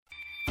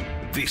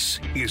This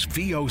is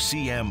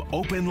VOCM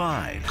Open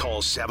Line.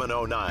 Call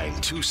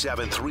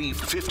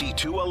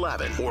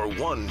 709-273-5211 or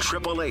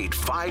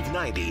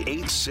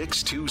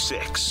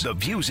 1-888-590-8626. The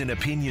views and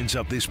opinions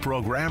of this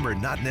program are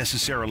not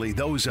necessarily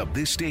those of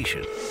this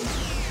station.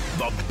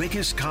 The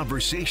biggest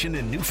conversation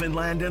in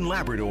Newfoundland and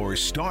Labrador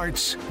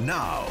starts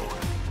now.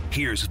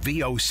 Here's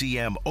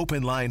VOCM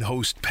Open Line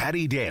host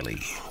Paddy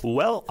Daly.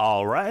 Well,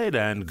 all right,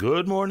 and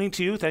good morning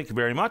to you. Thank you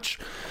very much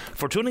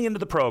for tuning into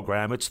the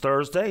program. It's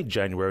Thursday,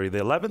 January the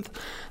 11th.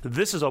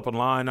 This is Open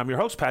Line. I'm your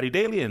host, Paddy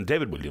Daly, and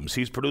David Williams.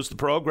 He's produced the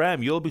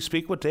program. You'll be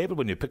speaking with David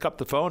when you pick up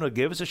the phone or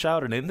give us a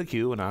shout and in the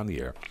queue and on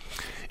the air.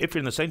 If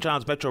you're in the St.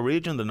 John's metro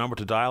region, the number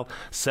to dial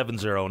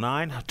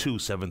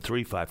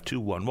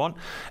 709-273-5211.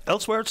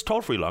 Elsewhere, it's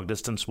toll-free long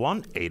distance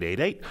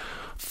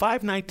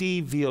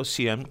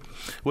 1-888-590-VOCM,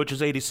 which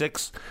is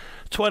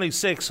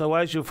 8626. So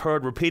as you've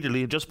heard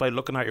repeatedly, just by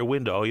looking out your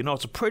window, you know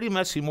it's a pretty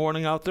messy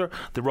morning out there.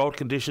 The road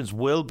conditions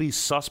will be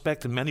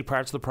suspect in many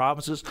parts of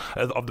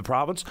the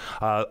province.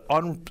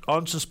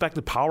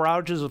 Unsuspected power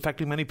outages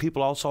affecting many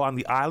people also on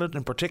the island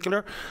in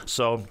particular.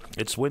 So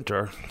it's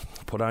winter.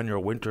 Put on your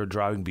winter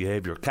driving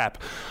behavior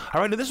cap.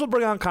 All right, and this will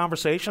bring on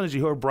conversation. As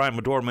you heard Brian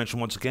Medore mention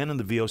once again in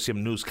the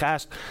VOCM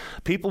newscast,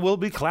 people will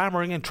be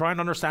clamoring and trying to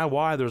understand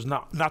why there's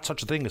not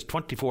such a thing as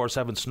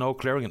 24/7 snow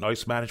clearing and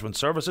ice management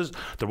services.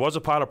 There was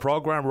a pilot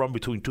program run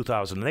between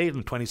 2008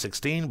 and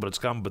 2016, but it's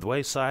gone by the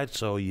wayside,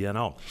 so you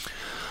know.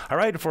 All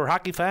right, for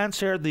hockey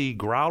fans here, the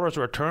Growlers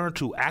return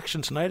to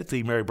action tonight at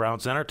the Mary Brown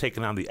Centre,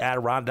 taking on the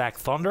Adirondack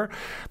Thunder.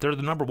 They're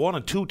the number 1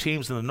 and 2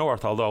 teams in the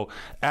north, although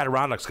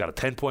Adirondack's got a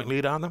 10-point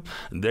lead on them,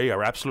 and they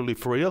are absolutely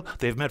for real.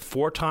 They've met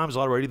 4 times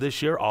already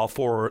this year. All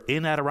 4 are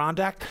in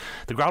Adirondack.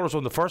 The Growlers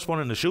won the first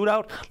one in the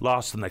shootout,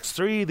 lost the next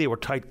 3. They were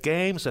tight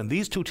games, and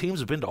these 2 teams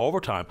have been to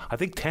overtime. I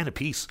think 10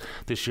 apiece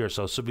this year,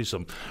 so it should be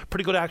some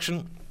pretty good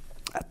action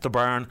at the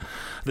barn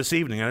this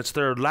evening, and it's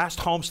their last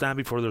homestand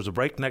before there's a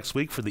break next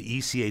week for the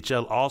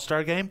ECHL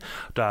All-Star game.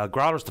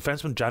 Growlers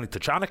defenseman Johnny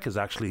Tachonic is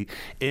actually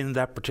in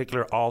that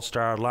particular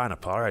All-Star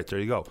lineup. All right, there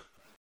you go.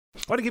 I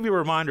want to give you a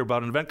reminder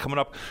about an event coming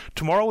up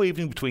tomorrow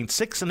evening between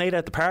 6 and 8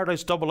 at the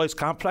Paradise Double Ice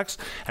Complex,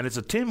 and it's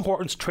a Tim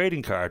Hortons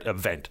trading card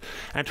event,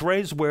 and to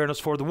raise awareness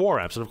for the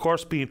war amps, and of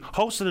course being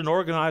hosted and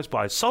organised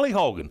by Sully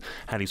Hogan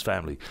and his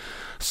family.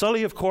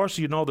 Sully, of course,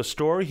 you know the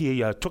story. He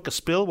took a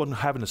spill when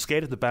having to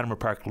skate at the Bannerman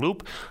Park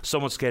Loop.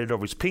 Someone skated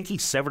over his pinky,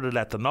 severed it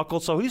at the knuckle,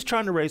 so he's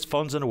trying to raise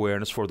funds and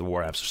awareness for the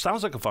war amps.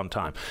 Sounds like a fun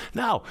time.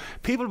 Now,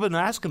 people have been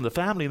asking the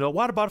family,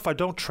 what about if I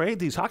don't trade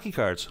these hockey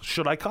cards?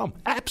 Should I come?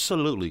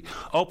 Absolutely.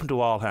 Open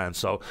to all hands.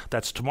 So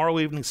that's tomorrow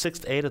evening, 6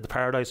 to 8 at the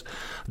Paradise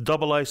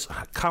Double Ice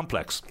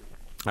Complex.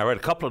 All right, a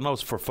couple of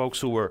notes for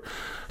folks who were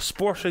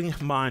sporting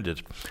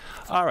minded.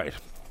 All right.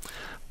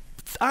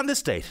 On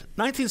this date,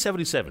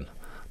 1977,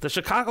 the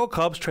Chicago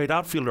Cubs trade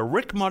outfielder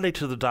Rick Monday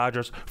to the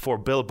Dodgers for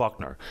Bill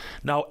Buckner.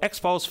 Now,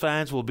 Expos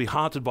fans will be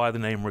haunted by the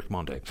name Rick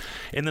Monday.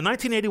 In the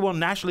 1981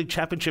 National League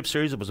Championship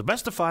Series, it was a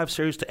best-of-5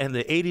 series to end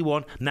the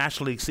 81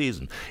 National League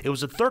season. It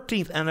was the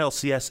 13th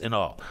NLCS in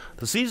all.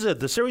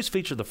 The series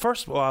featured the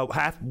first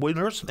half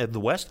winners in the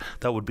West,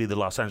 that would be the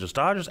Los Angeles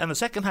Dodgers, and the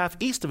second half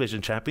East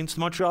Division champions, the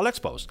Montreal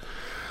Expos.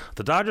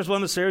 The Dodgers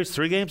won the series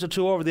 3-2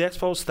 over the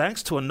Expos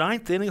thanks to a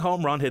 9th-inning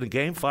home run hit in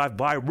Game 5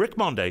 by Rick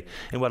Monday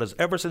in what has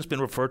ever since been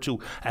referred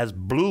to as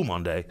Blue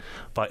Monday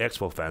by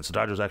Expo fans. The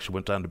Dodgers actually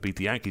went down to beat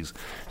the Yankees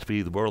to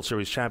be the World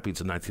Series champions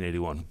in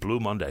 1981. Blue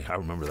Monday, I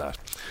remember that.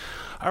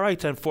 All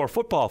right, and for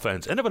football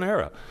fans, end of an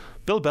era.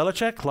 Bill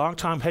Belichick,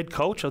 longtime head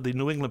coach of the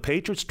New England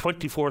Patriots,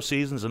 24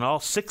 seasons in all,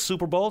 6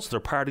 Super Bowls. They're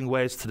parting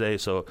ways today,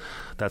 so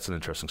that's an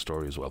interesting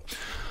story as well.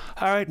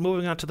 All right,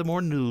 moving on to the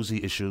more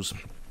newsy issues.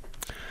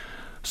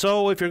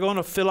 So if you're going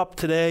to fill up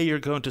today, you're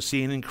going to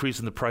see an increase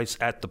in the price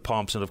at the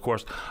pumps. And, of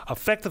course,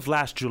 effective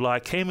last July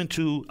came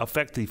into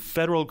effect the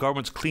federal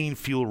government's clean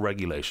fuel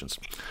regulations.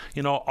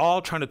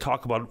 All trying to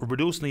talk about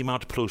reducing the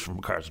amount of pollution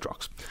from cars and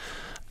trucks.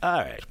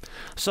 All right.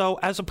 So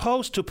as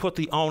opposed to put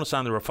the onus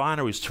on the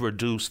refineries to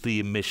reduce the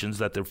emissions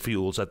that their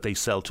fuels that they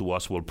sell to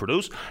us will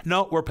produce,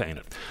 no, we're paying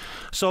it.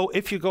 So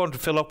if you're going to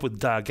fill up with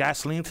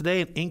gasoline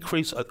today, an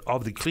increase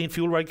of the clean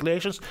fuel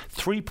regulations,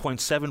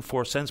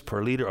 3.74 cents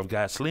per litre of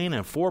gasoline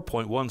and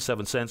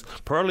 4.17 cents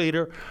per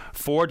litre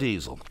for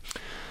diesel.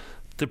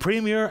 The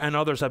Premier and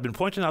others have been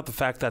pointing out the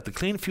fact that the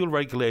clean fuel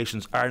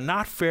regulations are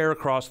not fair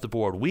across the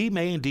board. We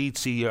may indeed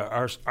see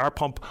our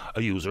pump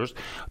users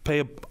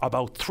pay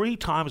about 3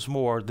 times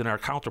more than our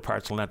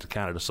counterparts in Atlantic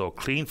Canada. So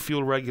clean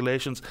fuel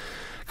regulations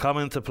come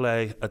into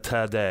play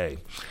today.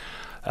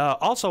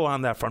 Also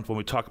on that front, when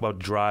we talk about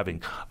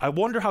driving, I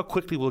wonder how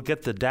quickly we'll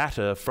get the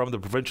data from the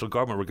provincial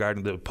government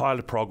regarding the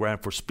pilot program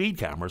for speed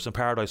cameras in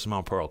Paradise and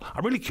Mount Pearl.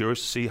 I'm really curious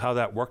to see how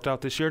that worked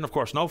out this year. And of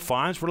course, no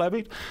fines were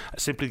levied. I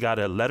simply got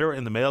a letter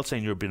in the mail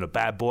saying you're being a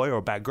bad boy or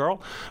a bad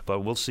girl.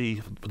 But we'll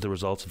see the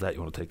results of that. You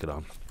want to take it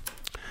on?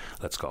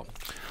 Let's go.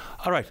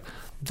 All right.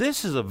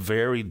 This is a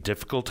very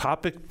difficult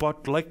topic,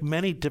 but like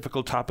many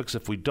difficult topics,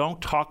 if we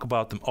don't talk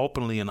about them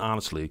openly and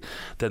honestly,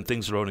 then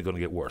things are only going to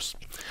get worse.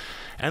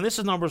 And this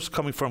is numbers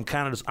coming from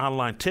Canada's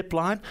online tip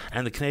line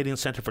and the Canadian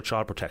Centre for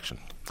Child Protection.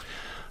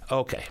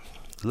 Okay,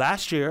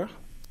 Last year,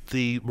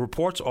 the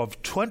reports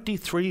of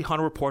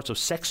 2,300 reports of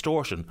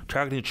sextortion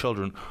targeting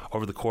children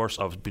over the course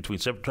of between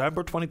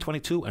September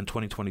 2022 and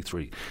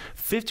 2023.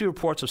 50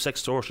 reports of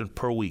sextortion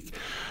per week.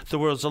 There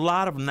was a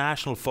lot of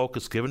national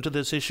focus given to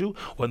this issue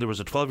when there was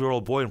a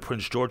 12-year-old boy in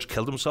Prince George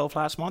killed himself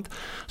last month.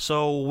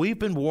 So we've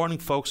been warning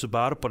folks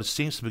about it, but it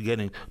seems to be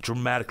getting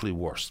dramatically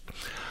worse.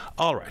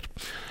 All right.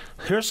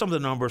 Here's some of the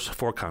numbers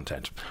for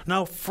content.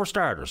 Now, for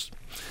starters,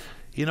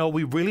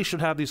 we really should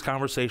have these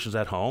conversations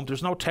at home.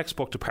 There's no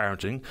textbook to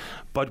parenting,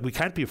 but we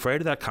can't be afraid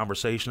of that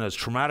conversation, as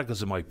traumatic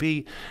as it might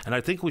be. And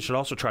I think we should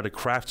also try to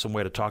craft some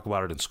way to talk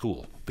about it in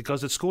school,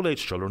 because it's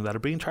school-age children that are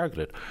being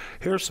targeted.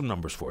 Here are some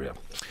numbers for you.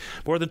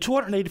 More than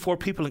 284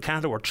 people in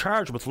Canada were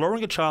charged with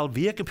luring a child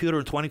via computer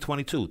in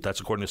 2022. That's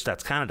according to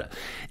Stats Canada.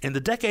 In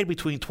the decade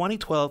between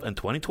 2012 and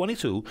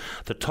 2022,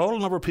 the total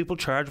number of people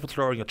charged with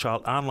luring a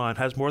child online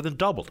has more than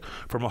doubled,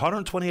 from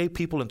 128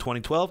 people in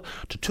 2012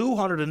 to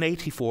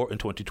 284 in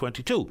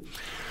 2022.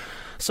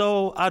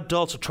 So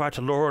adults have tried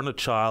to lure in a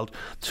child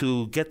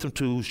to get them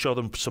to show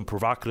them some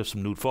provocative,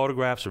 some nude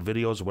photographs or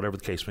videos or whatever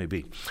the case may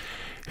be.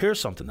 Here's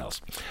something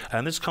else,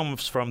 and this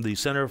comes from the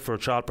Centre for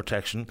Child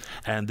Protection,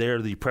 and they're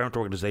the parent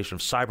organization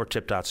of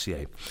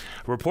cybertip.ca.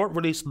 A report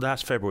released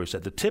last February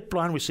said the tip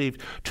line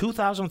received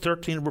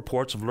 2,013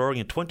 reports of luring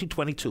in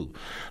 2022.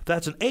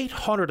 That's an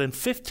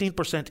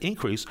 815%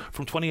 increase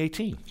from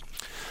 2018.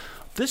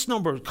 This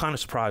number kind of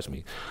surprised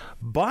me.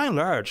 By and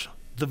large,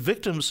 the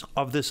victims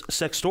of this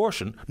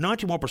sextortion,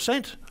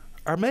 91%,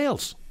 are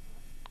males.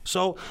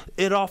 So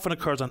it often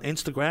occurs on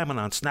Instagram and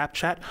on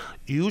Snapchat.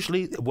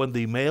 Usually when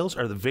the males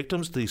are the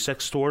victims, the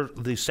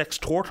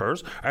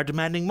sextorters are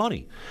demanding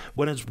money.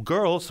 When it's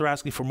girls, they're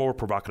asking for more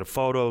provocative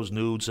photos,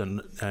 nudes, and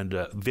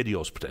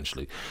videos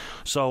potentially.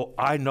 So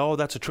I know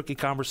that's a tricky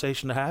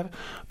conversation to have,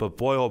 but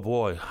boy, oh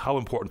boy, how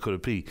important could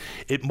it be?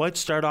 It might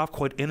start off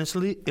quite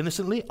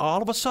innocently.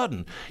 All of a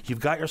sudden, you've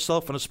got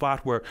yourself in a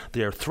spot where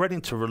they're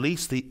threatening to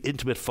release the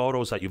intimate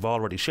photos that you've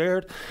already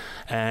shared.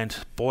 And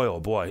boy, oh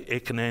boy,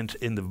 it can end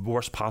in the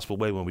worst possible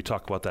way when we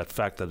talk about that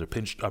fact that a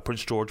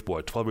Prince George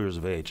boy, 12 years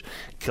of age,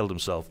 killed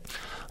himself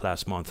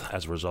last month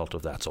as a result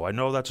of that. So I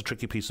know that's a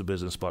tricky piece of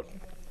business, but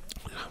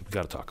we've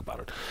got to talk about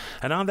it.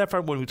 And on that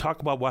front, when we talk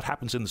about what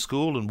happens in the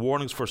school and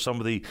warnings for some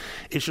of the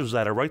issues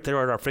that are right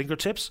there at our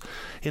fingertips,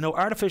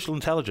 artificial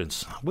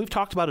intelligence, we've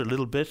talked about it a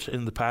little bit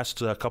in the past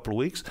couple of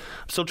weeks.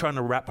 I'm still trying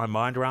to wrap my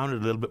mind around it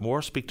a little bit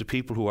more, speak to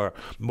people who are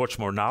much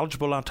more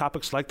knowledgeable on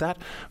topics like that,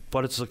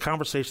 but it's a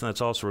conversation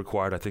that's also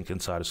required, I think,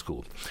 inside of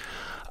school.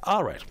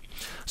 All right.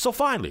 So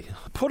finally,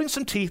 putting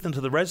some teeth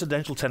into the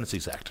Residential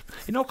Tenancies Act.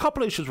 A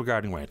couple of issues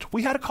regarding rent.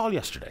 We had a call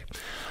yesterday.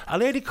 A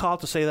lady called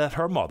to say that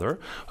her mother,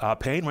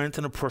 paying rent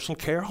in a personal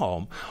care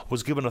home,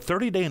 was given a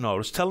 30-day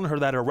notice telling her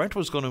that her rent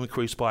was going to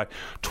increase by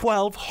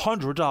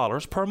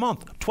 $1,200 per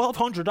month.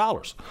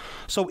 $1,200.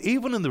 So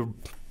even in the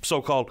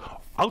so-called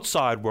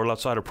outside world,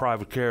 outside of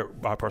private care,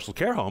 personal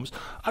care homes,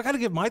 I got to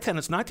give my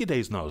tenants 90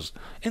 days notice.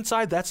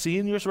 Inside that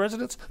seniors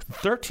residence,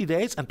 30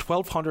 days and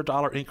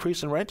 $1,200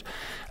 increase in rent.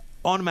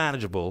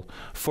 Unmanageable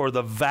for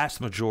the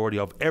vast majority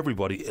of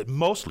everybody,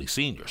 mostly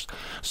seniors.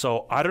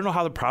 So I don't know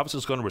how the province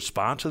is going to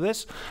respond to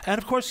this. And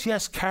of course,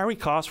 yes, carry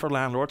costs for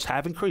landlords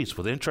have increased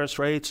with interest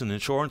rates and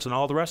insurance and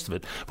all the rest of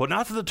it, but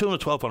not to the tune of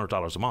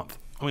 $1,200 a month.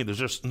 I mean, there's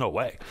just no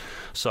way.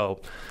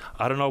 So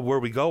I don't know where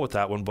we go with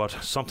that one, but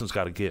something's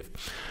got to give.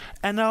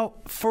 And now,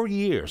 for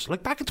years,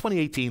 like back in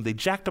 2018, they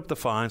jacked up the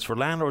fines for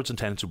landlords and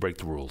tenants who break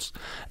the rules.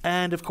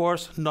 And, of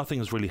course, nothing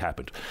has really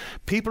happened.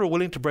 People are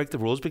willing to break the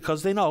rules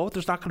because they know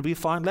there's not going to be a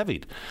fine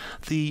levied.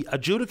 The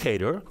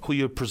adjudicator, who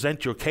you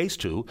present your case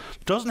to,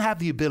 doesn't have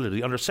the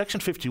ability under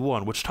Section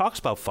 51, which talks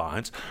about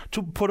fines,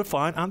 to put a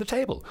fine on the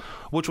table,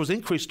 which was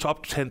increased to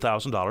up to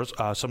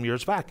 $10,000 some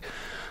years back.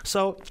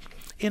 So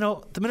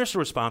the minister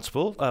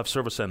responsible of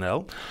Service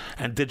NL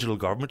and Digital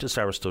Government is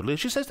Sarah Studley.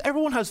 She says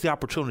everyone has the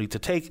opportunity to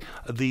take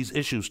these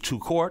issues to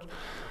court.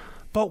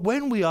 But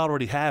when we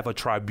already have a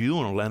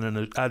tribunal and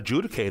an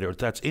adjudicator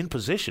that's in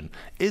position,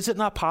 is it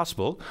not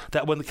possible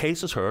that when the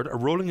case is heard, a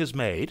ruling is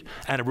made,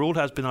 and a rule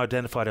has been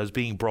identified as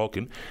being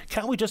broken,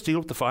 can't we just deal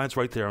with the fines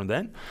right there and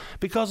then?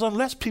 Because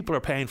unless people are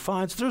paying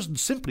fines,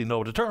 there's simply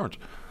no deterrent.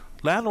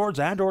 Landlords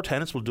and or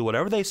tenants will do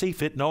whatever they see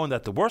fit, knowing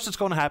that the worst that's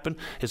going to happen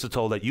is to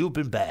told that you've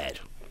been bad.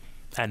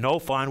 And no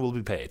fine will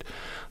be paid.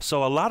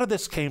 So a lot of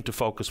this came to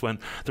focus when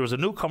there was a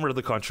newcomer to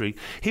the country.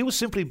 He was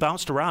simply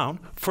bounced around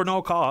for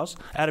no cause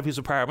out of his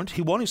apartment.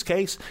 He won his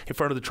case in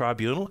front of the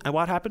tribunal, and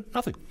what happened?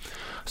 Nothing.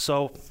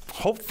 So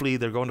hopefully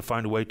they're going to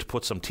find a way to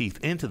put some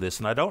teeth into this,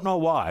 and I don't know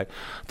why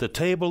the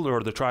table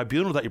or the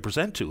tribunal that you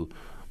present to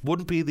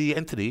wouldn't be the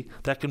entity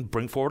that can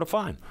bring forward a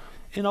fine.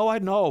 I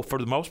know for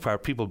the most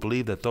part people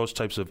believe that those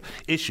types of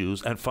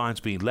issues and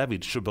fines being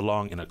levied should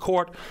belong in a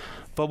court.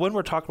 But when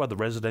we're talking about the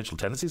Residential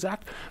Tenancies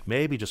Act,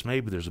 maybe, just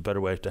maybe, there's a better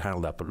way to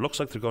handle that. But it looks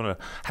like they're going to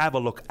have a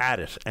look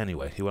at it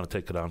anyway. You want to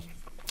take it on?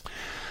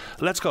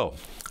 Let's go.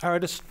 All right,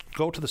 let's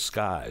go to the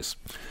skies.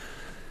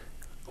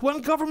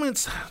 When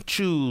governments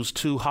choose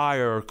to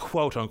hire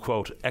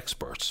quote-unquote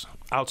experts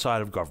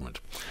outside of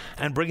government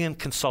and bring in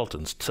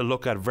consultants to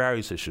look at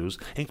various issues,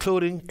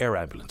 including air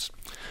ambulance.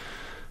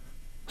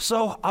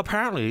 So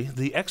apparently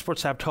the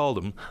experts have told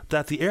them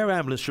that the air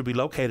ambulance should be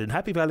located in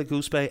Happy Valley,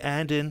 Goose Bay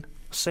and in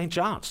St.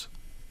 John's,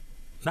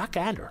 not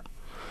Gander.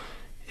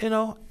 You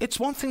know, it's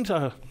one thing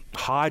to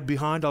hide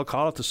behind, I'll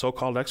call it, the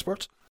so-called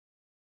experts,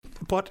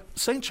 but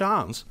St.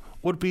 John's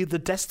would be the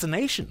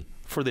destination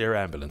for the air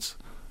ambulance.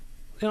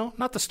 You know,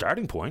 not the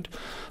starting point.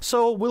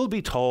 So we'll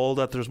be told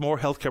that there's more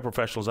healthcare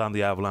professionals on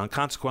the Avalon,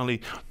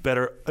 consequently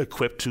better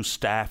equipped to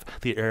staff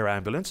the air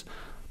ambulance.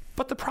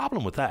 But the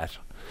problem with that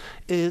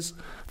is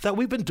that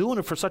we've been doing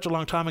it for such a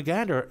long time in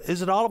Gander.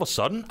 Is it all of a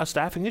sudden a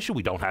staffing issue?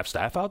 We don't have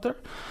staff out there.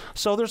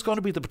 So there's going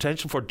to be the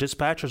potential for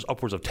dispatchers,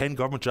 upwards of 10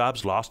 government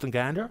jobs lost in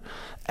Gander.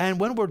 And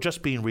when we're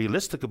just being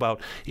realistic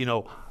about, you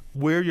know,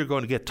 where you're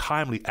going to get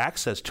timely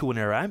access to an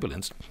air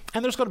ambulance,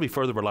 and there's going to be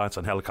further reliance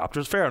on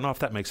helicopters. Fair enough,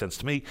 that makes sense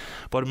to me,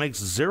 but it makes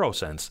zero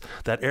sense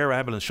that air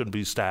ambulance shouldn't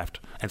be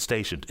staffed and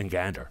stationed in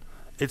Gander.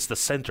 It's the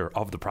center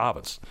of the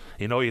province.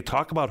 You know, you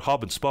talk about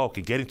hub and spoke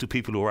and getting to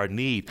people who are in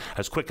need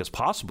as quick as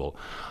possible.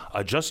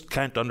 I just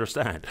can't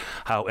understand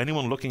how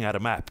anyone looking at a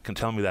map can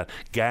tell me that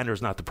Gander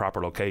is not the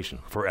proper location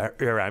for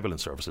air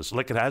ambulance services,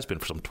 like it has been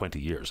for some 20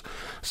 years.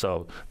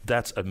 So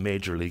that's a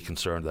majorly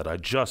concern that I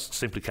just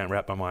simply can't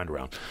wrap my mind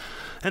around.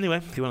 Anyway,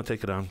 if you want to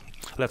take it on,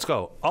 let's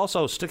go.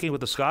 Also, sticking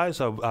with the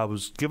skies, I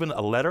was given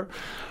a letter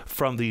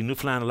from the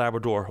Newfoundland and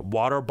Labrador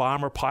water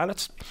bomber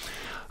pilots.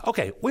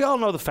 Okay, we all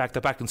know the fact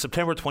that back in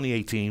September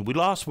 2018, we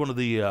lost one of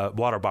the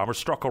water bombers,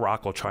 struck a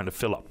rock while trying to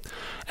fill up.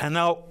 And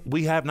now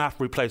we have not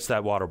replaced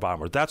that water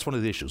bomber. That's one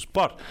of the issues.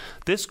 But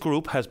this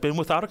group has been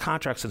without a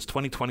contract since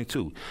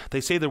 2022.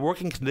 They say their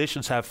working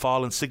conditions have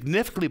fallen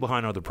significantly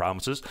behind other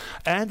provinces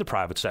and the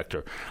private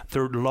sector.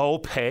 Their low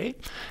pay,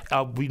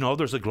 we know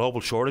there's a global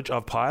shortage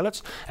of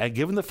pilots, and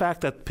given the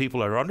fact that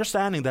people are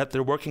understanding that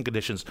their working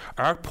conditions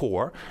are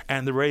poor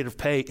and the rate of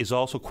pay is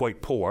also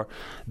quite poor,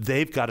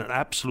 they've got an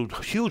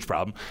absolute huge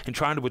problem in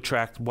trying to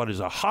attract what is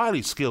a highly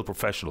skilled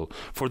professional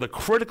for the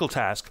critical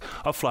task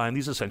of flying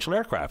these essential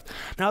aircraft.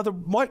 Now, there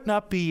might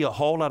not be a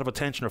whole lot of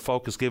attention or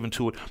focus given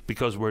to it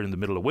because we're in the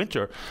middle of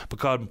winter,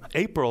 because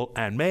April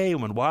and May,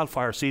 when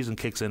wildfire season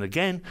kicks in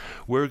again,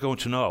 we're going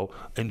to know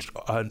and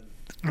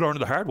learn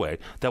the hard way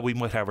that we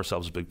might have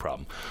ourselves a big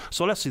problem.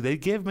 So let's see, they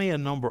give me a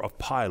number of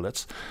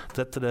pilots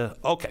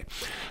okay,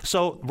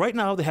 so right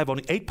now they have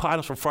only 8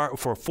 pilots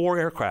for 4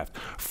 aircraft,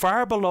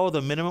 far below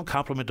the minimum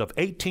complement of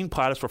 18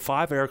 pilots for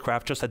 5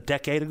 aircraft just a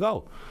decade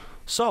ago.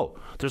 So,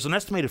 there's an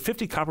estimated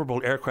 50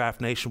 comparable aircraft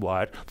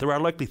nationwide. There are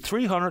likely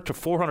 300 to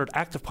 400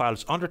 active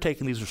pilots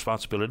undertaking these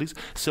responsibilities,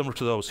 similar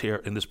to those here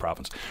in this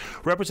province,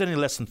 representing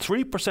less than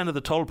 3% of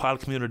the total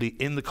pilot community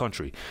in the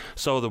country.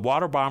 So the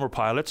water bomber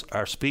pilots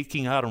are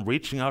speaking out and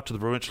reaching out to the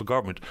provincial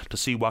government to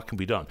see what can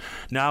be done.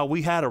 Now,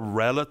 we had a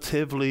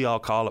relatively, I'll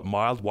call it,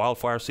 mild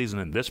wildfire season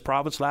in this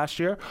province last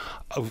year.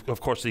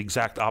 Of course, the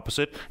exact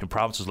opposite in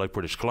provinces like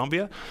British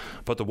Columbia.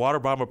 But the water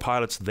bomber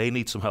pilots, they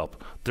need some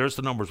help. There's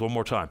the numbers one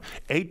more time.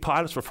 8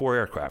 pilots for 4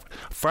 aircraft,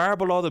 far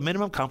below the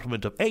minimum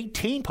complement of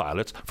 18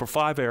 pilots for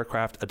 5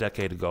 aircraft a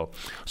decade ago.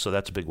 So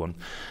that's a big one.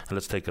 And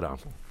let's take it on.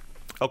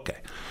 Okay.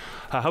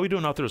 How are we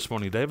doing out there this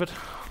morning, David?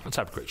 Let's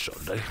have a great show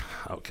today.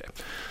 Okay.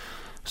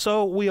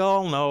 So we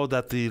all know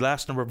that the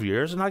last number of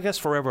years, and I guess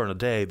forever and a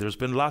day, there's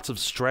been lots of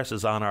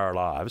stresses on our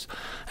lives.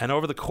 And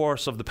over the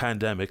course of the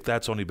pandemic,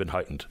 that's only been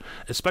heightened,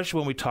 especially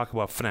when we talk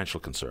about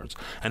financial concerns.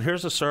 And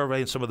here's a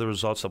survey and some of the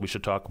results that we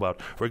should talk about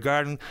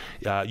regarding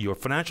your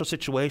financial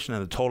situation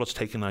and the toll it's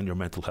taken on your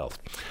mental health.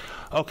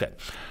 Okay.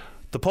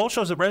 The poll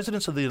shows that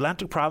residents of the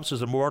Atlantic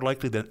provinces are more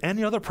likely than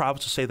any other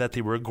province to say that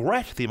they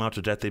regret the amount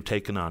of debt they've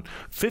taken on.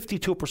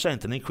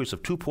 52%, an increase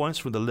of 2 points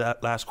from the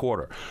last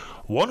quarter.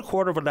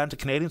 1/4 of Atlantic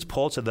Canadians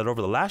polled said that over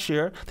the last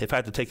year, they've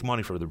had to take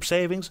money from their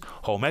savings,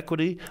 home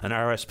equity, an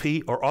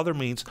RSP, or other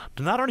means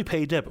to not only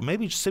pay debt, but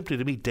maybe simply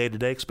to meet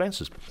day-to-day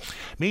expenses.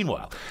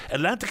 Meanwhile,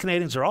 Atlantic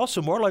Canadians are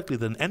also more likely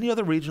than any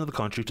other region of the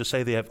country to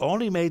say they have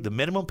only made the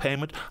minimum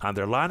payment on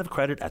their line of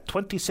credit at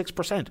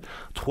 26%,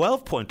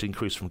 12-point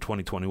increase from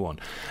 2021.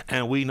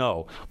 And we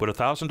know with a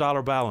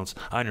 $1,000 balance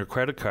on your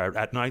credit card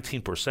at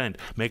 19%,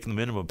 making the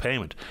minimum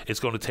payment,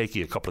 it's going to take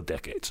you a couple of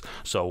decades.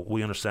 So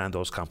we understand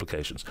those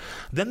complications.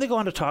 Then they go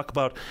on to talk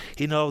about,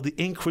 the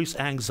increased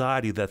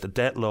anxiety that the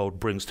debt load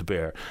brings to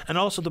bear, and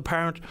also the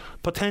apparent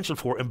potential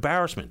for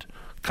embarrassment.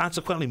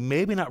 Consequently,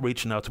 maybe not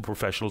reaching out to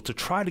professionals to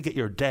try to get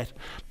your debt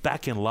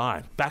back in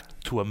line, back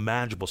to a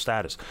manageable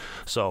status.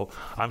 So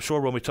I'm sure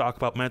when we talk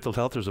about mental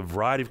health, there's a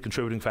variety of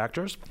contributing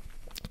factors,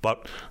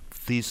 but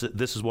this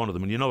is one of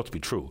them, and you know it to be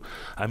true.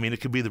 I mean,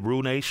 it could be the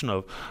ruination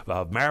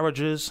of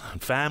marriages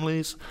and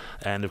families,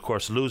 and of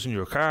course losing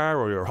your car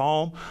or your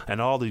home,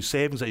 and all these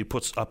savings that you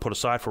put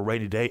aside for a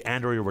rainy day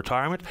and or your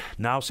retirement.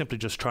 Now simply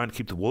just trying to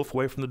keep the wolf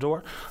away from the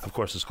door. Of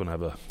course, it's going to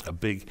have a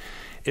big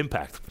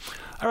impact.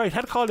 All right,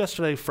 had a call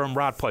yesterday from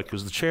Rod Pike,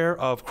 who's the chair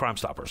of Crime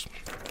Stoppers.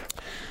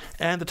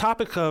 And the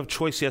topic of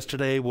choice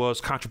yesterday was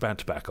contraband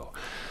tobacco.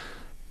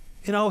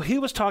 He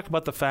was talking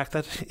about the fact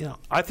that,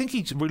 I think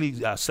he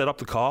really set up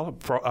the call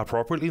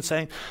appropriately in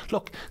saying,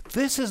 look,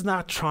 this is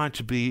not trying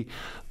to be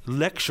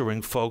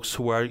lecturing folks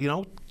who are,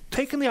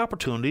 taking the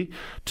opportunity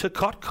to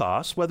cut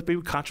costs, whether it be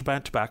with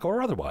contraband tobacco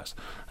or otherwise.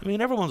 I mean,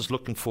 everyone's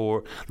looking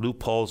for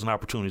loopholes and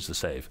opportunities to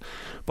save.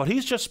 But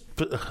he's just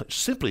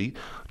simply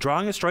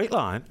drawing a straight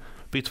line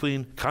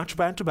between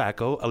contraband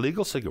tobacco,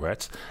 illegal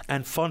cigarettes,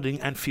 and funding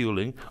and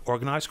fueling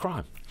organized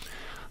crime.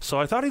 So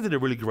I thought he did a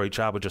really great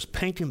job of just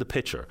painting the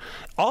picture.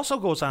 Also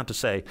goes on to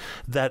say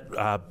that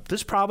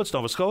this province,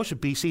 Nova Scotia,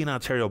 BC, and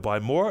Ontario, buy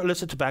more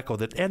illicit tobacco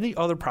than any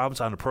other province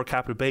on a per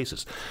capita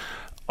basis.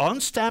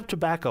 Unstamped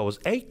tobacco is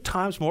 8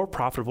 times more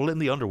profitable in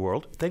the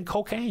underworld than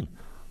cocaine.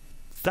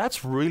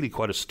 That's really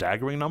quite a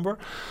staggering number.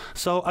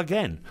 So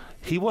again,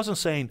 he wasn't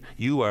saying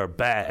you are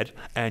bad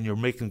and you're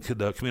making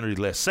the community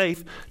less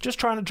safe, just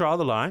trying to draw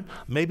the line.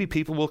 Maybe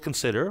people will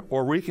consider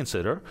or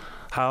reconsider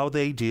how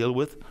they deal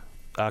with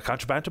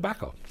contraband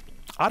tobacco.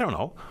 I don't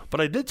know, but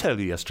I did tell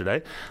you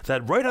yesterday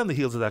that right on the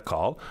heels of that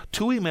call,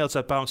 2 emails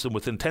that bounced in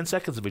within 10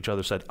 seconds of each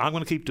other said, I'm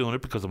going to keep doing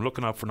it because I'm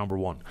looking out for number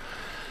one.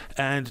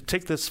 And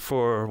take this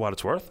for what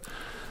it's worth.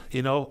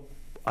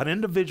 An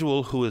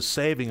individual who is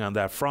saving on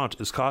that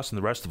front is costing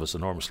the rest of us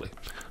enormously.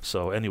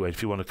 So anyway,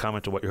 if you want to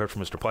comment on what you heard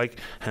from Mr. Pike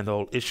and the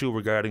whole issue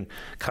regarding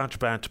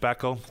contraband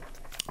tobacco,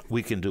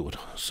 we can do it.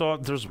 So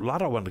there's a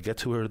lot I wanted to get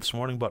to here this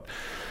morning, but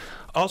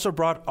also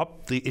brought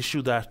up the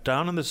issue that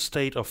down in the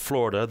state of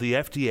Florida, the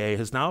FDA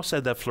has now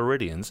said that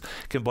Floridians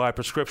can buy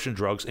prescription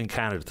drugs in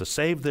Canada to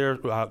save their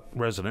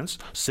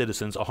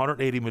citizens,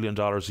 $180 million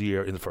a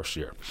year in the first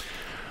year.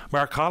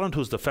 Mark Holland,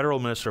 who's the federal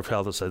minister of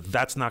health, has said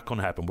that's not going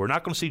to happen. We're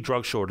not going to see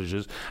drug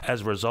shortages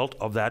as a result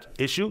of that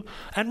issue,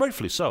 and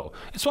rightfully so.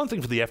 It's one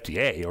thing for the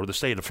FDA or the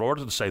state of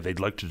Florida to say they'd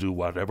like to do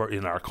whatever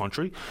in our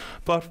country,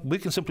 but we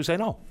can simply say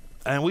no.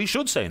 And we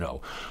should say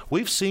no.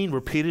 We've seen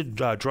repeated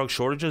drug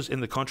shortages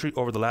in the country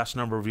over the last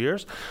number of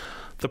years.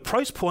 The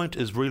price point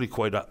is really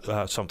quite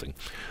something.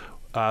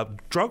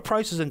 Drug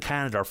prices in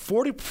Canada are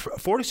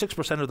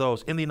 46% of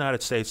those in the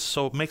United States,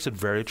 so it makes it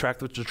very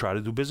attractive to try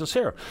to do business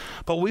here.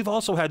 But we've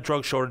also had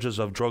drug shortages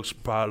of drugs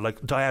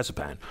like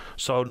diazepam,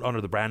 so under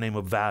the brand name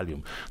of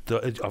Valium,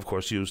 of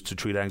course used to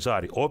treat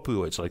anxiety,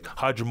 opioids like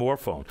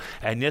hydromorphone,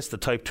 and yes, the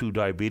type 2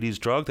 diabetes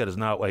drug that is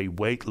now a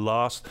weight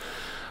loss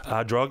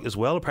drug as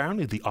well,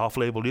 apparently, the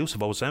off-label use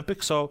of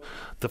Ozempic. So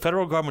the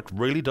federal government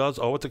really does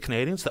owe it to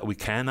Canadians that we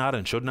cannot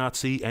and should not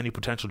see any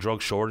potential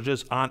drug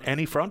shortages on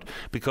any front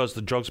because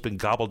the drug's been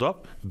gobbled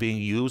up, being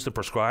used and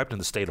prescribed in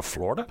the state of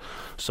Florida.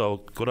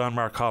 So good on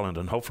Mark Holland,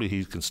 and hopefully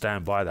he can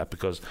stand by that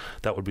because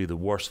that would be the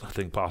worst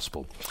thing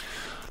possible.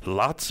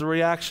 Lots of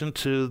reaction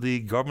to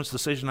the government's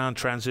decision on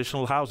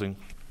transitional housing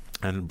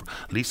and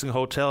leasing a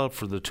hotel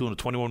for the tune of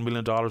 $21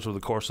 million over the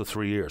course of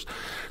 3 years.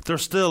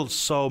 There's still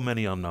so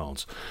many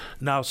unknowns.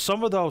 Now,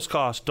 some of those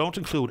costs don't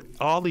include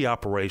all the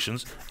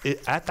operations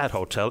at that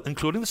hotel,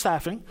 including the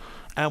staffing.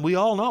 And we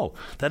all know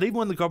that even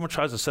when the government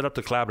tries to set up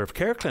the collaborative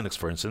care clinics,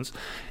 for instance,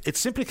 it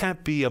simply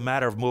can't be a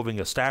matter of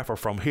moving a staffer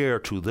from here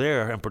to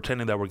there and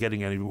pretending that we're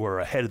getting anywhere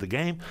ahead of the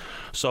game.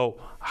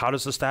 So how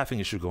does the staffing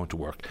issue going to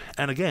work?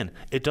 And again,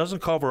 it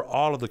doesn't cover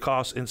all of the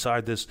costs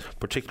inside this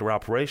particular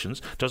operations.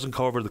 It doesn't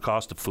cover the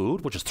cost of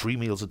food, which is 3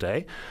 meals a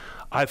day.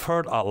 I've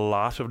heard a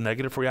lot of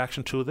negative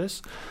reaction to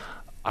this.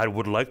 I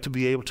would like to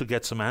be able to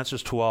get some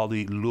answers to all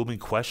the looming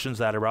questions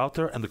that are out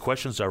there, and the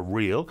questions are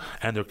real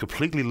and they're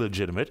completely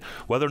legitimate.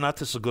 Whether or not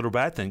this is a good or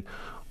bad thing,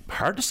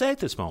 hard to say at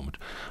this moment.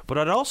 But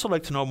I'd also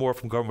like to know more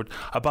from government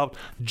about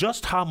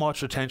just how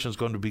much attention is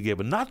going to be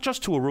given, not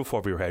just to a roof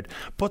over your head,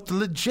 but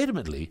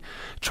legitimately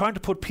trying to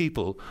put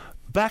people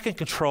back in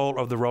control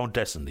of their own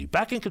destiny,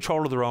 back in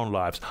control of their own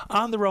lives,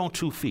 on their own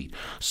 2 feet.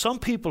 Some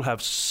people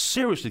have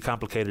seriously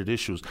complicated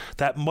issues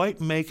that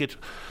might make it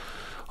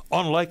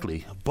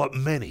unlikely, but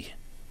many,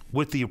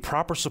 with the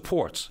proper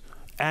supports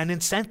and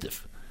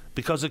incentive.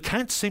 Because it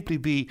can't simply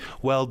be,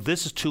 well,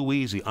 this is too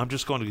easy. I'm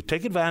just going to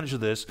take advantage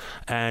of this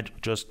and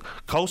just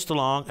coast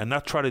along and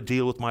not try to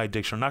deal with my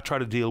addiction, not try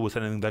to deal with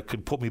anything that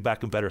could put me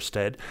back in better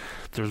stead.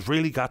 There's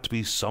really got to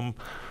be some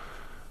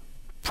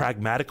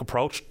pragmatic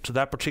approach to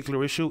that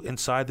particular issue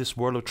inside this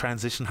world of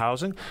transition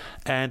housing.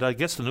 And I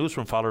guess the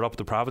newsroom followed up with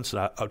the province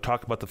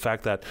talk about the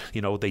fact that,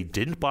 they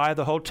didn't buy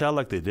the hotel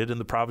like they did in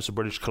the province of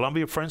British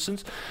Columbia, for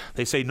instance.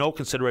 They say no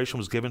consideration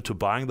was given to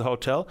buying the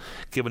hotel,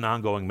 given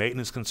ongoing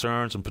maintenance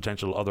concerns and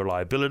potential other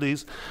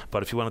liabilities.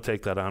 But if you want to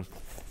take that on,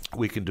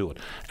 we can do it.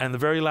 And the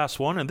very last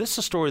one, and this is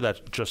a story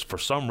that just for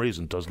some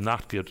reason does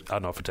not get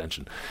enough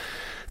attention.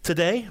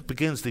 Today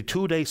begins the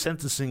 2-day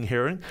sentencing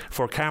hearing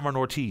for Cameron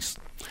Ortiz.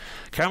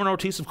 Cameron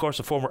Ortiz, of course,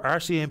 a former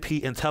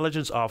RCMP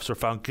intelligence officer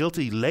found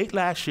guilty late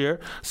last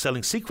year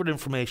selling secret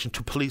information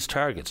to police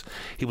targets.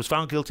 He was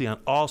found guilty on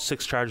all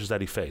 6 charges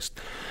that he faced.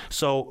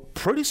 So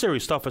pretty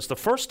serious stuff. It's the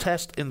first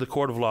test in the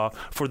court of law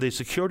for the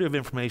Security of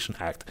Information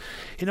Act.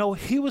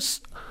 He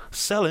was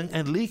selling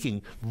and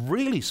leaking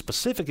really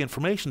specific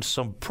information to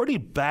some pretty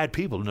bad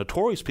people,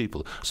 notorious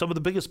people, some of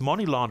the biggest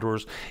money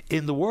launderers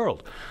in the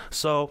world.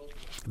 So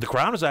The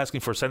Crown is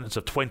asking for a sentence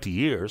of 20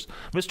 years.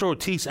 Mr.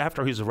 Ortiz,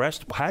 after his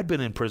arrest, had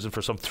been in prison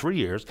for some 3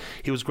 years.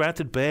 He was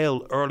granted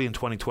bail early in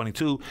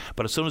 2022,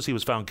 but as soon as he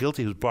was found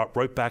guilty, he was brought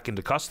right back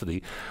into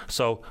custody.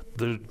 So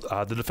the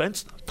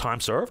defense, time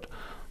served.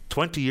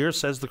 20 years,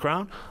 says the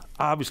Crown.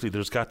 Obviously,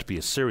 there's got to be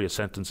a serious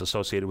sentence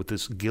associated with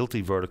this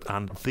guilty verdict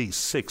on these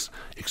 6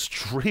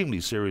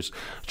 extremely serious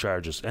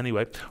charges.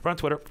 Anyway, we're on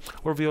Twitter.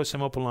 We're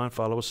VOCM Openline.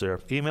 Follow us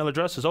there. Email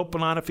address is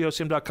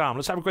openline@vocm.com.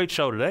 Let's have a great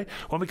show today.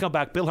 When we come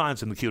back, Bill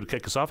Hines in the queue to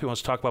kick us off. He wants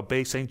to talk about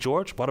Bay St.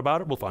 George. What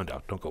about it? We'll find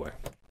out. Don't go away.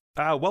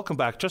 Welcome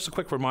back. Just a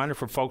quick reminder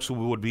for folks who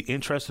would be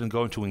interested in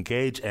going to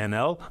Engage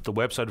NL, the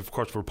website, of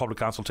course, for public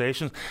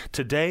consultations.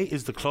 Today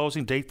is the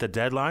closing date, the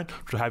deadline,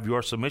 to have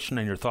your submission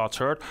and your thoughts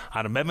heard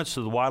on amendments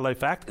to the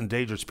Wildlife Act,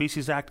 Endangered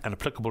Species Act, and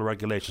applicable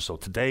regulations. So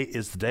today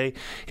is the day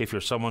if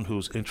you're someone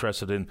who's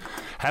interested in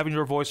having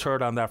your voice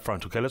heard on that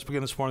front. Okay, let's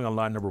begin this morning on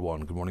line number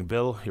 1. Good morning,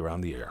 Bill. You're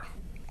on the air.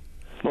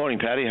 Morning,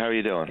 Patty. How are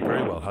you doing?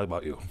 Very well. How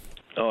about you?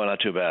 Oh, not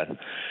too bad,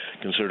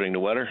 considering the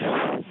weather.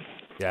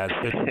 Yeah, it's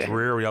a bit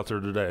dreary out there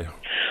today.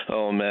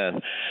 Oh,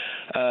 man.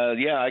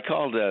 I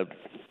called. I've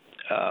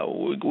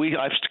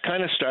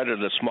kind of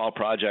started a small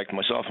project.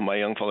 Myself and my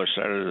young fella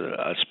started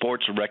a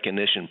sports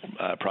recognition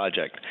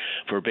project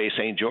for Bay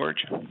St.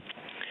 George.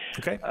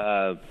 Okay.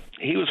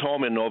 He was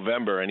home in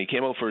November, and he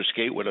came out for a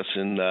skate with us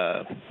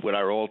with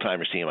our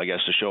old-timers team, I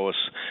guess, to show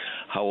us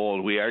how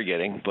old we are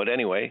getting. But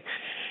anyway,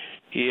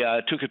 he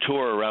took a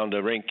tour around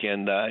the rink,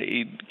 and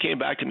he came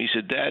back to me. He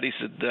said, Dad,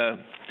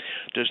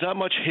 there's not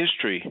much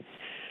history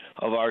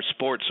of our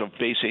sports of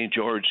Bay St.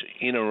 George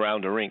in and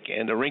around the rink,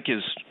 and the rink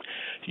is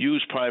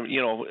used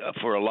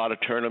for a lot of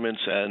tournaments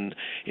and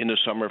in the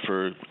summer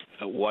for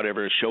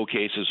whatever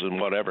showcases and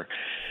whatever.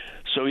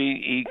 So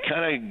he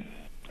kind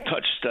of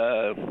touched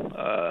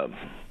a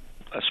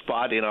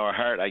spot in our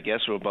heart, I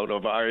guess, of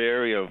our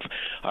area of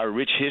our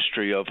rich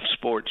history of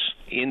sports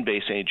in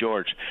Bay St.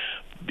 George,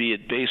 be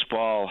it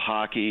baseball,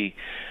 hockey,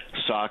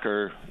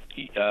 soccer,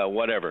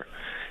 whatever.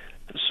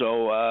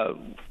 So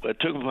it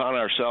took upon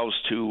ourselves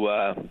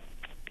to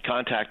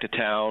contact the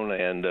town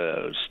and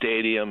the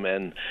stadium,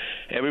 and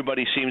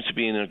everybody seems to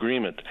be in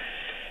agreement.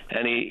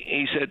 And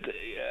he said,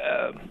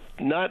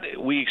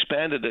 we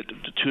expanded it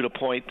to the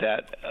point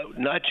that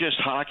not just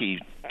hockey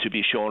to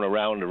be shown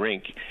around the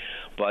rink,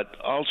 but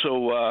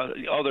also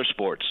other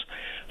sports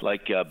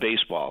like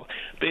baseball.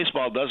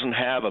 Baseball doesn't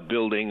have a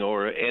building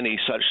or any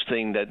such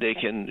thing that they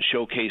can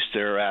showcase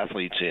their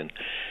athletes in.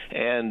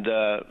 And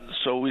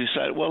so we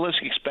decided, well, let's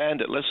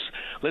expand it.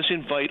 Let's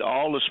invite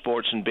all the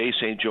sports in Bay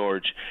St.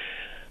 George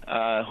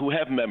who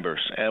have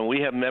members. And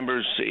we have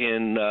members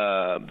in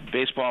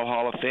Baseball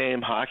Hall of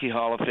Fame, Hockey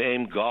Hall of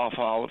Fame, Golf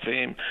Hall of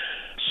Fame,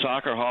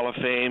 Soccer Hall of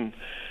Fame,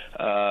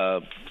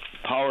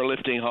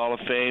 Powerlifting Hall of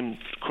Fame,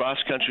 Cross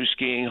Country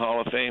Skiing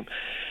Hall of Fame.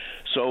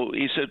 So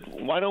he said,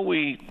 why don't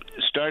we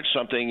start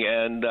something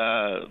and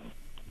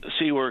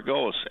see where it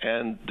goes?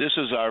 And this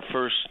is our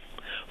first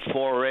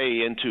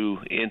foray into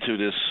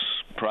this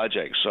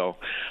project. So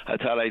I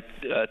thought I'd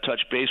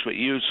touch base with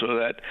you so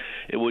that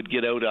it would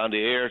get out on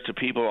the air to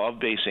people of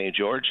Bay St.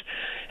 George.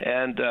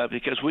 And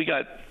because we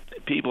got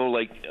people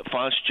like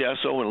Fonz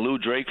Gesso and Lou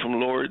Drake from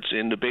Lourdes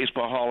in the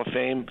Baseball Hall of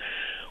Fame.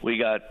 We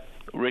got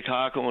Rick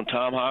Hocko and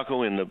Tom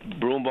Hocko in the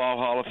Broomball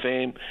Hall of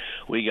Fame.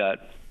 We got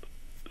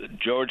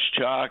George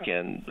Chalk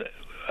and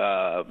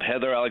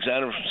Heather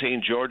Alexander from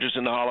St. George's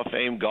in the Hall of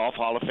Fame, Golf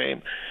Hall of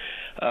Fame,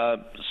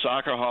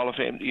 Soccer Hall of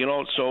Fame.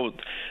 So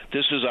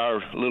this is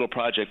our little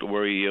project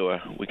where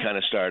we kind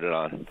of started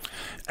on.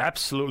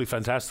 Absolutely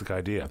fantastic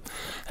idea,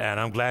 and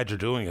I'm glad you're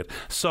doing it.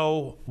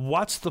 So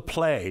what's the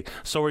play?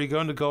 So are you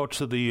going to go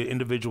to the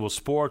individual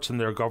sports and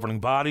their governing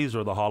bodies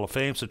or the Hall of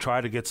Fame to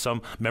try to get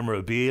some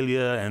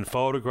memorabilia and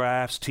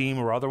photographs, team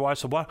or otherwise?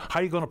 So how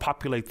are you going to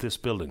populate this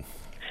building?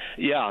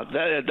 Yeah,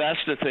 that's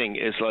the thing.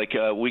 It's like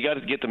we got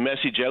to get the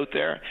message out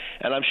there,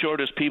 and I'm sure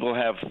there's people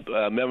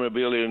have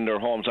memorabilia in their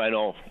homes. I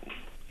know,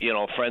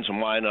 friends of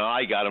mine, and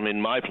I got them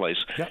in my place.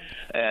 Yep.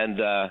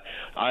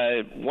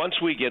 And once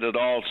we get it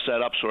all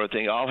set up, sort of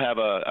thing, I'll have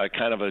a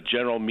kind of a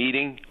general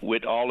meeting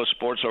with all the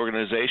sports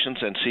organizations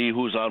and see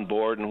who's on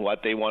board and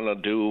what they want to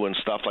do and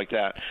stuff like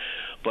that.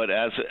 But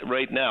as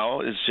right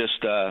now, it's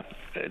just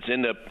it's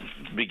in the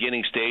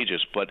beginning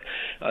stages. But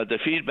the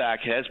feedback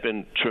has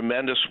been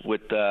tremendous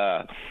with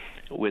the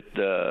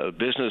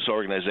business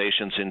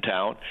organizations in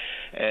town,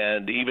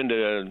 and even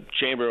the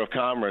Chamber of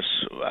Commerce,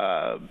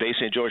 Bay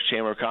St. George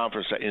Chamber of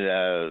Commerce,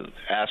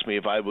 asked me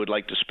if I would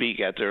like to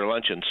speak at their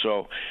luncheon.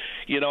 So,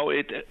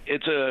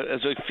 it's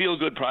a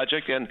feel-good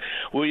project, and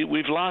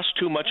we've lost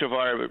too much of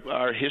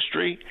our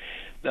history.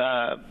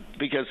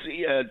 Because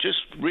just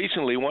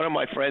recently, one of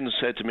my friends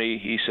said to me,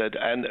 he said,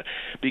 and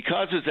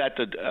because it's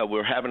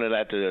we're having it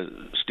at the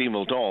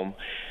Steamville Dome,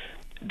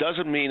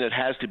 doesn't mean it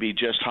has to be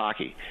just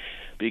hockey.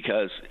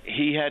 Because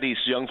he had his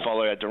young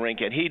fella at the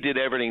rink, and he did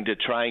everything to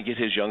try and get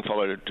his young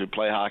fella to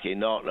play hockey.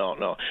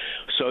 No.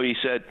 So he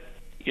said,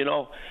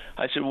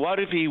 I said, what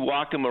if he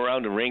walked him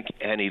around the rink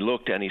and he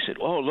looked and he said,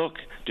 oh, look,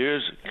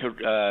 there's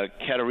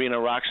Katarina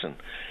Roxon.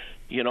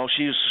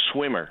 She's a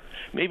swimmer.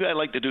 Maybe I'd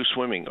like to do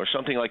swimming or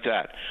something like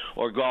that,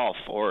 or golf,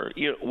 or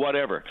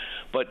whatever.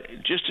 But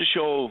just to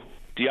show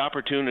the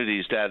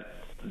opportunities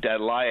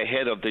that lie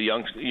ahead of the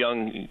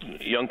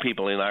young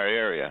people in our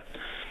area.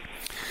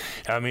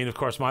 I mean, of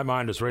course, my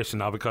mind is racing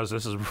now because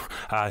this is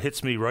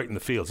hits me right in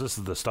the feels. This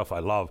is the stuff I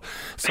love.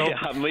 So,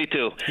 yeah, me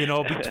too.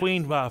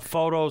 Between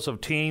photos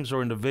of teams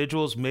or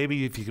individuals,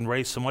 maybe if you can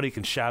raise some money, you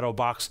can shadow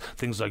box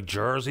things like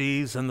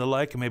jerseys and the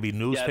like, maybe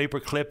newspaper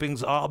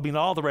clippings. All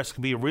the rest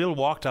can be a real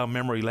walk down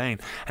memory lane.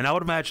 And I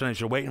would imagine as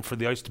you're waiting for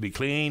the ice to be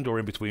cleaned or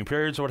in between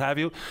periods or what have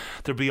you,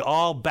 there'd be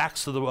all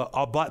backs to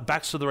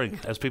the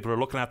rink as people are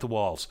looking at the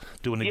walls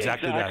doing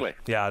exactly that.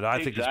 Yeah,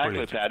 I think it's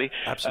brilliant. Patty.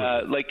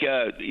 Absolutely.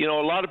 A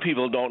lot of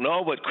people don't know,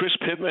 but Chris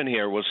Pittman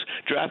here was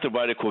drafted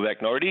by the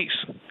Quebec Nordiques.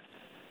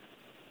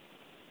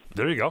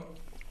 There you go.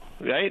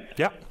 Right?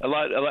 Yeah. A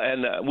lot,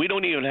 and we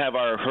don't even have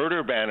our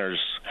herder banners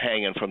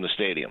hanging from the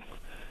stadium,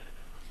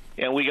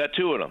 and we got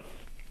 2 of them.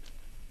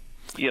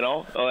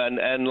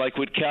 And like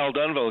with Cal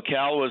Dunville,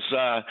 Cal was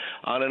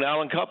on an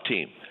Allen Cup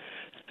team,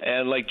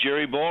 and like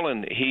Jerry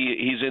Boland,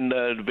 he's in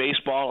the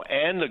baseball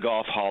and the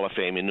golf Hall of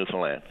Fame in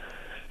Newfoundland.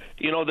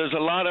 There's a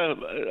lot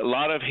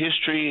of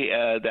history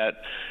that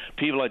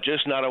people are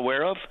just not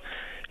aware of,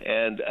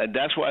 and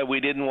that's why we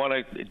didn't want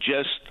to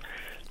just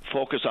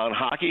focus on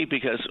hockey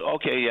because,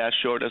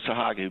 that's a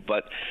hockey,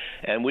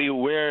 and we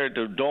wear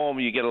the dome,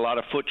 you get a lot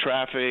of foot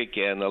traffic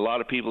and a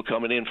lot of people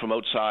coming in from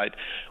outside.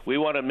 We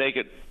want to make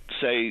it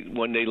say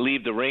when they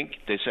leave the rink,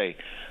 they say,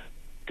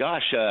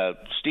 gosh,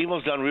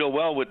 Steamboat's done real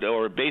well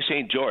or Bay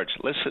St. George.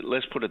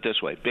 Let's put it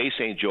this way, Bay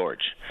St.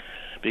 George.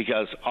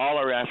 Because all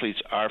our athletes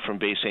are from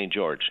Bay St.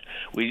 George.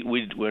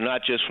 We're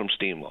not just from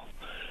Steamboat.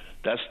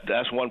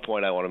 That's one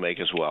point I want to make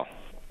as well.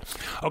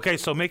 Okay,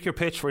 so make your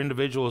pitch for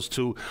individuals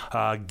to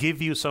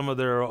give you some of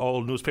their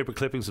old newspaper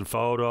clippings and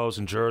photos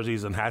and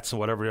jerseys and hats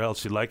and whatever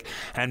else you like.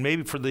 And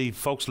maybe for the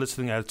folks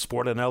listening at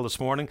Sport NL this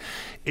morning,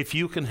 if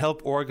you can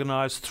help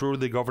organize through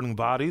the governing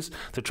bodies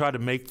to try to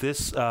make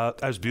this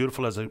as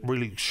beautiful as it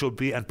really should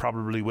be and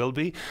probably will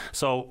be.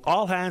 So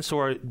all hands who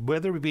are,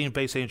 whether it be in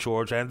Bay St.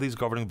 George and these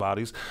governing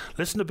bodies,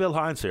 listen to Bill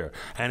Hines here.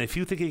 And if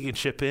you think you can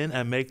chip in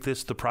and make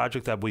this the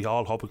project that we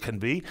all hope it can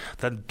be,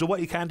 then do what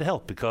you can to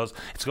help, because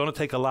it's going to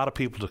take a lot of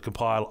people to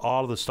compile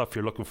all of the stuff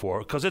you're looking for,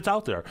 because it's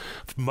out there.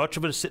 Much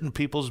of it is sitting in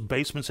people's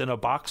basements in a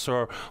box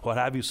or what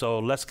have you, so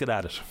let's get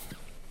at it.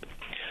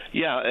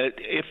 Yeah,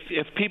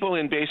 if people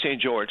in Bay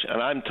St. George,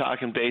 and I'm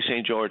talking Bay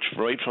St. George,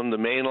 right from the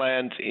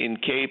mainland in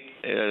Cape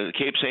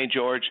St.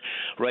 George,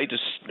 right to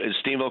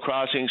Steamville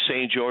Crossing,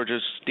 St.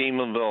 George's,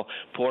 Stephenville,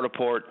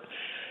 Port-au-Port,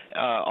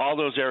 all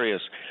those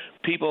areas.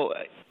 People,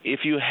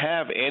 if you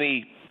have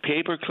any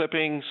paper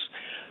clippings,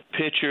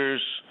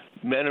 pictures,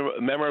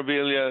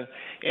 memorabilia,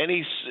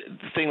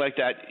 anything like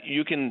that,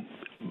 you can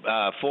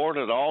forward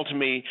it all to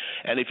me.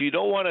 And if you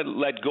don't want to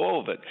let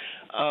go of it,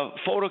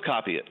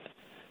 photocopy it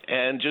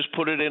and just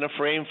put it in a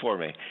frame for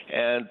me,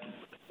 and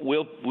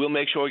we'll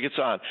make sure it gets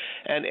on.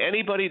 And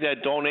anybody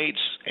that donates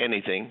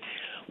anything,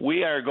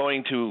 we are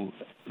going to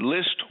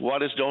list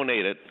what is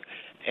donated,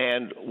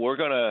 and we're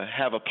going to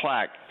have a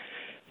plaque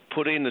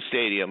put in the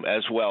stadium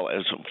as well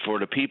as for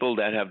the people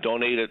that have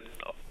donated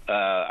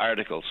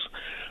articles.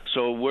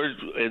 So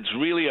it's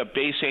really a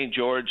Bay St.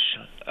 George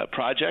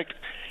project,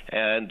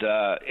 and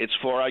it's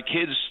for our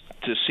kids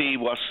to see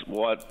what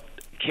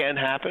can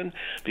happen,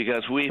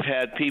 because we've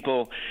had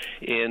people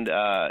in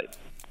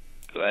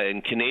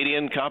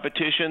Canadian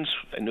competitions,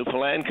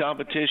 Newfoundland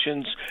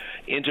competitions,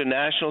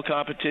 international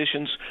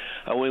competitions.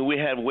 We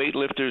had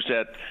weightlifters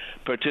that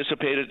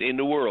participated in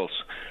the Worlds.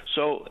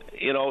 So,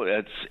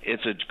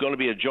 it's going to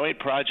be a joint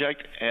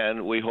project,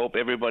 and we hope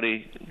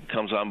everybody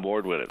comes on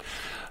board with it.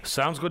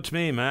 Sounds good to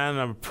me, man.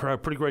 A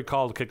pretty great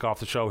call to kick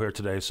off the show here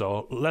today.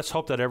 So let's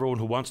hope that everyone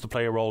who wants to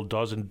play a role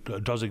does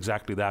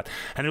exactly that.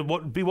 And it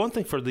would be one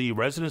thing for the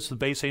residents of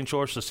Bay St.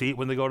 George to see it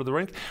when they go to the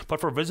rink,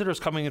 but for visitors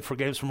coming in for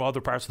games from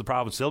other parts of the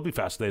province, they'll be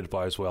fascinated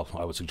by it as well,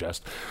 I would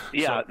suggest.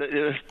 Yeah,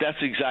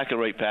 that's exactly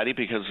right, Patty,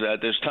 because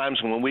there's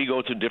times when we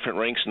go to different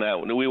rinks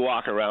now, we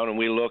walk around and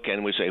we look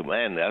and we say,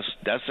 man, that's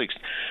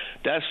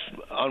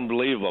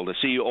unbelievable to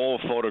see old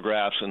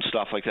photographs and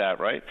stuff like that,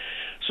 right?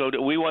 So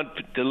we want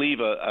to leave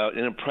an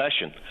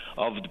impression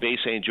of the Bay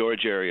St.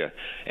 George area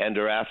and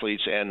their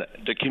athletes and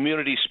the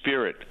community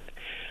spirit,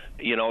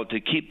 to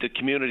keep the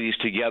communities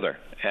together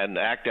and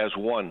act as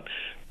one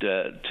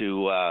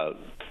to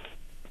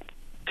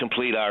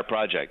complete our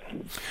project.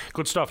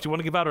 Good stuff. Do you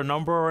want to give out a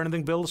number or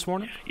anything, Bill, this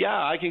morning?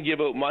 Yeah, I can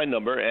give out my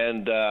number,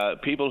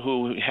 and people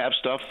who have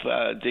stuff,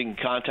 they can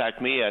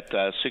contact me at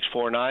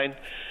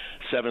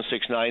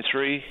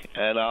 649-7693,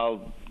 and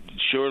I'll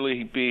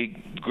surely be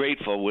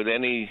grateful with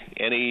any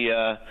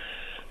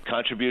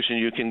contribution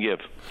you can give.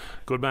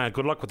 Good man.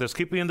 Good luck with this.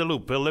 Keep me in the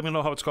loop, Bill. Let me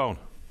know how it's going.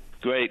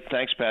 Great.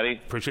 Thanks, Patty.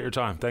 Appreciate your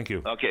time. Thank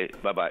you. Okay.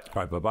 Bye-bye. All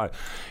right, bye-bye.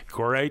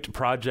 Great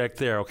project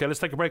there. Okay, let's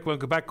take a break. When we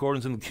come back,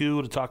 Gordon's in the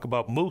queue to talk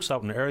about moose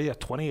out in Area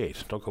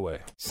 28. Don't go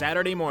away.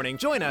 Saturday morning,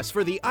 join us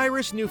for the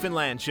Irish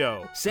Newfoundland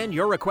Show. Send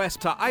your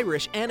request to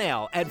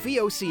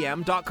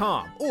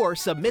irishnl@vocm.com or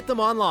submit them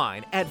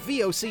online at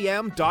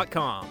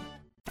vocm.com.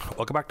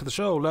 Welcome back to the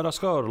show. Let us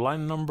go to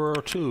line number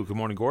 2. Good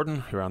morning,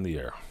 Gordon. You're on the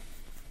air.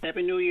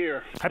 Happy New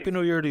Year. Happy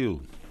New Year to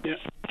you. Yeah,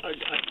 I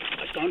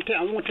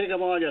won't take up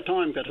all your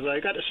time, because if I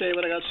got to say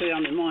what I got to say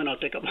on my mind, I'll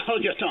take up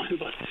all your time.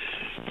 But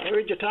I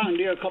heard you talking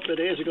there a couple of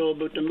days ago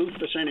about the moose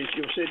percentage.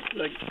 You said,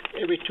 like,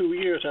 every 2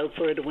 years how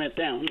far it went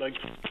down, like,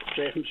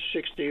 say from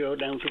 60 or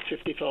down to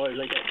 55,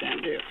 like that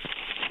down there.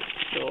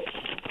 So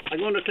I'm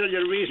going to tell you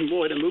the reason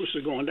why the moose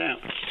is going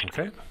down.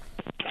 Okay.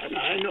 And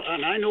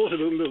I know about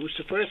moose.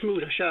 The first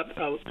moose I shot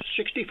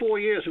 64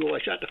 years ago.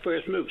 I shot the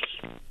first moose,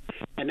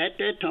 and at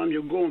that time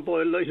you go and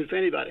buy a license for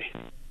anybody.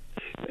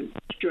 And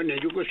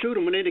you could shoot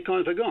them with any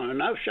kind of a gun,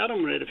 and I've shot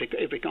them with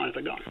every kind of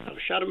a gun.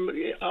 I've shot them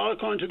all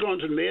kinds of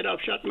guns are made.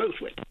 I've shot moose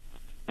with.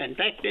 And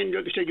back then,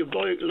 you said you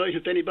buy a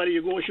license for anybody,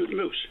 you go and shoot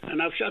moose.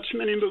 And I've shot as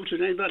many moose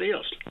as anybody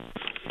else,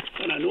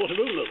 and I know about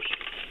moose.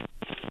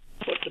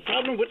 But the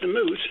problem with the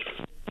moose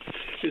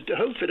is the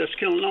outfitters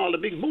killing all the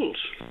big bulls.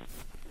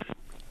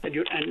 And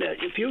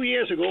a few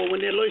years ago, when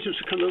their licenses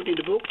come out in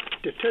the book,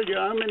 to tell you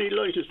how many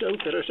licensed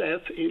outfitters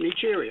have in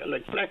each area,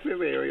 like Black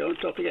River area and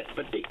stuff like that.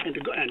 But the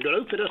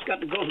outfitters got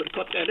the government to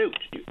cut that out.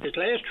 The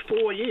last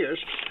 4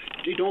 years,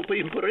 they don't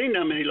even put in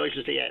how many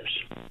licenses they have.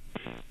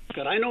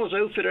 Because I know an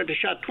outfitter that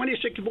shot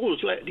 26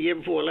 bulls the year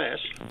before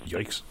last.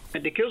 Yikes.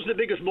 And they kills the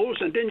biggest bulls,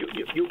 and then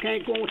you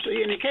can't go and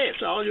see any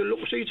calves. All you look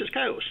and see is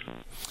cows.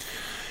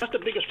 That's the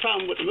biggest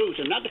problem with the moose,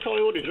 and not the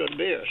coyotes or the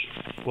bears.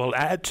 Well,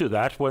 add to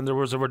that, when there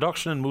was a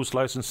reduction in moose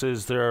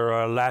licenses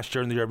there last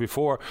year and the year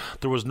before,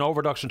 there was no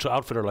reduction to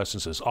outfitter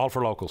licenses, all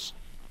for locals.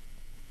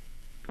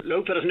 The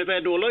outfitters never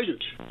had no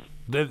license.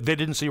 They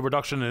didn't see a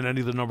reduction in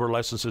any of the number of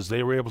licenses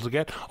they were able to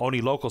get.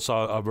 Only locals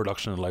saw a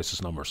reduction in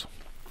license numbers.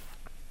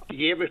 The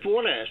year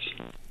before last.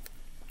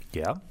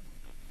 Yeah.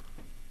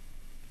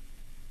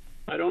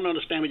 I don't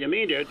understand what you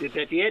mean there.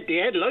 That they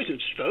had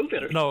licenses for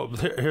outfitters. No,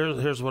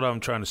 here's what I'm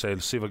trying to say.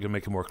 Let's see if I can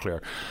make it more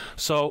clear.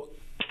 So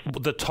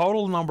the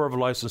total number of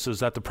licenses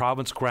that the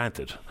province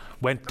granted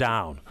went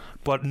down,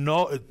 but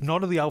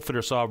none of the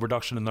outfitters saw a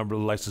reduction in the number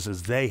of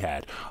licenses they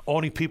had.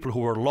 Only people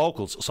who were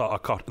locals saw a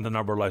cut in the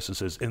number of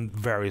licenses in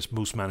various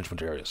moose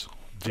management areas.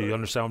 Do you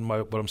understand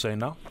what I'm saying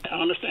now? I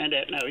understand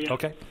that now, yeah.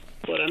 Okay.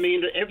 But I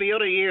mean, every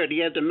other year they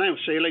had the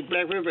amounts. Say, like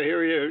Black River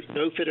area, a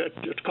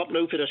couple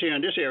of outfitters here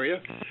in this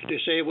area, they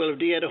say, well, if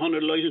they had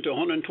 100 licenses or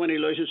 120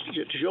 licenses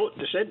to show,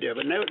 they said there.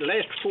 But now, the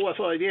last 4 or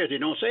 5 years, they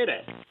don't say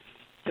that,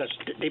 because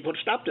they put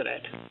a stop to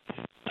that.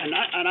 And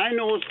I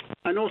know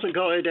the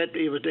guy that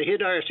he was the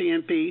head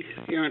RCMP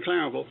here in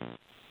Clarenville,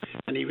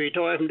 and he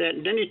retired from that,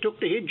 and then he took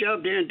the head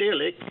job there in Dale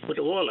Lake with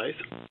the wildlife.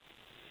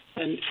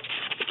 And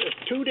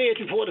 2 days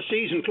before the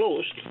season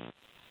closed,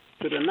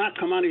 with a knock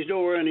come on his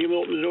door, and he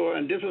opened the door,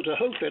 and this was a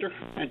outfitter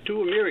and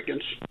 2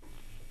 Americans.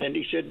 And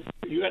he said,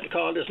 you got to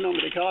call this number.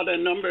 They called that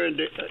number, and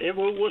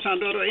everyone was on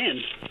the other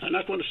end. I'm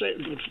not going to say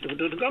it was the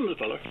government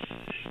fella.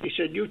 He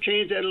said, you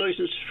changed that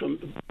license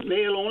from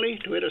male only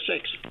to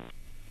intersex.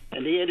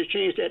 And he had to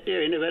change that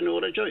there. He never had no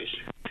other choice.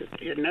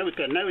 Now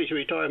he's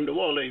retired from the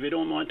wildlife, if you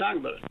don't mind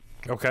talking about it.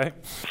 Okay.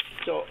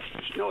 So,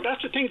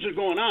 that's the things that are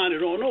going on. I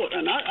don't know it.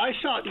 And I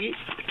saw it,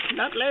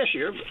 not last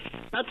year,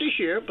 not this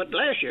year, but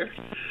last year.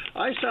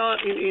 I saw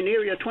it in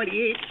Area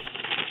 28,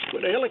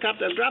 where the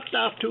helicopter dropped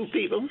off 2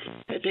 people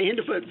at the end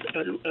of a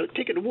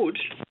ticket of woods.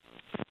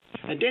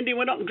 And then they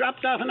went up and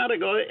dropped off another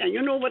guy. And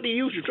you know what they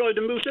used to drive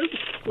the moose out?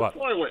 What?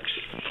 Fireworks.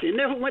 They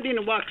never went in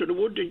and walked through the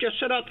woods. They just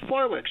set out the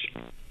fireworks.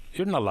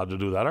 You're not allowed to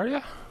do that, are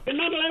you? You're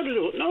not allowed to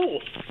do it, no.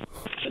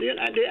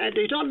 And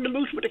they done the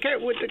moose with the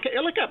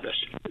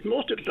helicopters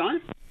most of the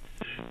time.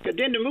 And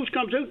then the moose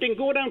comes out, they can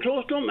go down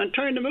close to them and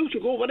turn the moose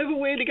and go whatever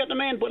way to get the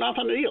man put off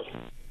on the hill.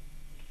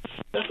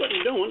 That's what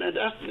they're doing, and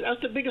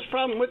that's the biggest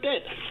problem with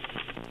that.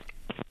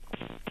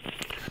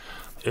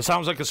 It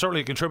sounds like it's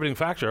certainly a contributing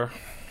factor.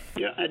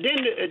 Yeah, and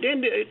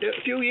then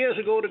a few years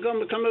ago, the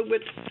government come up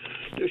with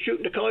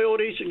shooting the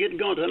coyotes and getting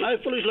guns. And I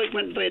fully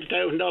went and paid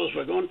 $1,000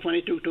 for a gun,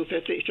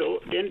 $22,250. So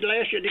then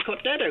last year they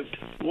cut that out.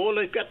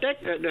 Wildlife got that.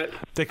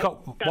 They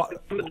cut what?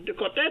 They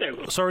cut that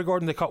out. Sorry,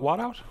 Gordon, they cut what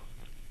out?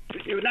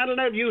 You're not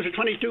allowed to use a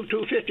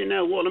 $22,250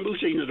 now while the moose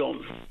season is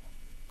on.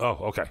 Oh,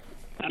 okay.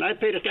 And I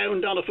paid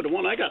 $1,000 for the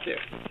one I got there.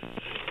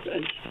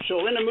 And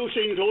so when the moose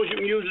season goes, you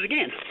can use it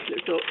again.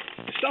 So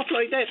stuff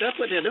like that, that's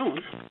what they're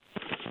doing.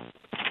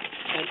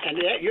 And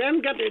you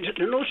haven't got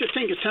no such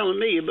thing as telling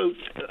me about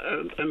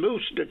a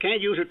moose that can't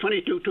use a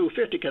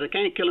 $22,250 because it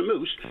can't kill a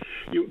moose.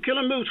 You can kill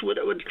a moose with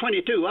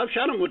 22. I've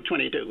shot them with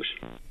 22s.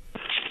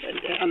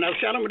 And I've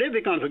shot them with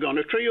every kind of gun.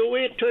 A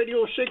 308,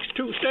 3006,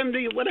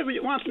 270, whatever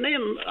you want to name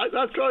them.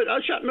 I've tried.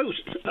 I've shot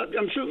moose.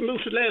 I'm shooting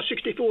moose for the last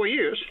 64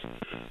 years.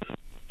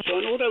 So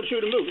I know how to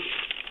shoot a moose.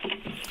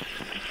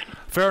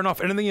 Fair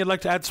enough. Anything you'd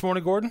like to add this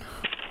morning, Gordon?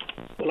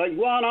 Well, I'm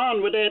going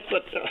on with that,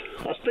 but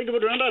I'll speak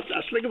about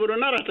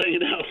another thing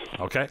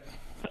now. Okay.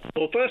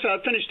 Well, first I'll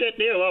finish that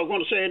there. What I was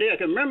going to say there. I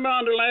can remember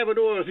on the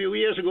Labrador a few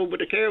years ago with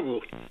the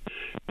caribou.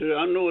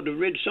 I know the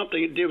ridge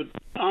something. They were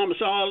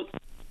almost all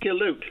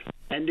killed out.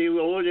 And they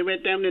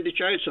went down and they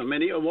charged so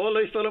many. A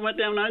wildlife fellow went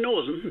down, I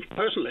know him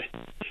personally.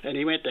 And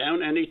he went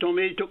down and he told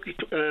me he took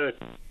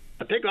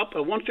a pickup,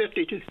 a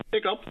 150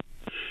 pickup,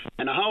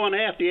 and a hour and a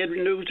half they had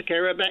renewed to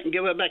carry her back and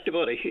give her back the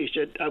body. He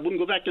said, I wouldn't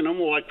go back to no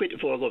more. I'd quit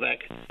before I go back.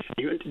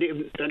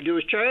 They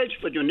was charged,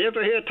 but you'll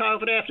never hear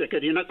talk of it after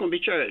because you're not going to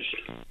be charged.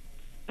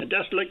 And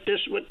that's like this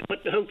with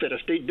the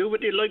outfitters. They do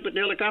what they like with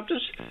the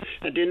helicopters,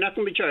 and they're not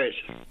going to be charged.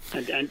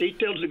 And they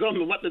tells the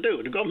government what to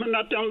do. The government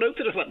not telling the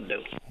outfitters what to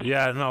do.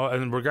 Yeah, no,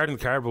 and regarding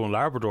caribou in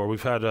Labrador,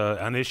 we've had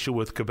an issue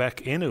with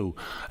Quebec Innu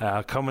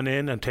coming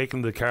in and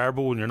taking the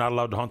caribou, and you're not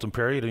allowed to hunt them,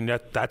 period, and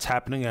yet that's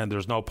happening, and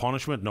there's no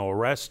punishment, no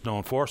arrest, no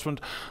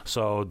enforcement,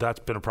 so that's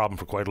been a problem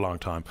for quite a long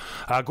time.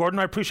 Gordon,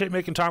 I appreciate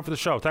making time for the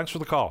show. Thanks for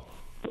the call.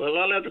 Well,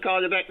 I'll have to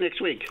call you back next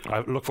week.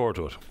 I look forward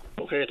to it.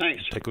 Okay,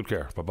 thanks. Take good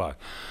care. Bye-bye.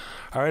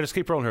 All right, let's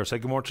keep rolling here. Say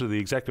good morning to the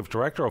Executive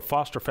Director of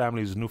Foster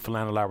Families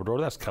Newfoundland and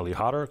Labrador. That's Kelly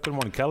Hodder. Good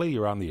morning, Kelly.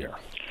 You're on the air.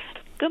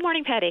 Good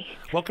morning, Patty.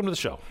 Welcome to the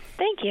show.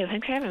 Thank you.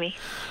 Thanks for having me.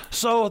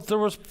 So there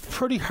was a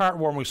pretty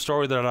heartwarming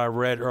story that I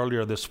read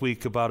earlier this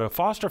week about a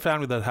foster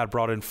family that had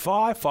brought in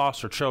 5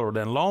 foster children,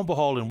 and lo and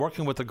behold, in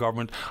working with the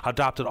government,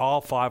 adopted all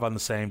 5 on the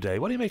same day.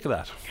 What do you make of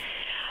that?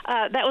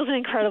 That was an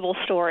incredible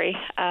story.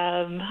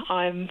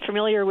 I'm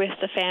familiar with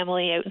the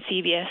family out in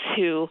CBS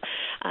who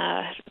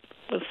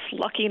was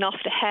lucky enough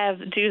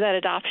to do that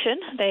adoption.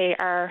 They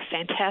are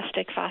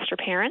fantastic foster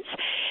parents,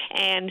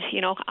 and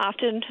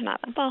often,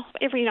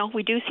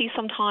 we do see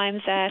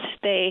sometimes that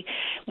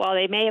while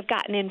they may have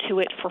gotten into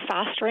it for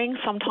fostering,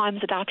 sometimes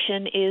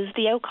adoption is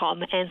the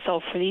outcome. And so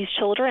for these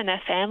children and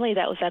that family,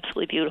 that was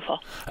absolutely beautiful.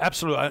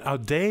 Absolutely.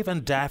 Dave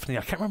and Daphne,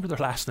 I can't remember their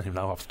last name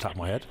now off the top of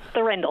my head.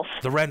 The Rendels.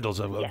 The Rendels.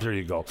 Yes. There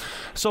you go.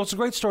 So it's a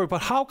great story,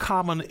 but how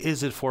common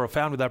is it for a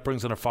family that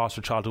brings in a foster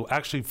child to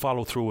actually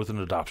follow through with an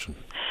adoption?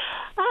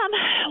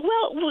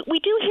 Well, we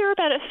do hear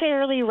about it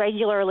fairly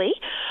regularly.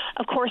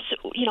 Of course,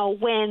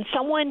 when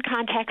someone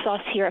contacts us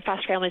here at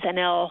Foster Families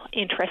NL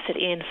interested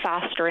in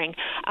fostering,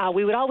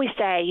 we would always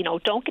say,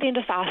 don't get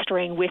into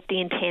fostering with the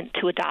intent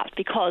to adopt,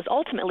 because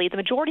ultimately the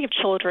majority of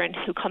children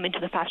who come into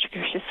the foster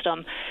care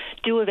system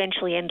do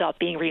eventually end up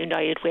being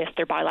reunited with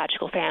their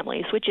biological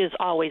families, which is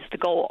always the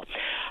goal.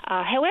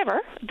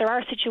 However, there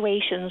are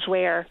situations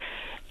where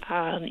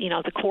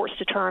the courts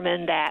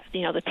determine that,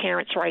 the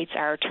parents' rights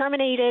are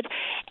terminated,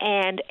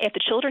 and if the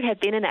children have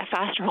been in that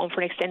foster home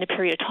for an extended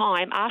period of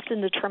time,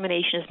 often the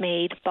determination is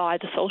made by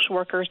the social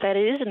workers that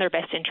it is in their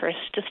best interest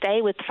to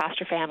stay with the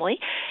foster family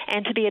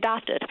and to be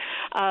adopted.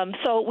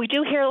 So we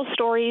do hear those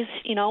stories,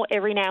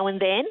 every now and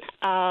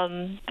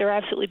then. They're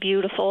absolutely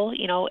beautiful.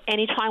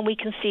 Anytime we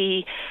can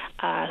see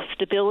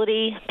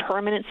stability,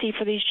 permanency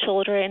for these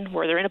children,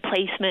 where they're in a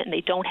placement and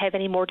they don't have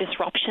any more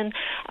disruption,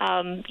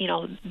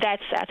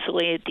 that's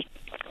absolutely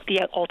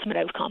the ultimate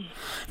outcome.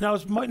 Now,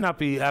 it might not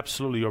be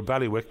absolutely your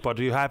bailiwick, but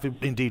you have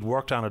indeed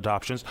worked on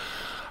adoptions.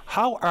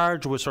 How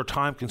arduous or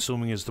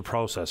time-consuming is the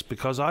process?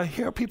 Because I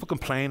hear people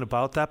complain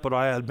about that, but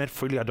I admit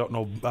freely I don't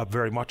know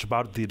very much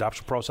about the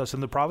adoption process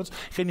in the province.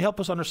 Can you help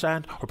us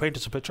understand or paint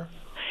us a picture?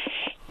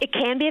 It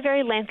can be a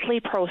very lengthy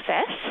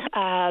process.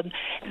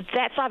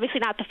 That's obviously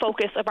not the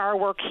focus of our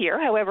work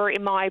here. However,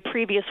 in my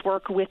previous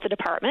work with the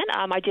department,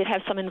 I did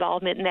have some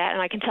involvement in that,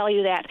 and I can tell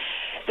you that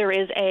there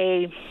is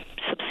a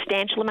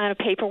substantial amount of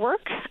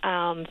paperwork.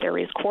 There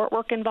is court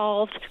work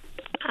involved.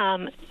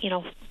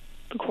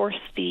 Of course,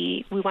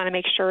 we want to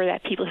make sure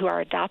that people who are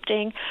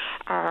adopting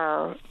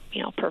are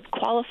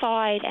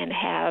qualified and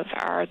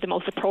are the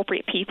most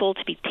appropriate people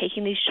to be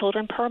taking these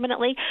children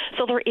permanently.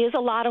 So there is a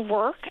lot of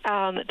work.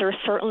 There's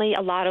certainly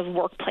a lot of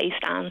work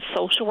placed on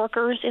social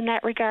workers in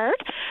that regard.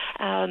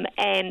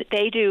 And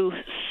they do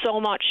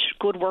so much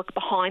good work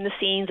behind the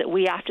scenes that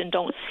we often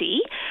don't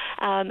see.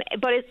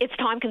 But it's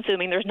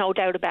time-consuming. There's no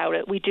doubt about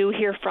it. We do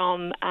hear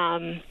from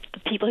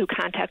people who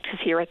contact us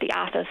here at the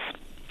office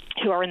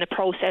who are in the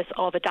process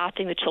of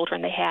adopting the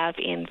children they have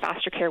in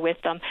foster care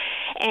with them.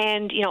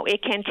 And,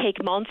 it can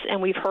take months,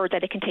 and we've heard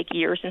that it can take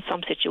years in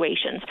some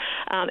situations.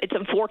 It's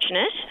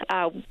unfortunate.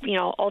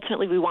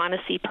 Ultimately we want to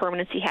see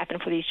permanency happen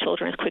for these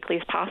children as quickly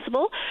as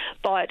possible.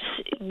 But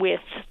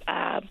with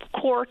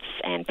courts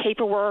and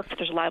paperwork,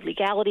 there's a lot of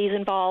legalities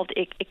involved.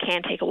 It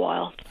can take a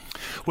while.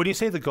 When you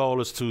say the goal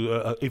is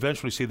to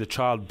eventually see the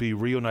child be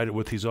reunited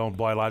with his own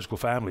biological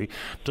family,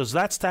 does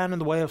that stand in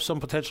the way of some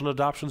potential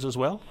adoptions as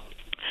well?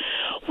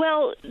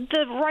 Well,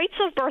 the rights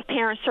of birth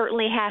parents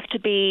certainly have to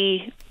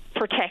be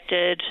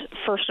protected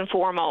first and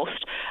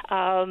foremost,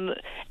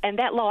 and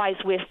that lies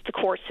with the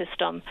court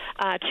system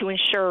to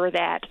ensure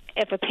that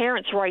if a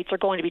parent's rights are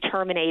going to be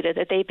terminated,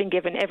 that they've been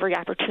given every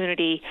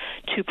opportunity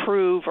to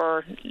prove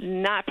or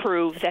not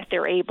prove that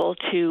they're able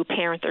to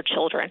parent their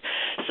children.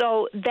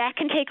 So that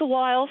can take a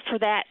while for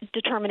that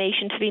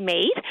determination to be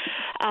made.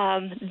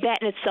 That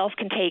in itself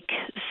can take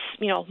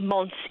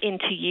months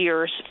into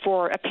years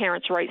for a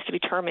parent's rights to be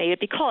terminated,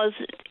 because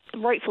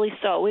rightfully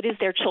so. It is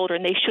their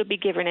children. They should be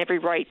given every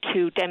right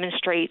to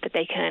demonstrate that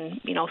they can,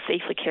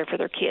 safely care for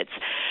their kids.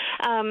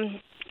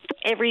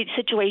 Every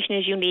situation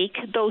is unique.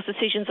 Those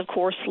decisions, of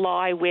course,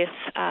 lie with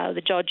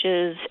the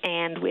judges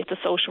and with the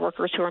social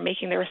workers who are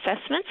making their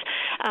assessments.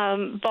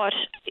 But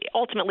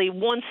ultimately,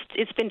 once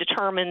it's been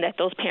determined that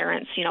those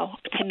parents,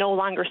 can no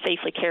longer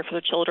safely care for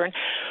their children,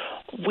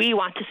 we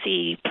want to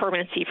see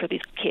permanency for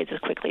these kids as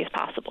quickly as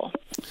possible.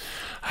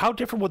 How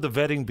different would the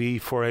vetting be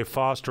for a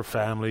foster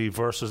family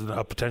versus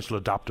a potential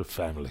adoptive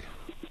family?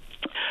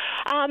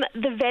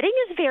 The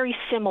vetting is very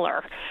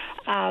similar.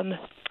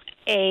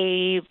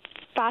 A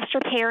foster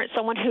parent,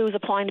 someone who's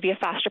applying to be a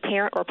foster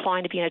parent or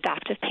applying to be an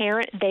adoptive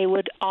parent, they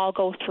would all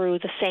go through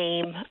the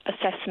same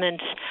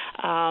assessment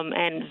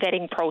and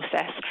vetting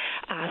process.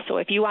 So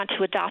if you want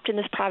to adopt in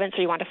this province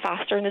or you want to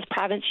foster in this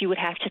province, you would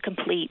have to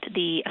complete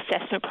the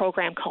assessment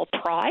program called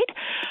PRIDE.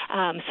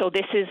 So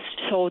this is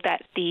so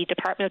that the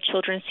Department of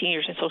Children,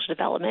 Seniors and Social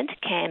Development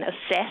can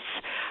assess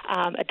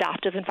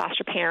adoptive and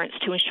foster parents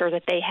to ensure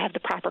that they have the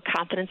proper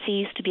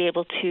competencies to be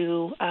able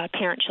to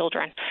parent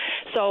children.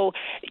 So,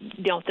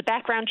 the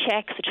background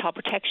checks, the child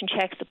protection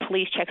checks, the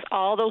police checks,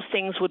 all those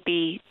things would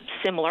be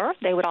similar.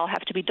 They would all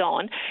have to be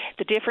done.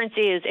 The difference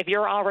is if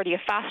you're already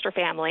a foster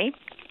family,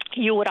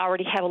 you would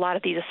already have a lot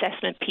of these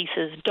assessment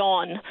pieces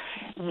done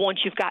once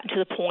you've gotten to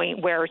the point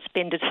where it's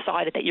been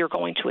decided that you're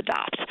going to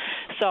adopt.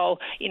 So,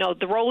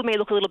 the role may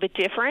look a little bit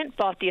different,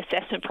 but the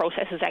assessment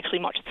process is actually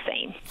much the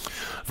same.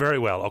 Very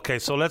well. Okay,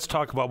 so let's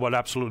talk about what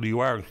absolutely you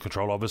are in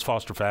control of is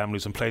foster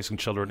families and placing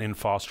children in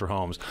foster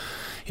homes.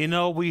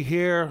 We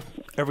hear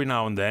every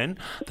now and then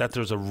that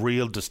there's a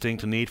real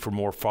distinct need for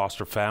more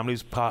foster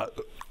families.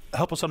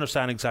 Help us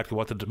understand exactly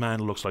what the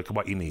demand looks like and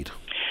what you need.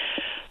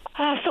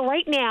 So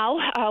right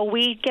now,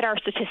 we get our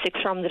statistics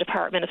from the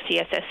Department of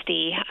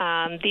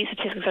CSSD. These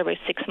statistics are about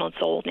 6 months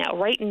old now.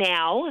 Right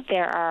now,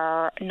 there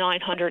are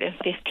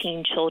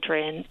 915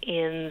 children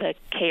in the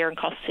care and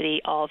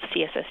custody of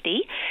CSSD,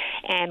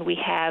 and we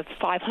have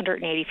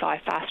 585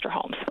 foster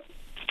homes.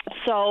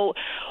 So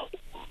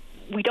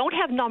we don't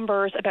have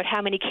numbers about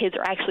how many kids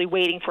are actually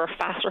waiting for a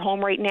foster home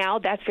right now.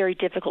 That's very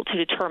difficult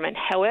to determine.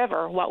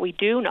 However, what we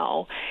do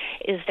know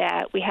is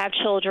that we have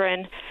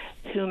children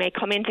who may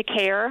come into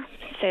care,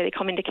 say they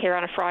come into care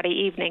on a Friday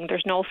evening,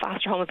 there's no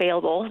foster home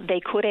available. They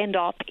could end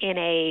up in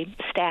a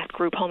staffed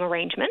group home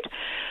arrangement,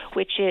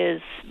 which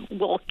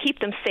will keep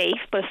them safe,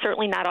 but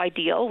certainly not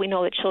ideal. We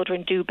know that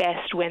children do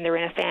best when they're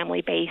in a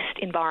family-based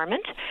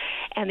environment.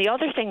 And the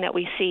other thing that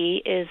we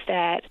see is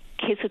that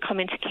kids who come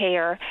into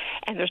care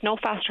and there's no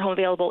foster home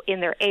available in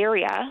their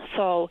area,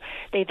 so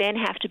they then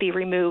have to be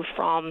removed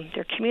from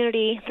their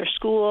community, their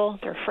school,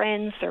 their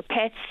friends, their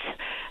pets,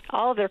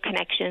 all of their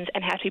connections,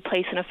 and have to be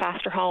placed in a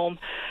foster home,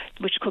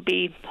 which could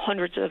be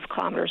hundreds of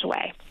kilometers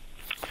away.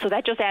 So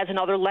that just adds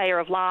another layer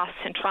of loss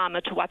and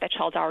trauma to what that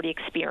child's already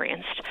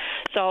experienced.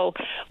 So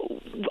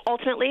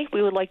ultimately,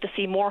 we would like to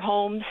see more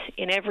homes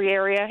in every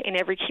area, in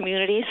every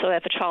community, so that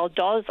if a child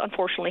does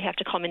unfortunately have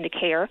to come into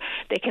care,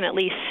 they can at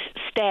least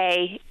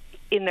stay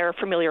in their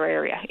familiar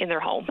area, in their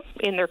home,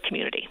 in their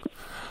community.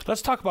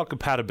 Let's talk about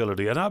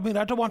compatibility. And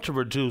I don't want to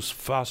reduce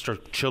foster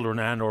children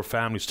and or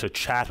families to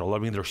chattel.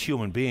 They're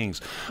human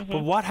beings. Mm-hmm.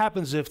 But what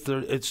happens if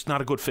it's not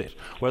a good fit,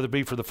 whether it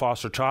be for the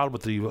foster child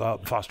with the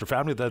foster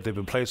family that they've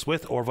been placed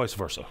with or vice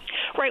versa?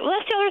 Right. Well,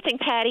 that's the other thing,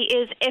 Patty,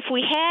 is if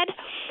we had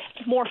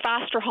more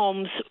foster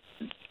homes,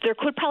 there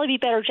could probably be a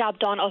better job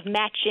done of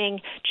matching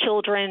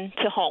children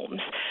to homes.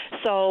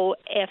 So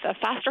if a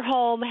foster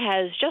home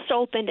has just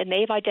opened and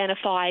they've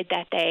identified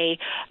that they,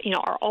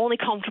 are only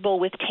comfortable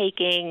with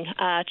taking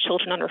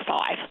children under 5,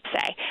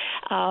 say,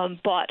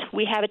 but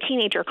we have a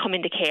teenager come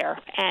into care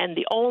and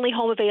the only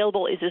home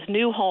available is this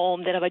new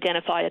home that have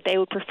identified that they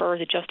would prefer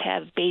to just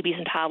have babies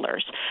and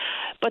toddlers,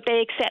 but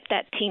they accept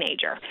that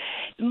teenager.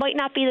 It might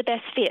not be the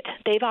best fit.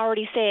 They've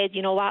already said,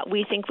 you know what,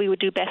 we think we would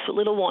do best with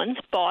little ones,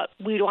 but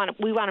we want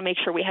to make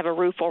sure we have a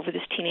roof over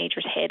this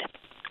teenager's head.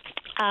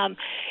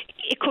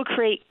 It could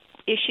create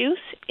issues.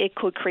 It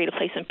could create a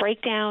placement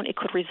breakdown. It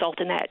could result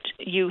in that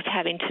youth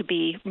having to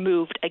be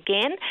moved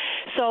again.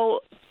 So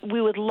we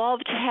would love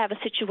to have a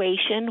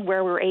situation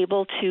where we're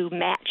able to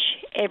match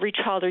every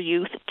child or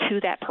youth to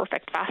that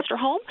perfect foster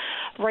home.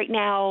 Right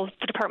now,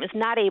 the department is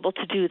not able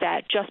to do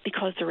that just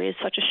because there is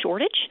such a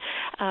shortage.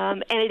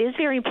 And it is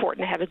very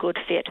important to have a good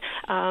fit.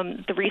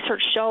 The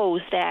research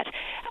shows that,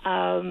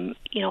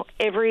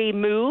 every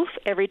move,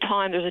 every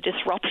time there's a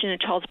disruption in a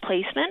child's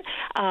placement,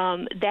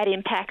 that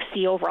impacts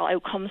the overall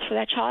outcomes for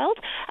that child.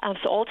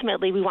 So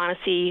ultimately, we want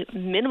to see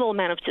minimal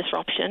amount of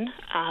disruption,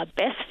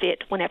 best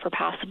fit whenever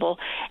possible,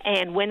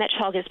 and when that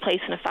child gets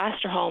placed in a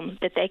foster home,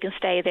 that they can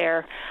stay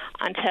there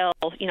until,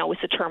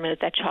 it's determined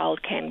that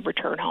child can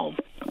return home.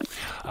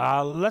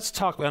 Let's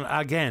talk, and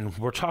again,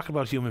 we're talking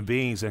about human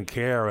beings and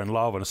care and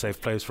love and a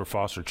safe place for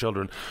foster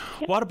children.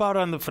 Yep. What about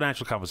on the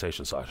financial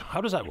compensation side?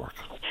 How does that work?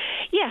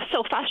 Yeah,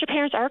 so foster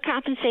parents are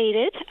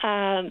compensated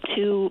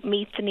to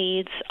meet the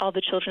needs of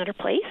the children that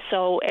are placed.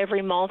 So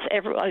every month,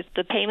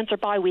 the payments are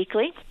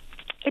biweekly.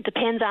 It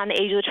depends on the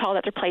age of the child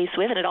that they're placed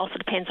with, and it also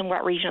depends on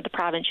what region of the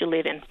province you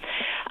live in.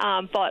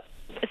 But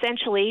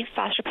essentially,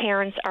 foster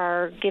parents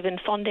are given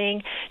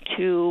funding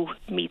to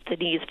meet the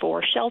needs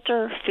for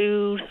shelter,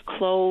 food,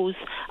 clothes,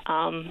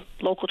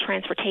 local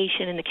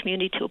transportation in the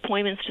community to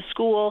appointments to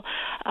school,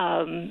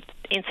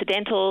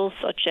 incidentals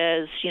such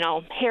as,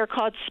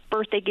 haircuts,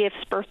 birthday gifts,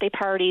 birthday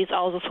parties,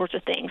 all those sorts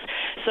of things.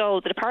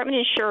 So the department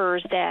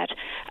ensures that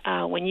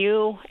when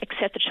you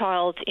accept a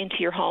child into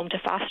your home to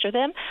foster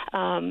them,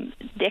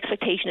 the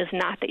expectation is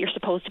not that you're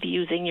supposed to be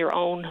using your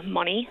own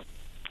money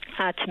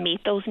to meet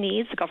those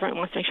needs. The government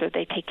wants to make sure that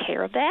they take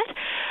care of that.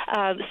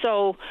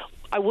 So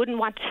I wouldn't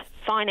want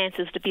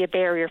finances to be a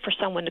barrier for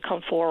someone to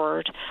come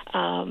forward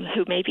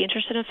who may be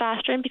interested in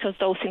fostering, because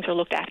those things are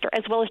looked after,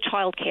 as well as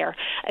child care.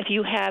 If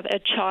you have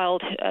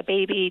a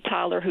baby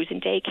toddler who's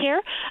in daycare,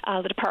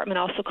 the department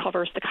also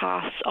covers the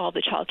costs of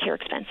the child care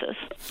expenses.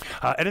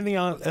 Anything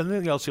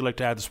else you'd like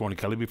to add this morning,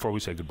 Kelly, before we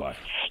say goodbye?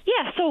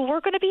 Yeah, so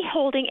we're going to be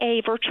holding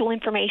a virtual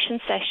information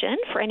session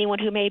for anyone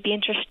who may be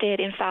interested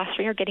in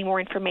fostering or getting more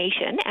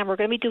information, and we're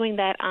going to be doing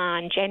that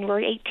on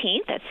January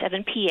 18th at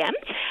 7 p.m.,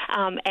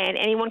 and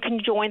anyone can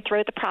join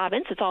throughout the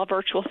province. It's all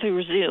virtual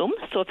through Zoom.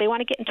 So if they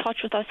want to get in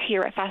touch with us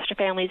here at Foster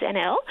Families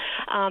NL,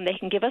 they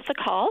can give us a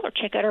call or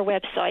check out our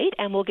website,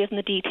 and we'll give them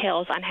the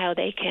details on how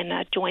they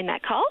can join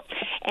that call.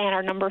 And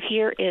our number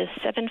here is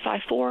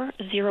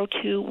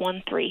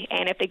 754-0213.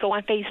 And if they go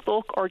on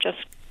Facebook or just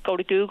go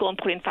to Google and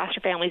put in Foster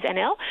Families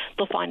NL,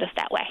 they'll find us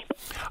that way.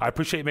 I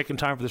appreciate you making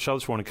time for the show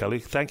this morning, Kelly.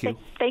 Thank you.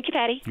 Thank you,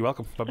 Patty. You're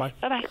welcome. Bye-bye.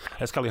 Bye-bye.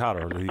 That's Kelly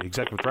Hodder, the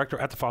Executive Director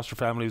at the Foster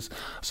Families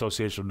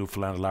Association of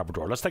Newfoundland and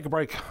Labrador. Let's take a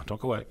break.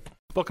 Don't go away.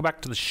 Welcome back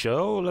to the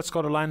show. Let's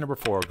go to line number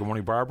 4. Good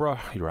morning, Barbara.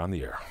 You're on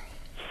the air.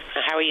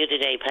 How are you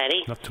today,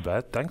 Paddy? Not too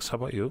bad, thanks. How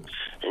about you?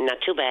 Not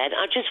too bad.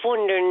 I'm just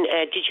wondering,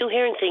 did you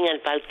hear anything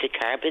about the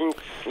carbon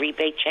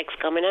rebate checks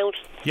coming out?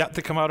 Yeah,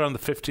 they come out on the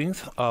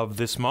 15th of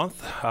this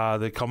month.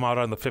 They come out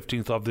on the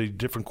 15th of the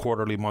different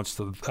quarterly months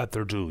that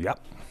they're due, yeah.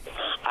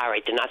 All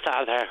right, then I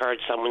thought I heard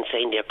someone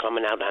saying they're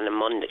coming out on a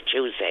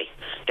Tuesday.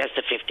 That's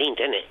the 15th,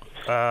 isn't it?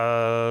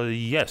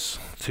 Yes.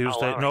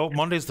 Tuesday. Right. No,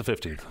 Monday's the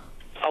 15th.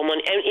 Oh,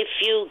 and if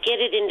you get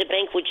it in the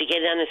bank, would you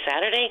get it on a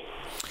Saturday?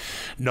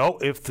 No,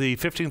 if the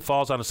 15th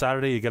falls on a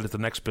Saturday, you get it the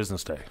next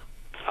business day.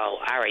 Oh,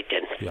 all right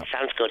then. Yeah.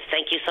 Sounds good.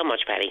 Thank you so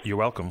much, Patty. You're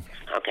welcome.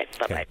 Okay,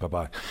 bye-bye. Okay,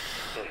 bye-bye.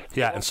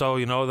 Yeah, and so,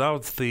 that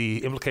was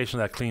the implication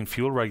of that clean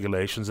fuel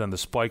regulations and the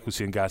spike we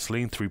see in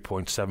gasoline,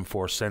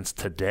 3.74 cents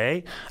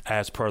today,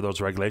 as per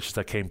those regulations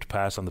that came to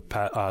pass on the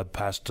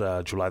past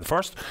July the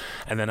 1st.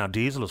 And then on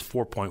diesel, it's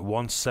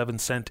 4.17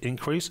 cent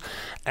increase.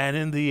 And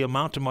in the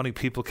amount of money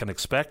people can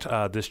expect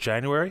this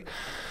January,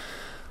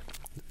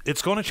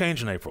 it's going to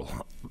change in April.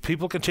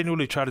 People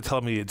continually try to tell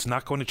me it's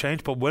not going to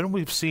change, but when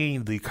we've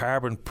seen the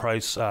carbon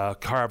price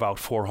carve out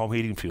for home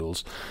heating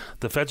fuels,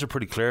 the feds are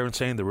pretty clear in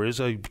saying there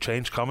is a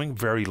change coming,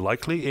 very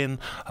likely in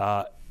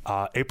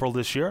April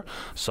this year.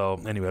 So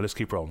anyway, let's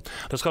keep rolling.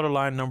 Let's go to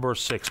line number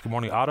 6. Good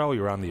morning, Otto.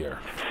 You're on the air.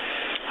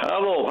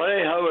 Hello.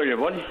 Hey, how are you,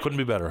 buddy? Couldn't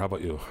be better. How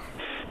about you?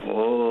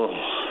 Oh,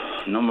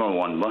 number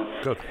 1, bud.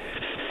 Good.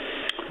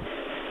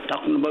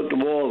 Talking about the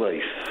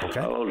walleye. Okay.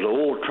 I was an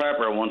old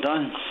trapper one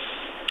time.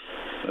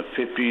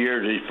 50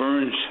 years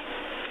experience.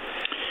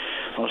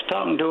 I was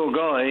talking to a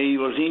guy. He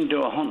was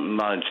into a hunting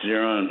lodge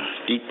there on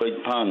Deep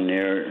White Pond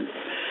there in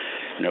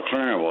the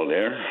Claremont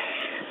there,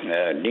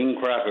 Dean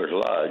Crocker's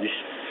Lodge,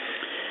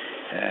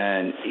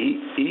 and he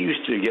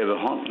used to give a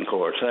hunting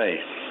course. Hey,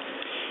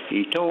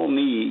 he told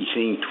me he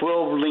seen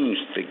 12 lynx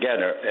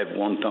together at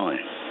one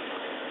time.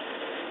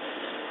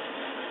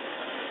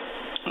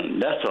 And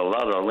that's a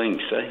lot of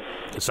lynx, eh?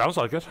 It sounds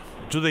like it.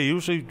 Do they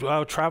usually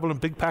travel in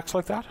big packs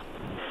like that?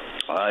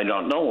 I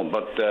don't know,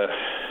 but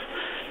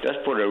that's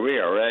pretty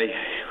rare, eh?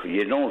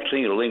 You don't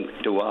see a lynx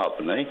too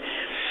often, eh?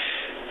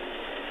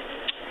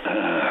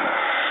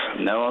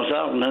 Now I was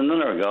out with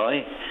another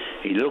guy.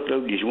 He looked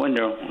out his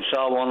window and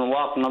saw one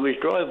walking up his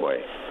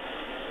driveway.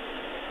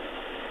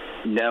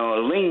 Now a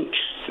lynx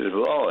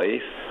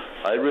survive.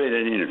 I read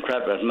it in a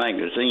Trappers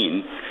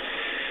magazine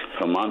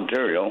from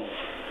Ontario.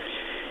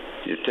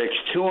 It takes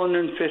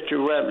 250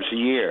 rabbits a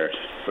year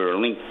for a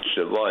lynx to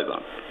survive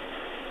on.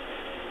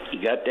 You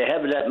got to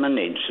have that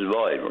many to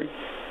survive, right?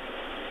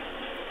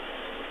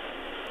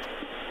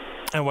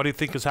 And what do you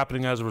think is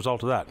happening as a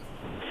result of that?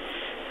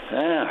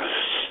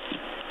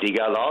 They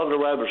got all the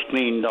rabbits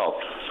cleaned up,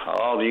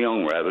 all the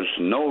young rabbits,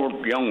 no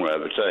young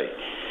rabbits, eh?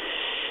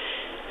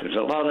 There's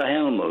a lot of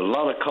animals, a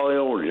lot of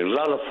coyotes, a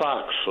lot of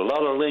fox, a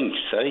lot of lynx,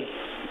 eh?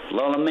 A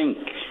lot of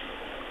mink,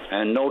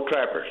 and no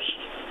trappers.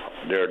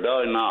 They're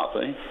dying off,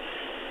 eh?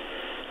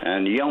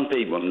 And the young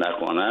people are not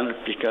going on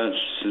it because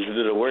there's a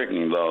bit of work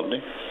involved,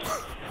 eh?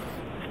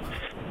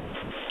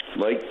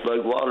 Like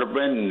Walter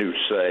Brendan used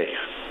to say,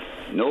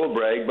 no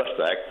brag but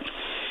fact.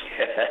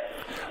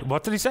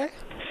 What did he say?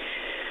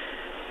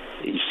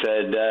 He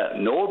said,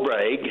 no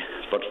brag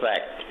but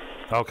fact.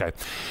 Okay.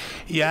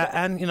 Yeah,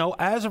 and,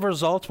 as a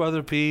result, whether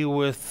it be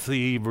with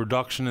the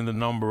reduction in the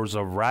numbers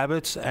of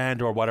rabbits and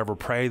or whatever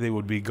prey they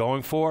would be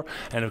going for,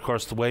 and, of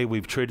course, the way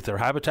we've treated their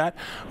habitat,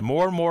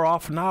 more and more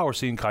often now we're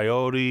seeing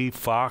coyote,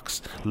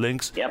 fox,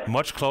 lynx,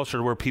 much closer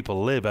to where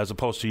people live, as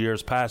opposed to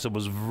years past. It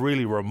was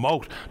really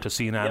remote to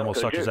see an animal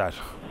such as that.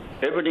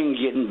 Everything's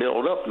getting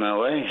built up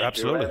now, eh?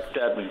 Absolutely.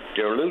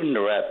 They're losing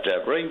the rat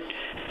trap, right?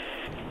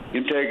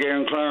 You take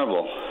Aaron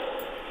Carnival.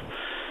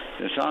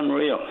 It's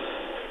unreal.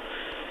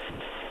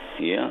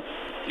 Yeah.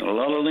 A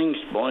lot of lynx,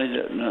 boys.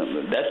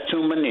 That's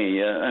too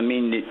many. I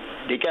mean,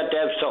 they got to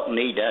have something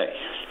to eat, eh?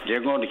 They're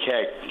going to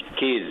attack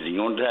kids. They're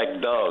going to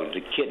attack dogs,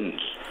 the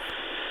kittens.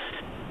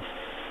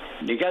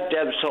 They got to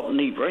have something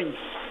to eat, right?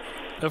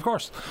 Of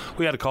course.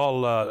 We had a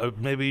call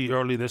maybe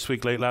early this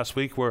week, late last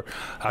week, where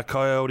a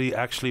coyote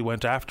actually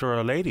went after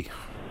a lady.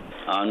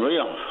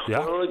 Unreal. Yeah.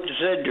 Well, like you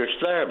said, they're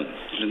starving.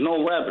 There's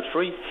no rabbits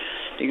free.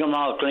 They got them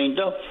all cleaned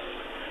up.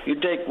 You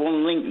take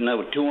one link now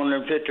with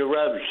 250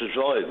 rabbits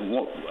survive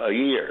a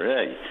year,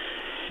 eh?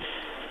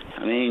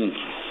 I mean,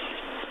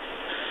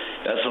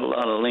 that's a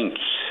lot of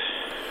links.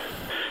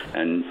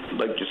 And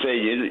like you say,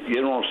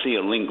 you don't see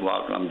a link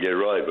walking on your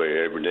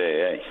driveway every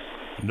day, eh?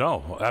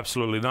 No,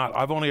 absolutely not.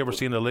 I've only ever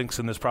seen a lynx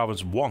in this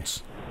province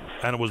once,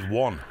 and it was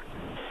one.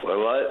 Well,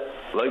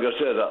 like I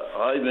said,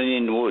 I've been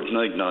in the woods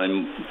night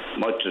time,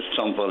 much as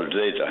some for the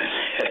daytime.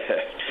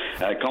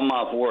 I come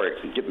off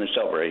work and get my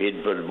supper, I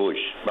hid for the bush,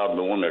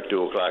 probably 1 or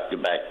 2 o'clock to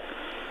back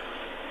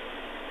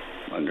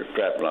under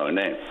crap line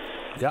there.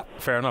 Yeah,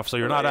 fair enough. So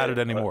you're not at it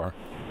anymore.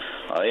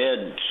 I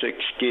had 6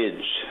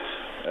 kids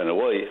and a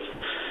wife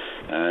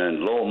and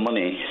low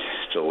money,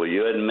 so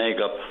you had to make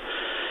up.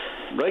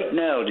 Right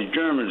now, the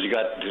Germans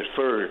got the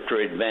fur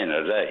trade ban,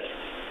 are they?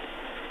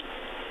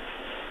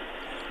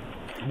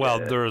 Well,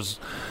 there's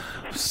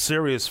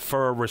serious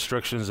fur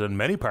restrictions in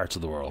many parts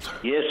of the world.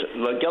 Yes,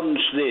 like up in the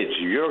States,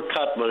 you're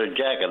caught with a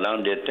jacket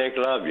on, they take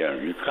it off you.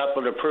 You're caught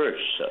with a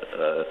purse,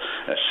 a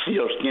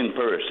sealskin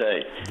purse,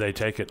 eh? They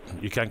take it.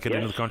 You can't get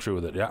into the country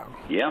with it, yeah.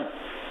 Yeah.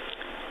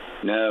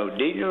 Now,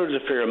 there's a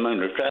fair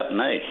amount of trapping,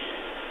 eh?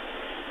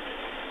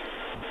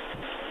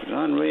 It's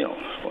unreal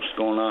what's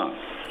going on.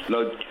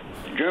 Look,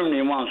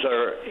 Germany wants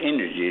our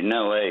energy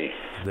now, eh?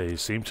 They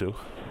seem to.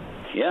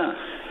 Yeah,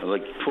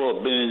 like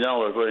 $12 billion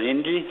for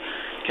energy.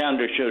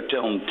 Canada should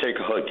tell them to take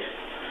a hike.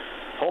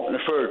 Open the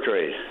fur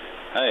trade.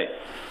 Hey.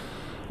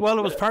 Well,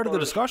 it was part of the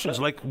discussions.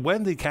 Like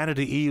when the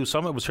Canada-EU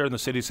summit was here in the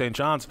city of St.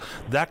 John's,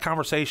 that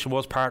conversation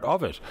was part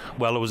of it.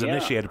 Well, it was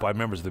initiated by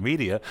members of the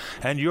media.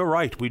 And you're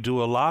right, we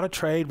do a lot of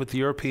trade with the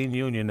European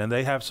Union, and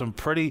they have some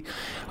pretty,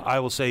 I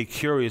will say,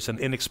 curious and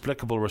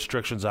inexplicable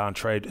restrictions on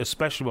trade,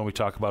 especially when we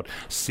talk about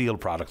seal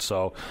products.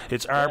 So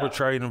it's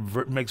arbitrary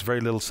and makes very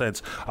little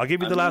sense. I'll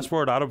give you the last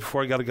word, Otto,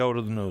 before I got to go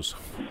to the news.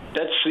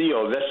 That's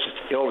seal. That's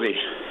healthy.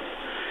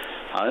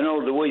 I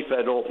know the wife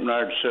had open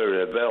heart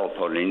surgery at Bell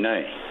Pudding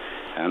now.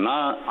 And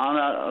on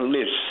a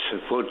list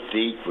of food to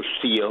eat was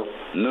seal,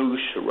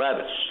 moose,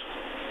 rabbits.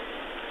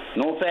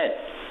 No fat.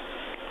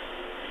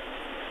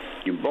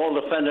 You boil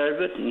the fat out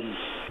of it, and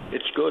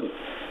it's good.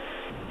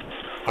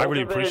 I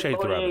really appreciate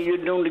the rabbit.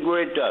 You're doing a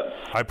great job.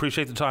 I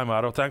appreciate the time,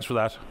 Otto. Thanks for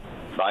that.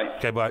 Bye.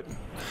 Okay, bye.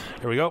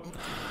 Here we go.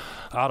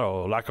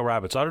 Otto, lack of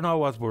rabbits. I don't know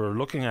what we're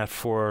looking at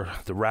for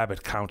the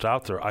rabbit count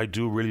out there. I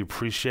do really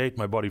appreciate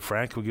my buddy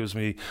Frank, who gives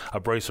me a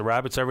brace of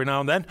rabbits every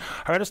now and then.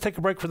 All right, let's take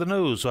a break for the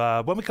news.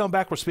 When we come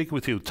back, we're speaking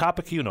with you.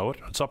 Topic, you know it.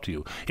 It's up to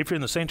you. If you're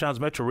in the St. John's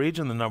metro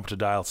region, the number to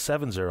dial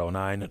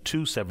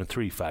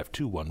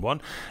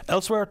 709-273-5211.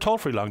 Elsewhere,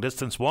 toll-free long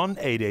distance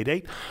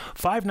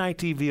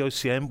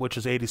 1-888-590-VOCM, which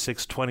is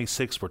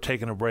 8626. We're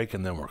taking a break,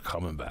 and then we're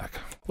coming back.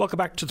 Welcome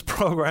back to the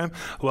program.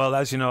 Well,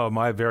 as you know,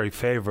 my very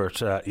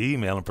favorite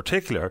email in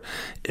particular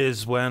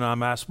is when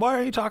I'm asked, why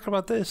are you talking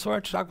about this? Why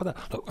aren't you talking about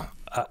that? Look,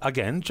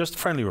 again, just a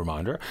friendly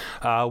reminder,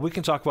 we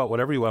can talk about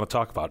whatever you want to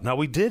talk about. Now,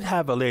 we did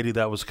have a lady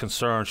that was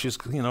concerned. She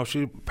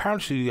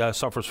apparently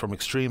suffers from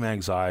extreme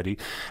anxiety,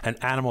 and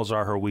animals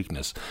are her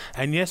weakness.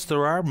 And yes,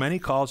 there are many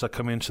calls that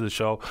come into the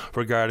show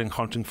regarding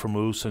hunting for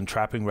moose and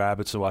trapping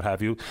rabbits and what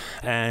have you.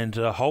 And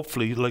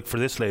hopefully, like for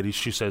this lady,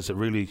 she says it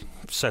really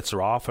sets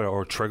her off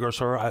or triggers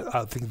her.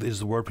 I think is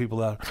the word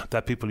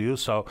that people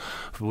use. So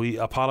we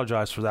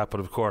apologize for that. But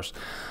of course,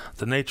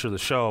 the nature of the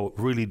show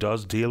really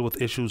does deal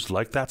with issues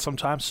like that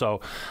sometimes.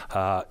 So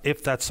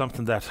if that's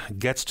something that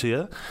gets to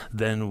you,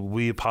 then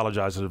we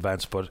apologize in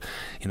advance. But,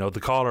 you know, the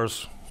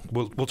callers,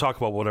 we'll talk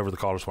about whatever the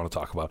callers want to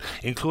talk about,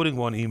 including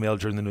one email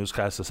during the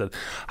newscast that said,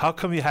 how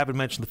come you haven't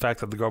mentioned the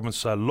fact that the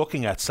government's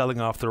looking at selling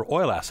off their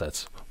oil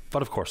assets?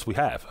 But of course we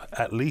have,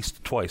 at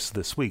least twice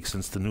this week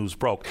since the news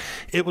broke.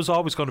 It was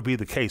always going to be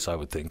the case, I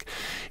would think.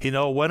 You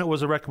know, when it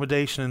was a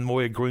recommendation in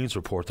Moya Green's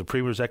report, the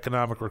Premier's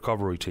Economic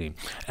Recovery Team,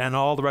 and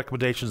all the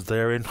recommendations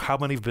therein, how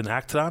many have been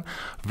acted on?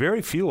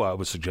 Very few, I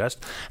would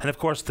suggest. And of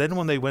course, then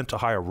when they went to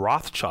hire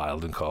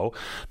Rothschild & Co.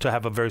 to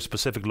have a very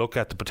specific look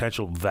at the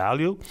potential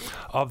value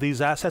of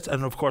these assets,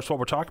 and of course what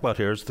we're talking about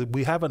here is that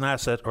we have an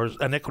asset or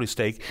an equity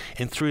stake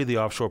in 3 of the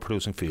offshore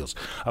producing fields.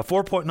 A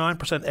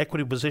 4.9%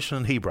 equity position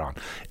in Hebron,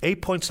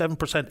 8.7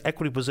 27%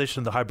 equity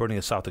position in the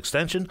Hibernia South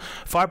Extension,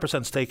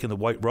 5% stake in the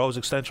White Rose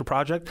Extension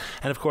project,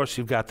 and of course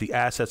you've got the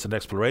assets and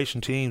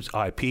exploration teams,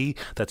 IP,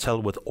 that's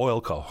held with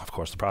Oilco, of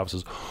course the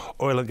province's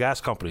oil and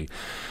gas company.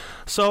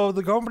 So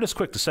the government is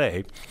quick to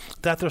say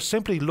that they're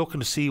simply looking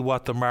to see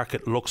what the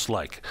market looks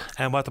like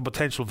and what the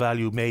potential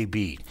value may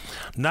be.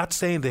 Not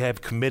saying they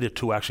have committed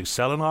to actually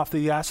selling off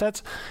the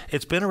assets.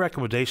 It's been a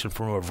recommendation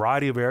from a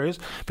variety of areas,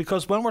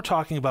 because when we're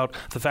talking about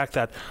the fact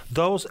that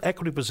those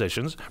equity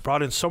positions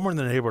brought in somewhere in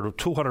the neighborhood of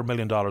 $200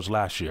 million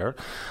last year,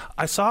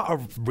 I saw a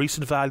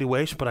recent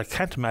valuation, but I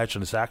can't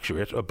imagine it's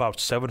accurate, about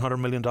 $700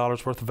 million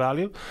worth of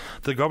value.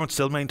 The government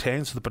still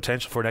maintains the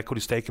potential for an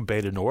equity stake in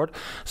Beta Nord,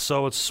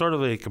 so it's sort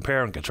of a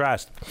compare and contrast.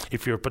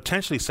 If you're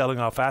potentially selling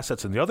off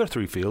assets in the other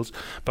three fields,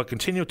 but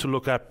continue to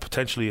look at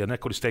potentially an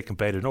equity stake in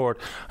Beta Nord,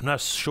 I'm not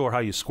sure how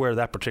you square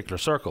that particular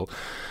circle.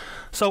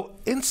 So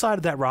inside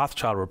of that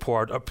Rothschild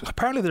report,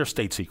 apparently there are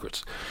state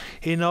secrets.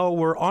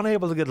 We're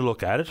unable to get a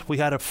look at it. We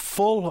had a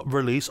full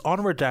release,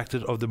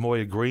 unredacted, of the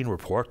Moya Green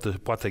report,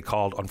 what they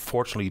called,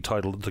 unfortunately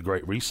titled, The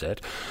Great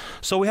Reset.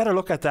 So we had a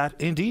look at that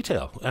in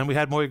detail. And we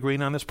had Moya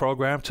Green on this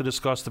program to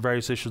discuss the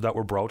various issues that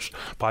were broached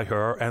by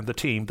her and the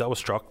team that was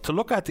struck to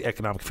look at the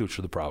economic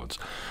future of the province.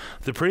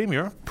 The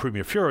Premier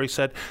Fury,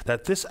 said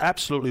that this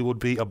absolutely would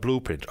be a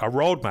blueprint, a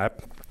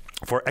roadmap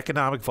for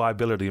economic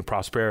viability and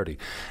prosperity,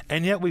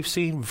 and yet we've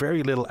seen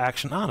very little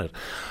action on it.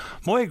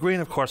 Moya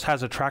Green, of course,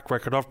 has a track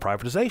record of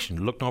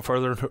privatisation. Look no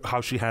further than how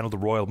she handled the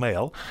Royal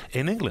Mail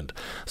in England.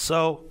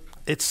 So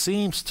it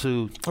seems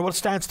to, well, it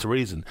stands to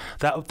reason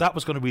that that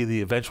was going to be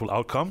the eventual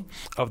outcome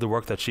of the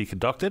work that she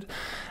conducted.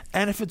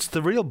 And if it's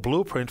the real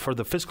blueprint for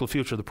the fiscal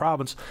future of the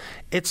province,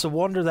 it's a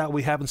wonder that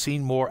we haven't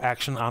seen more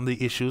action on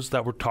the issues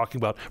that we're talking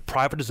about,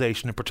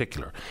 privatisation in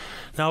particular.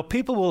 Now,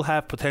 people will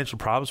have potential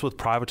problems with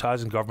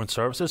privatising government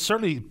services.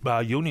 Certainly,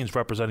 unions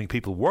representing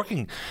people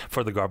working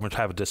for the government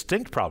have a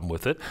distinct problem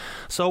with it.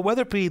 So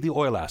whether it be the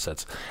oil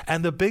assets,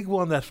 and the big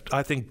one that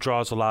I think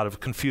draws a lot of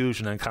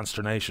confusion and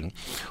consternation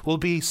will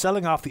be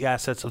selling off the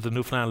assets of the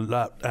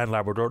Newfoundland and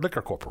Labrador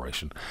Liquor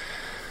Corporation.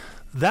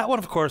 That one,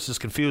 of course, is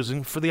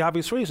confusing for the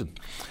obvious reason.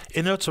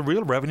 It's a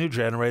real revenue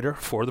generator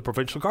for the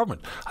provincial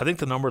government. I think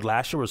the number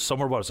last year was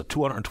somewhere,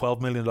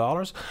 $212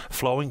 million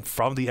flowing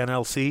from the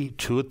NLC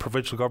to the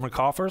provincial government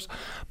coffers.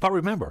 But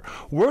remember,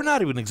 we're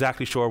not even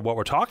exactly sure what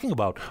we're talking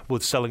about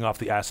with selling off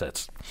the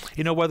assets.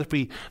 Whether it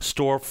be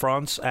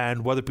storefronts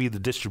and whether it be the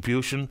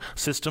distribution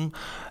system.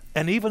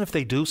 And even if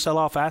they do sell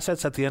off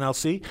assets at the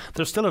NLC,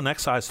 there's still an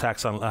excise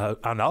tax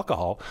on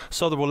alcohol,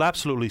 so there will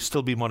absolutely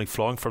still be money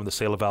flowing from the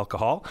sale of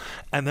alcohol.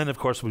 And then, of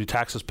course, there will be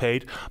taxes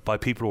paid by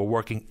people who are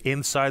working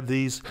inside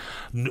these,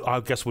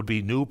 I guess would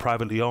be new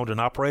privately owned and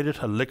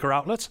operated liquor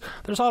outlets.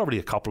 There's already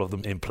a couple of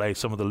them in place,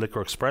 some of the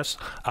Liquor Express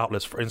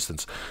outlets, for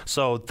instance.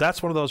 So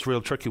that's one of those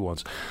real tricky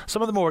ones.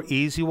 Some of the more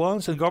easy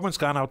ones, and government's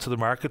gone out to the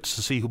market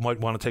to see who might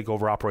want to take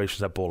over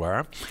operations at Bull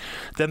Arm.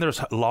 Then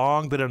there's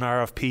long been an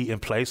RFP in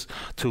place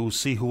to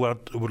see who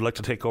would like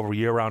to take over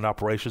year-round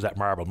operations at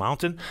Marble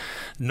Mountain.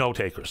 No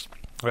takers.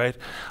 Right?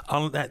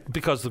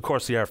 Because, of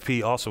course, the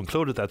RFP also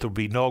included that there would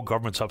be no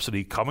government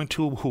subsidy coming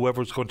to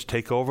whoever's going to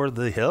take over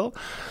the hill.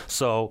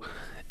 So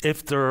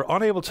if they're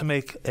unable to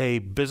make a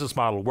business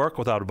model work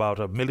without about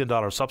 $1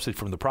 million subsidy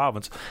from the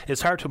province,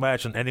 it's hard to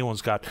imagine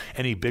anyone's got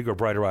any bigger,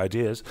 brighter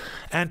ideas.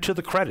 And to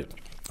the credit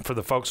for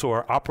the folks who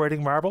are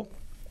operating Marble,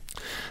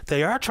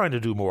 they are trying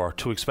to do more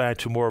to expand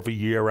to more of a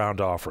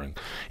year-round offering,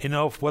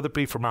 whether it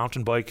be for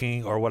mountain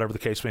biking or whatever the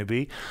case may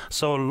be.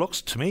 So it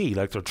looks to me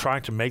like they're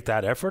trying to make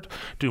that effort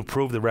to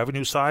improve the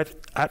revenue side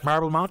at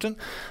Marble Mountain,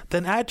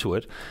 then add to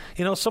it,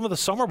 some of the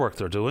summer work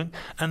they're doing,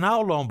 and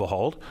now, lo and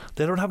behold,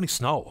 they don't have any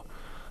snow.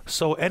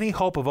 So any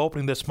hope of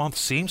opening this month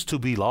seems to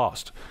be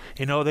lost.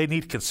 They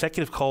need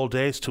consecutive cold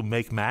days to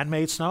make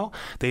man-made snow.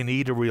 They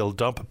need a real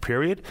dump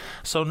period.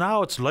 So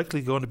now it's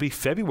likely going to be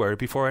February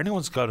before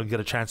anyone's going to get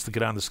a chance to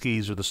get on the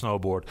skis or the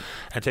snowboard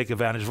and take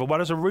advantage of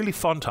what is a really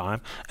fun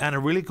time and a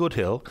really good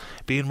hill,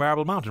 being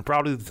Marble Mountain,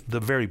 probably the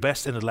very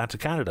best in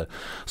Atlantic Canada.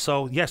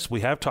 So yes,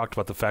 we have talked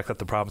about the fact that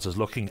the province is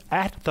looking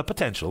at the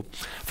potential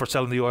for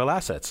selling the oil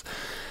assets.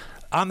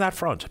 On that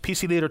front,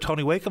 PC leader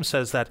Tony Wakeham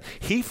says that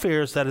he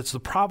fears that it's the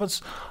province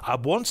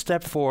one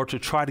step forward to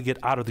try to get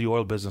out of the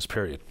oil business,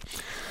 period.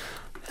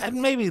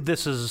 And maybe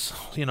this is,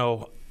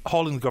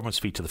 holding the government's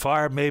feet to the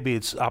fire. Maybe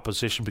it's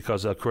opposition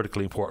because of a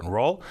critically important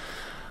role.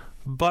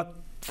 But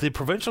the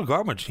provincial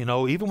government,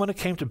 even when it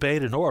came to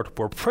Beta Nord,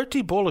 were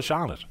pretty bullish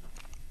on it.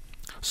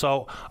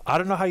 So I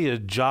don't know how you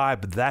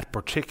jibe that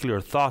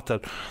particular thought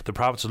that the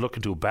province is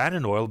looking to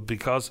abandon oil,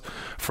 because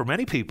for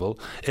many people,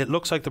 it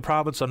looks like the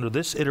province under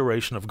this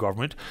iteration of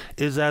government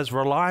is as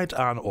reliant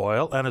on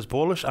oil and as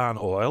bullish on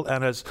oil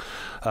and as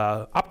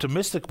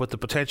optimistic with the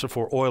potential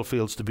for oil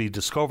fields to be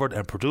discovered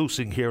and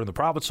producing here in the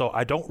province. So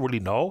I don't really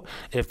know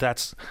if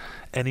that's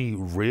any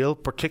real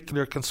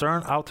particular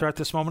concern out there at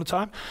this moment in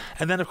time.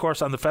 And then, of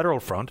course, on the federal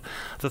front,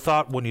 the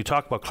thought when you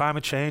talk about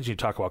climate change, you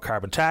talk about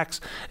carbon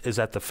tax, is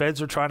that the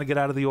feds are trying to get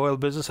out of the oil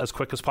business as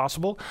quick as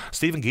possible.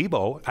 Stephen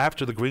Guilbeault,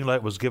 after the green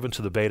light was given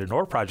to the Beta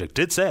North project,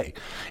 did say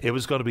it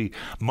was going to be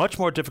much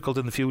more difficult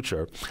in the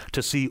future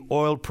to see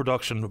oil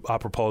production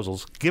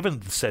proposals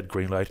given said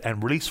green light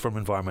and released from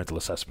environmental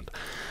assessment.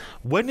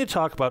 When you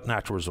talk about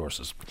natural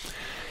resources,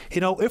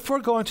 if we're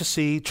going to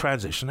see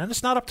transition, and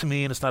it's not up to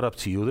me and it's not up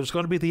to you, there's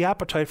going to be the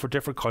appetite for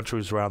different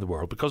countries around the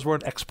world because we're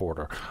an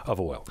exporter of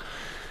oil.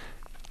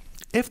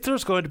 If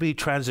there's going to be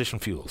transition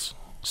fuels,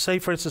 say,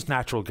 for instance,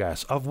 natural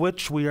gas, of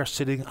which we are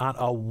sitting on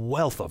a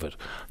wealth of it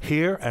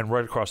here and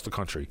right across the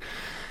country.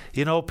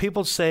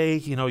 People say,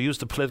 use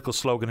the political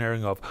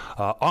sloganeering of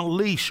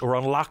unleash or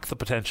unlock the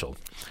potential.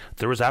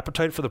 There is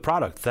appetite for the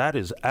product. That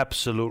is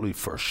absolutely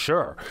for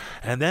sure.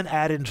 And then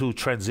add into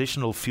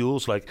transitional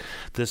fuels like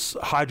this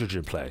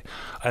hydrogen play.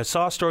 I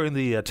saw a story in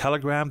the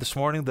Telegram this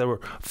morning. There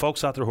were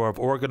folks out there who have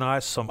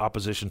organized some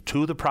opposition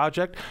to the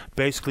project,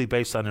 basically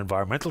based on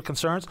environmental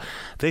concerns.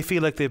 They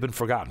feel like they've been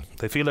forgotten.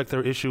 They feel like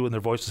their issue and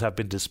their voices have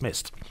been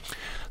dismissed.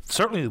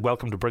 Certainly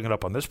welcome to bring it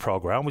up on this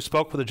program. We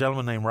spoke with a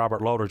gentleman named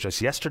Robert Loader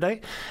just yesterday,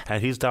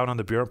 and he's down on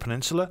the Burin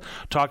Peninsula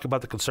talking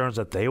about the concerns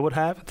that they would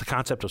have, the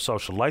concept of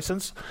social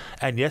license,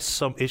 and yes,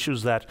 some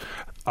issues that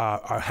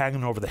are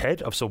hanging over the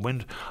head of some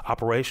wind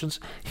operations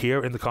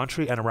here in the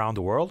country and around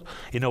the world.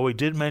 We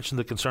did mention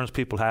the concerns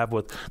people have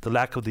with the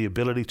lack of the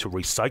ability to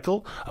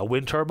recycle a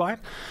wind turbine,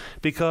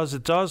 because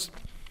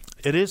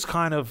it is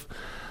kind of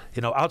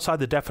outside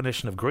the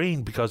definition of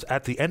green, because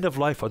at the end of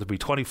life, whether it be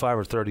 25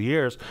 or 30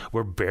 years,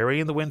 we're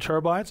burying the wind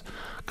turbines.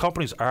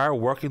 Companies are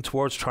working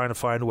towards trying to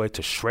find a way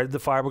to shred the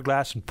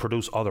fiberglass and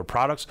produce other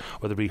products,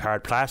 whether it be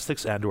hard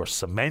plastics and or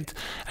cement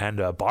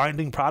and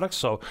binding products.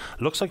 So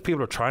it looks like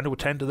people are trying to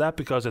attend to that,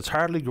 because it's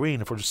hardly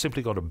green if we're just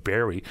simply going to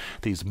bury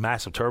these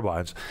massive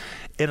turbines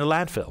in a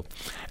landfill.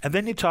 And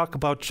then you talk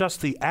about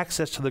just the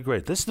access to the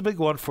grid. This is the big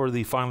one for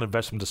the final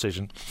investment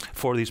decision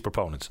for these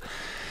proponents.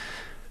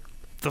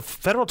 The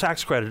federal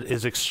tax credit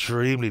is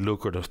extremely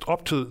lucrative,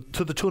 up to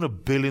the tune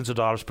of billions of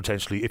dollars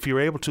potentially, if you're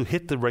able to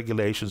hit the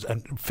regulations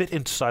and fit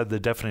inside the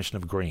definition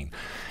of green.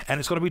 And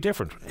it's going to be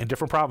different in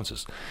different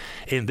provinces.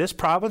 In this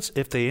province,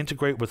 if they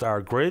integrate with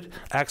our grid,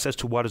 access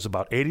to what is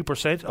about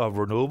 80% of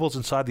renewables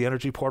inside the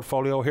energy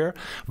portfolio here,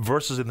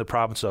 versus in the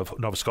province of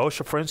Nova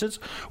Scotia, for instance,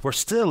 we're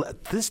still,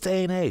 at this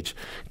day and age,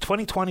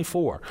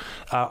 2024,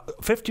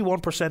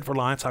 51%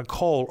 reliance on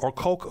coal or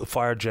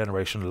coke-fired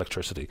generation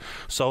electricity.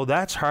 So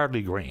that's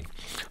hardly green.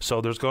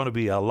 So there's going to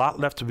be a lot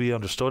left to be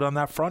understood on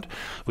that front.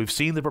 We've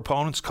seen the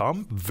proponents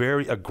come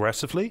very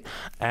aggressively,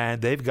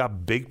 and they've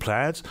got big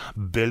plans,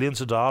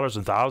 billions of dollars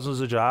and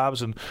thousands of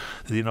jobs, and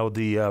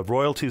the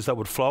royalties that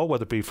would flow,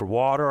 whether it be for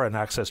water and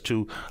access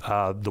to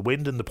the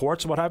wind in the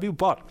ports and what have you.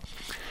 But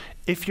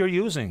if you're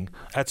using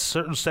at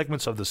certain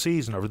segments of the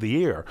season or the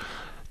year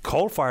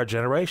coal-fired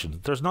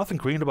generation, there's nothing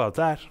green about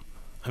that.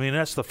 I mean,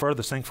 that's the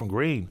furthest thing from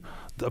green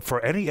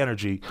for any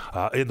energy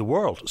in the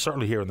world,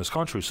 certainly here in this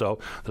country. So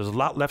there's a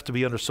lot left to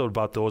be understood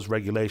about those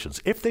regulations.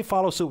 If they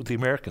follow suit with the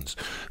Americans,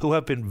 who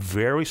have been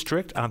very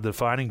strict on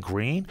defining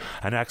green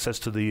and access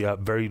to the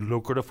very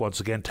lucrative,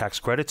 once again, tax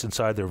credits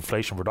inside their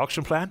Inflation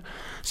Reduction Plan,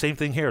 same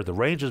thing here. The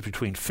range is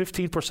between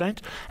 15%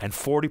 and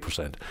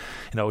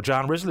 40%.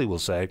 John Risley will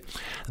say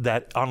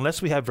that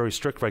unless we have very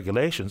strict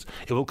regulations,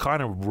 it will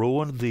kind of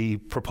ruin the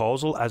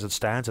proposal as it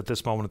stands at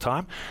this moment in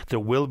time. There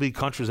will be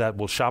countries that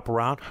will shop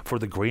around for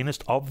the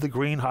greenest of the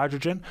green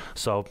hydrogen.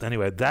 So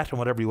anyway, that and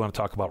whatever you want to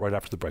talk about right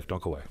after the break.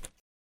 Don't go away.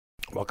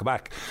 Welcome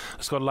back.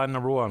 Let's go to line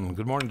number one.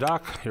 Good morning,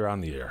 Doc. You're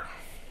on the air.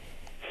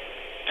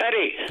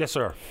 Eddie. Yes,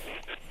 sir.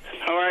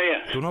 How are you?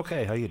 Doing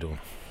okay. How you doing?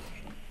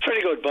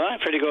 Pretty good, boy.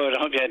 Pretty good.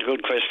 I hope you had a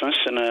good Christmas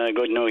and a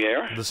good New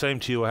Year. The same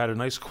to you. I had a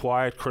nice,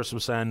 quiet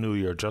Christmas and New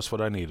Year. Just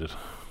what I needed.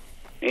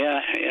 Yeah,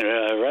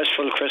 a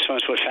restful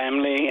Christmas with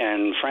family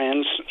and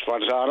friends. That's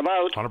what it's all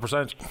about.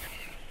 100%.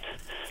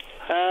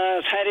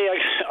 Teddy,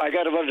 I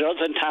got about a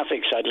dozen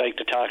topics I'd like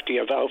to talk to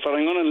you about, but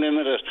I'm going to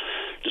limit it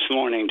this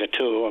morning to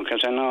two,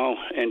 because I know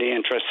in the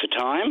interest of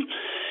time.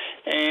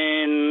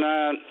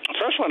 And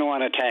first one I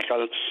want to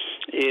tackle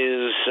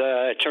is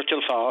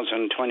Churchill Falls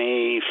in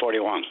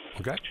 2041.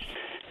 Okay.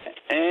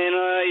 And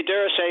I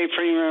dare say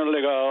Premier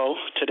Legault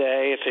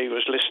today, if he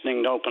was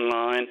listening to Open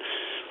Line,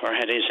 or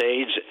had his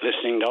aides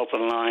listening to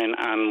Open Line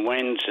on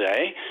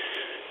Wednesday,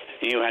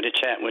 you had a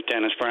chat with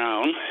Dennis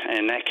Brown,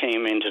 and that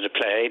came into the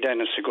play.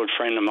 Dennis is a good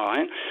friend of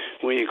mine.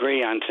 We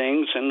agree on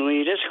things, and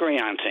we disagree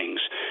on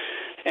things.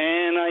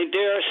 And I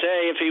dare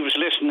say if he was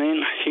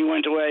listening, he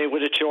went away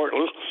with a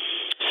chortle,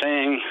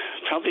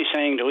 probably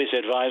saying to his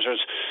advisors,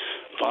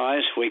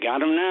 boys, we got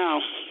them now.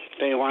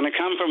 They want to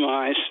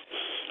compromise.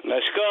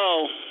 Let's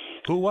go.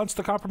 Who wants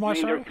the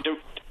compromise, sir?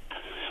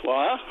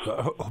 What?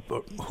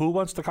 Who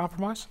wants the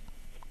compromise?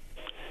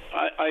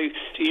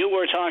 You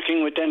were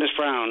talking with Dennis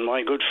Brown,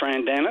 my good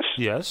friend Dennis.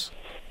 Yes.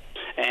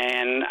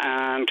 And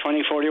on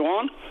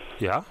 2041.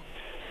 Yeah.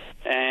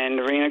 And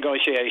the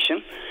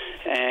renegotiation.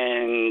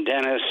 And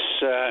Dennis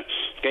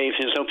gave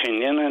his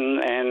opinion,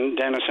 and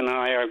Dennis and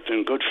I have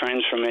been good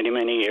friends for many,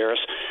 many years,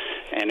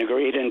 and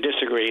agreed and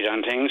disagreed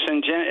on things.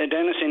 And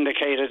Dennis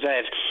indicated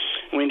that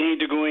we need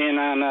to go in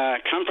on a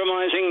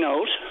compromising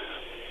note,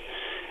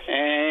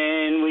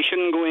 and we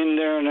shouldn't go in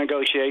there and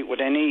negotiate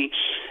with any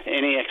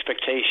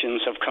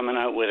expectations of coming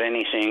out with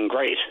anything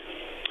great.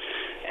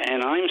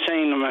 And I'm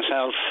saying to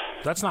myself...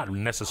 That's not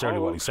necessarily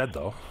what he said,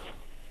 though.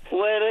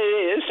 Well,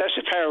 it is. That's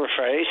a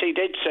paraphrase. He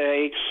did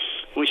say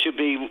we should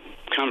be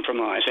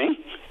compromising,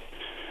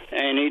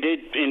 and he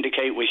did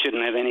indicate we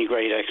shouldn't have any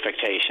great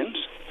expectations.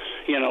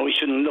 You know, we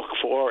shouldn't look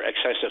for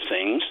excessive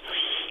things.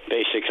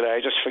 Basically,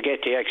 I just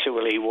forget the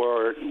actually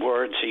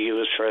words he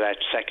used for that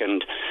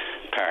second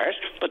part,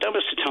 but that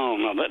was the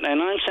tone of it.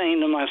 And I'm saying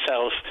to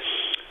myself,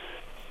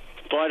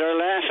 boy, they're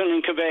laughing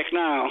in Quebec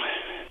now.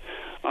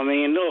 I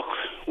mean, look,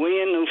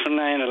 we in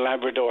Newfoundland and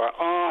Labrador,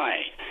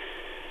 I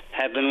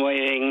have been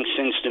waiting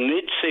since the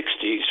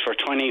mid-60s for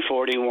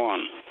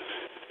 2041.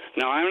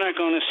 Now, I'm not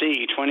going to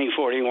see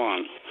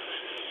 2041,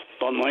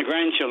 but my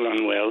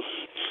grandchildren will.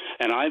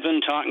 And I've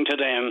been talking to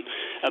them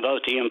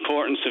about the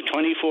importance of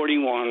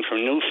 2041 for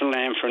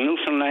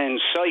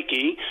Newfoundland's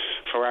psyche,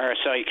 for our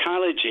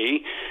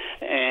psychology,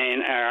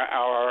 and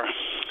our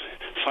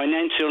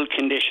financial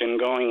condition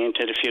going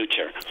into the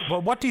future.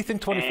 Well, what do you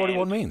think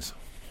 2041 means?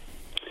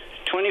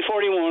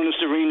 2041 is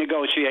the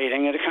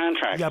renegotiating of the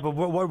contract. Yeah, but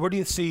where do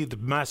you see the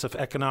massive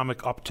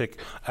economic uptick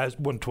as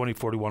when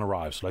 2041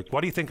 arrives? Like,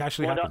 what do you think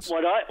actually happens?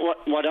 What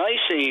I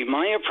see,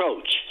 my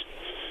approach,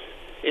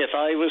 if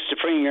I was the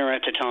Premier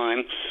at the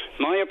time,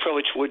 my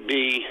approach would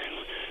be,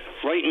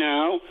 right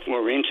now,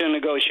 we're into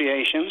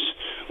negotiations.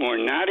 We're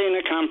not in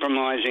a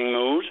compromising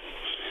mood.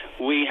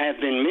 We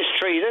have been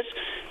mistreated.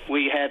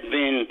 We have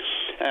been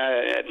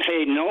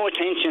paid no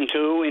attention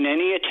to in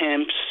any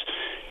attempts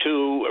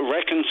to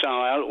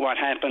reconcile what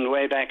happened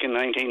way back in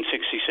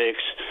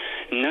 1966.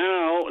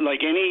 Now,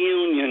 like any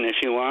union,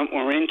 if you want,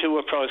 we're into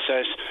a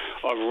process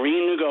of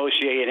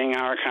renegotiating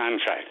our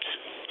contract.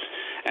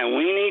 And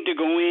we need to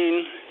go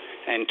in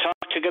and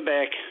talk to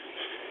Quebec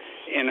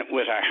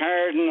with a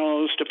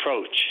hard-nosed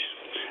approach.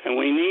 And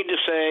we need to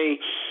say,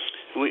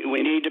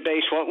 we need to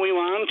base what we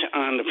want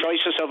on the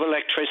prices of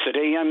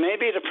electricity, and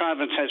maybe the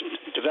province has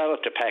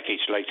developed a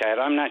package like that,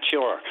 I'm not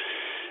sure.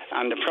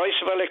 On the price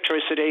of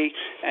electricity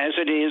as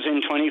it is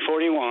in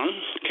 2041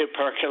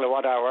 per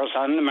kilowatt hours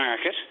on the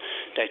market,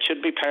 that should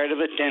be part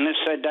of it. Dennis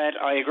said that,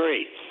 I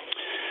agree.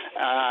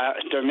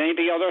 There may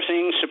be other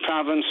things the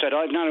province that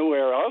I'm not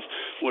aware of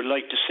would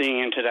like to see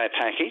into that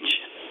package.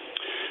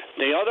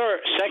 The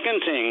other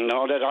second thing,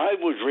 though, that I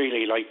would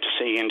really like to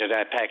see into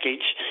that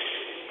package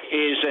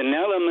is an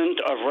element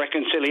of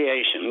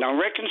reconciliation. Now,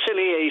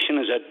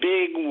 reconciliation is a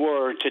big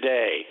word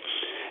today,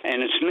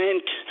 and it's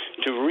meant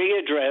to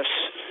readdress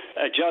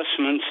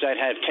adjustments that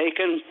have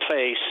taken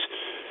place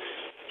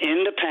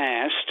in the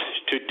past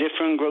to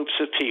different groups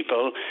of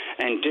people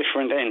and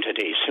different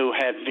entities who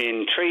have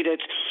been treated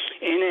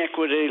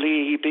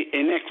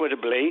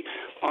inequitably,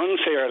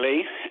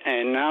 unfairly,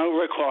 and now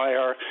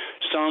require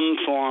some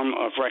form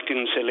of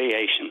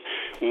reconciliation.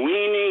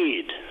 We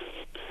need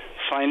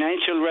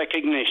financial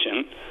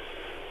recognition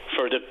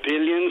for the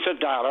billions of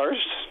dollars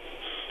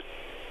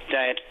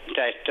that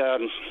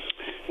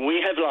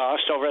we have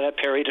lost over that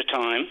period of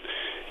time.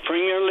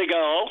 Premier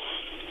Legault,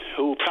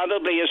 who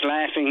probably is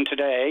laughing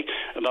today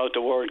about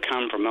the word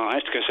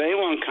compromise, because they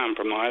won't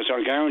compromise,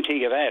 I'll guarantee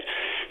you that.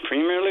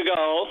 Premier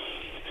Legault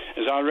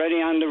is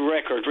already on the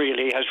record,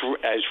 really, as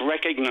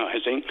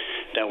recognizing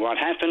that what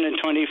happened in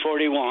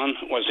 2041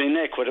 was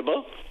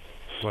inequitable.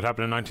 What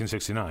happened in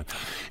 1969?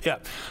 Yeah.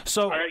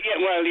 So.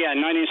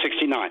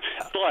 1969.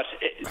 But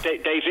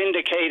they've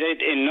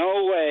indicated in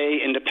no way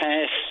in the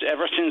past,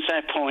 ever since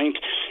that point,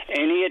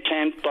 any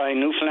attempt by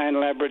Newfoundland and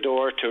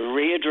Labrador to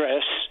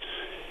readdress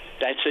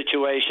that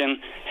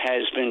situation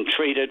has been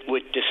treated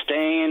with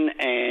disdain,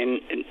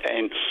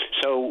 and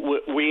so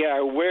we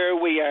are where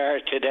we are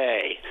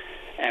today.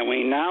 And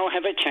we now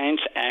have a chance,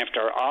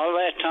 after all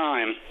that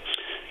time,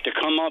 to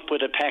come up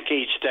with a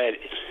package that,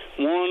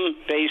 one,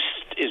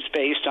 is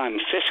based on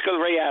fiscal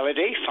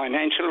reality,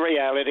 financial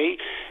reality,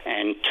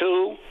 and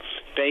two,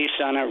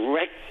 based on a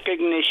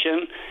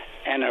recognition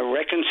and a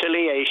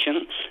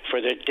reconciliation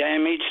for the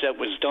damage that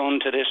was done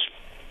to this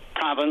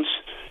province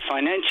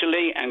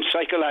financially and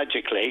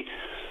psychologically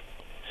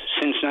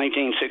since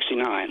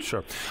 1969.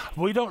 Sure.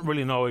 We don't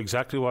really know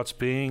exactly what's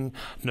being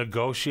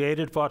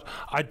negotiated, but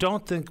I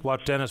don't think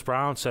what Dennis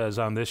Brown says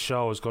on this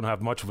show is going to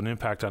have much of an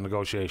impact on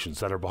negotiations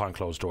that are behind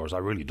closed doors. I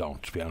really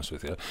don't, to be honest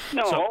with you.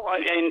 No, nor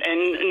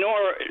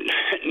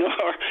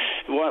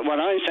what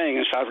I'm saying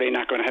is probably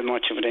not going to have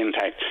much of an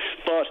impact.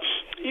 But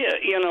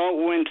you know,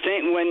 when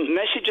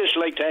messages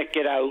like that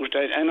get out,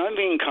 and I'm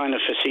being kind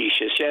of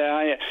facetious.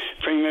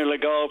 Premier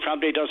Legault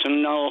probably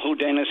doesn't know who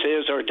Dennis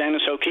is or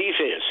Dennis O'Keefe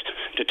is,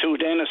 the two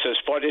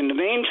Dennises. But in the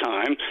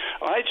meantime,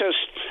 I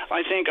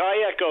think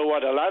I echo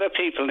what a lot of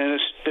people in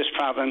this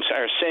province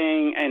are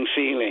saying and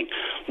feeling.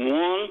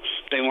 One,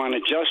 they want a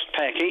just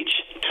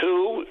package.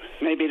 Two,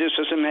 maybe this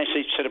is a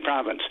message to the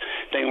province,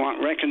 they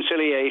want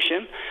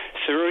reconciliation.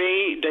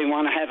 Three, they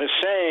want to have a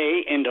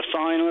say in the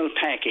final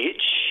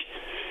package.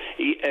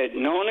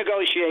 No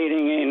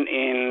negotiating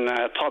in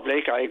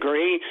public, I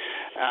agree.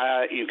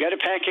 You get a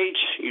package,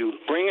 you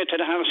bring it to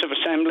the House of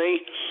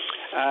Assembly.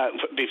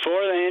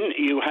 Before then,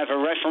 you have a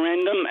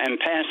referendum and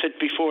pass it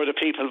before the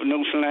people of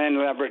Newfoundland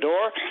and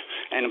Labrador.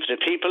 And if the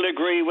people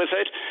agree with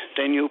it,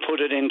 then you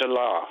put it into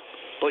law.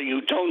 But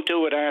you don't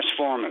do it ars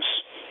formis.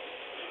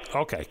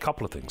 Okay, a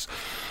couple of things.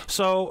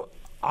 So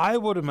I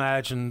would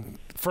imagine,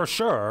 for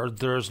sure,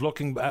 there's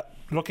looking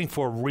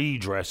for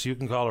redress. You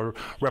can call it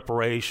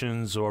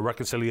reparations or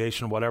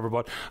reconciliation or whatever,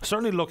 but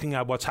certainly looking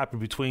at what's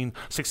happened between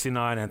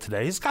 69 and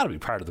today has got to be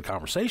part of the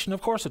conversation.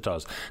 Of course it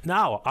does.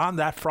 Now, on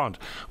that front,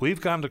 we've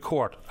gone to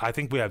court. I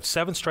think we have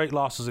 7 straight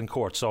losses in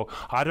court, so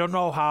I don't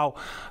know how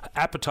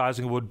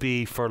appetizing it would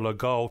be for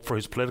Legault, for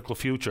his political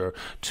future,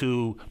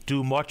 to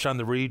do much on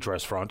the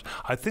redress front.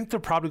 I think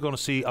they're probably going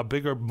to see a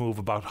bigger move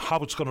about how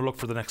it's going to look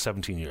for the next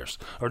 17 years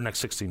or next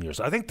 16 years.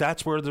 I think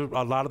that's where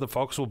a lot of the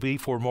focus will be,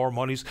 for more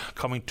monies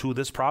coming to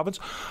this province.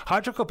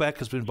 Hydro-Quebec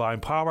has been buying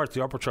power at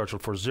the Upper Churchill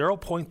for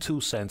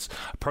 0.2 cents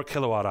per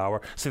kilowatt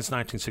hour since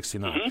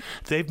 1969.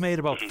 They've made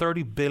about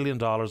 $30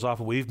 billion off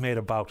it. We've made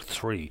about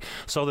 $3 billion.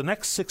 So the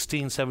next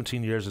 16,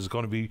 17 years is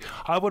going to be,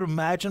 I would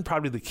imagine,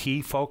 probably the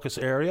key focus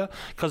area,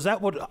 because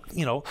that would,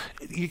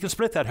 you can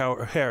split that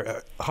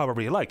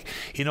however you like.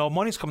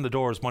 Money's coming the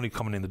door is money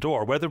coming in the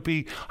door, whether it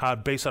be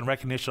based on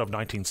recognition of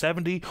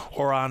 1970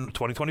 or on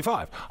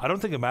 2025. I don't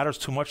think it matters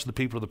too much to the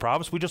people of the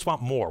province. We just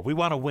want more. We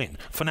want to win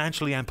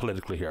financially and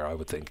politically here, I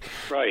would think.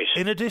 Right.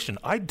 In addition,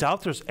 I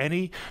doubt there's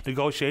any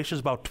negotiations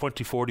about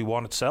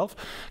 2041 itself,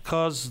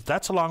 because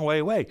that's a long way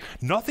away.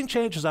 Nothing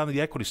changes on the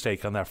equity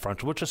stake on that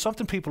front, which is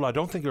something people I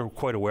don't think are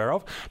quite aware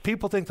of.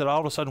 People think that all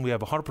of a sudden we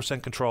have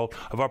 100% control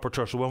of Upper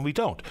Churchill when we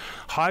don't.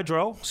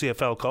 Hydro,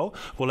 CFLCO,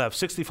 will have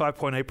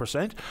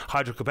 65.8%.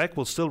 Hydro-Quebec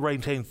will still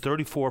retain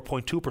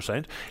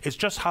 34.2%. It's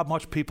just how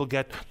much people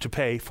get to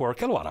pay for a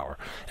kilowatt hour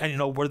and,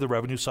 where the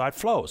revenue side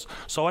flows.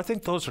 So I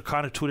think those are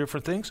kind of two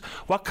different things.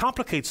 What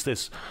complicates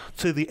this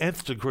to the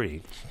nth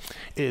degree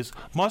is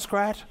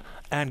muskrat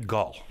and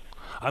gull.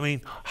 I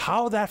mean,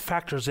 how that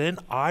factors in,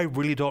 I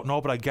really don't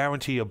know, but I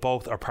guarantee you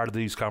both are part of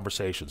these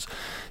conversations.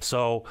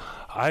 So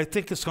I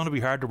think it's going to be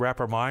hard to wrap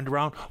our mind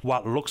around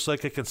what looks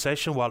like a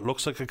concession, what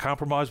looks like a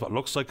compromise, what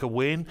looks like a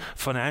win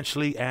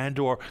financially and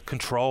or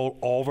control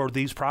over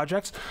these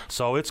projects.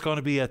 So it's going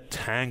to be a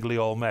tangly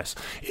old mess.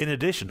 In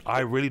addition, I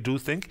really do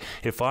think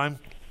if I'm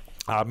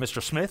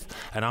Mr. Smith,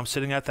 and I'm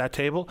sitting at that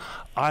table,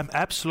 I'm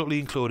absolutely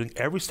including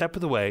every step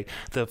of the way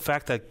the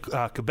fact that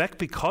Quebec,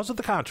 because of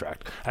the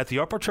contract at the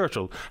Upper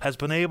Churchill, has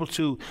been able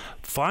to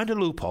find a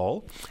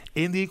loophole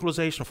in the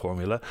equalization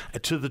formula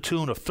to the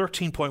tune of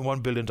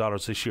 $13.1 billion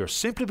this year,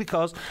 simply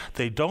because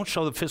they don't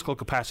show the fiscal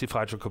capacity of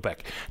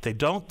Hydro-Quebec.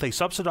 They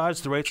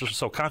subsidize the rates,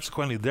 so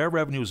consequently their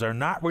revenues are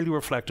not really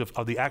reflective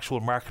of the actual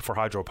market for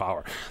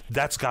hydropower.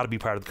 That's got to be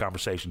part of the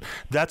conversation.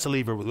 That's a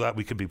lever that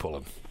we could be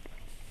pulling.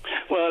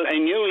 Well,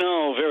 and you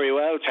know very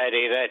well,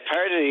 Paddy, that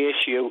part of the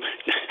issue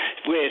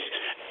with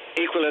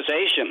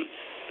equalization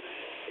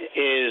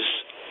is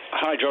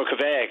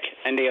Hydro-Quebec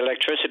and the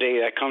electricity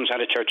that comes out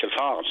of Churchill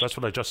Falls. That's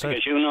what I just said.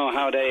 Because you know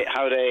how they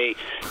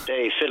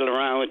fiddle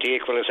around with the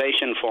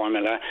equalization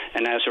formula,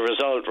 and as a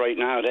result, right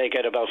now they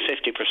get about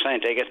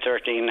 50%. They get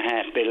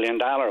 $13.5 billion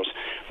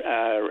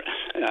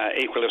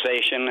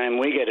equalization, and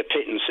we get a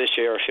pittance this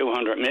year, a few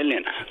 $100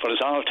 million. But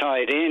it's all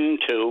tied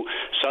into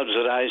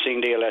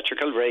subsidizing the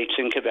electrical rates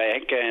in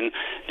Quebec, and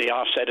the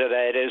offset of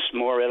that is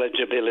more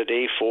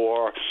eligibility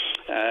for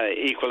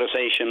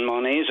equalization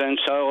monies, and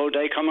so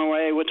they come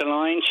away with the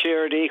lion's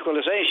share of the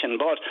equalization.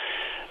 But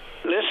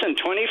listen,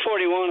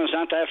 2041 is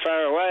not that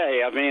far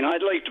away. I mean,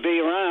 I'd like to be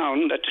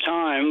around at the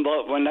time,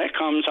 but when that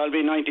comes, I'll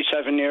be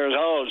 97 years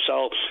old.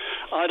 So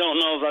I don't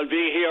know if I'll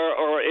be here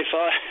or if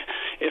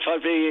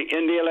I'll be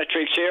in the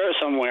electric chair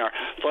somewhere.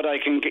 But I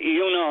can,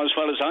 as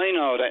well as I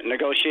know, that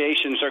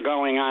negotiations are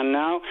going on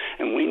now,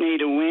 and we need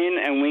to win,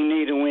 and we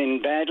need to win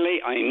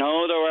badly. I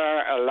know there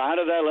are a lot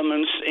of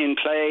elements in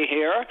play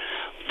here,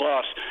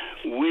 but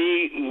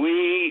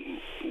we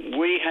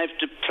have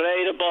to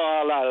play the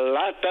ball a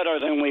lot better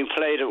than we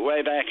played it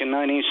way back in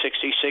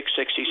 1966,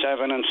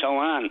 67, and so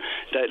on,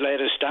 that led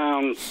us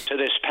down to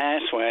this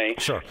pathway.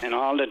 Sure. And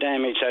all the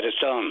damage that it's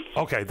done.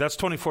 Okay, that's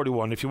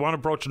 2041. If you want to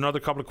broach another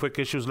couple of quick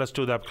issues, let's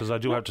do that, because I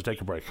do have to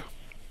take a break.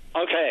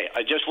 Okay,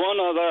 just one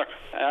other.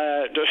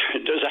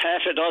 There's a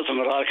half a dozen,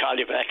 but I'll call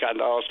you back on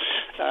those.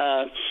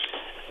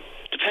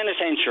 The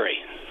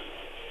penitentiary.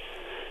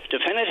 The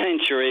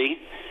penitentiary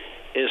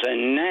is a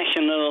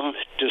national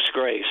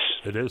disgrace.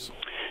 It is.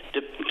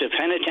 The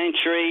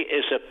penitentiary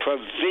is a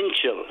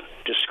provincial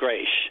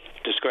disgrace.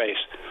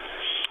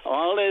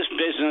 All this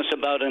business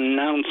about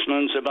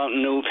announcements about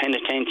new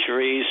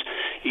penitentiaries,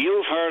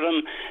 you've heard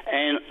them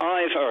and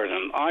I've heard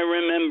them. I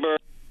remember,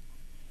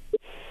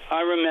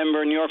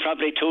 and you're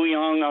probably too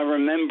young, I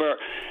remember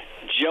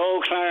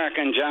Joe Clark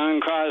and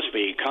John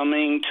Crosby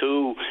coming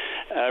to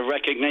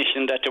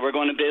recognition that they were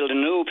going to build a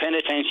new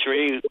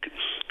penitentiary.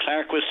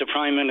 Clark was the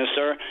Prime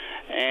Minister,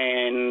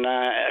 and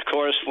of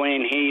course,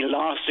 when he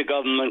lost the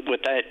government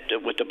with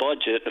the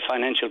budget, the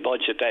financial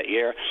budget that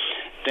year,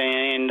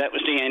 then that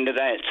was the end of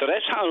that. So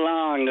that's how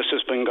long this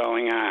has been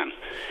going on.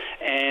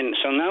 And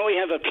so now we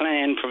have a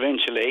plan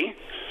provincially.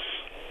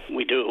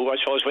 We do, I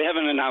suppose. We have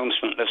an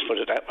announcement, let's put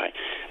it that way,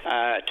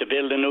 to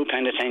build a new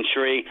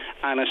penitentiary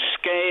on a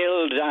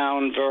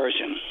scaled-down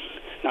version.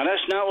 Now,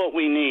 that's not what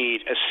we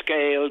need, a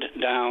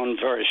scaled-down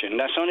version.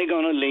 That's only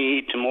going to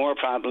lead to more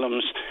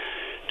problems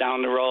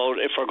down the road.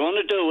 If we're going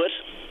to do it,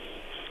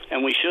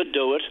 and we should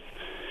do it,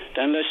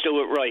 then let's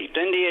do it right.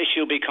 Then the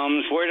issue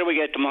becomes, where do we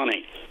get the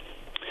money?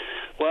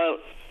 Well,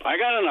 I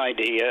got an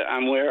idea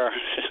on where,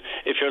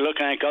 if you're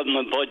looking at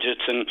government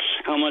budgets and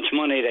how much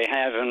money they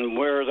have and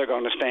where they're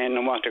going to spend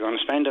and what they're going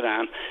to spend it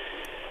on,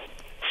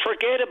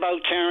 forget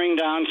about tearing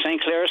down St.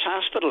 Clair's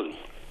Hospital.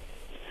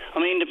 I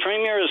mean, the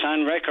Premier is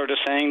on record as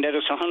saying that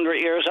it's 100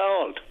 years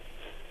old.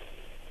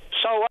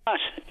 So what?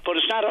 But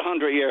it's not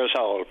 100 years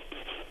old.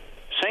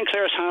 St.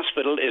 Clair's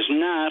Hospital is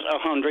not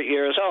 100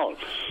 years old.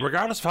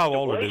 Regardless of how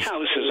old it is.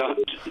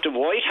 The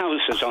White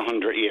House is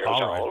 100 years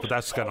old. All right, but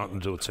that's got nothing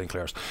to do with St.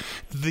 Clair's.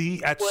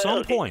 At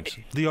some point,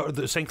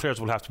 the St. Clair's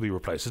will have to be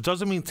replaced. It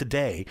doesn't mean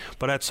today,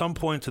 but at some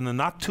point in the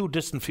not too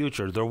distant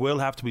future, there will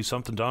have to be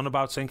something done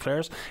about St.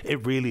 Clair's.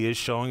 It really is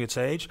showing its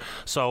age.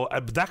 So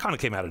that kind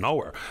of came out of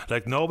nowhere.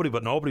 Like nobody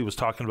was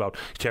talking about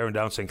tearing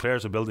down St.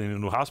 Clair's and building a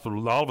new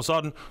hospital. All of a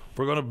sudden,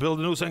 we're going to build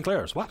a new St.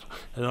 Clair's. What?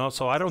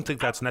 So I don't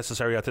think that's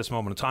necessary at this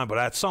moment in time. But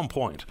at some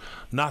point,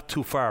 not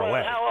too far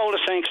away. How old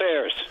is St.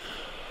 Clair's?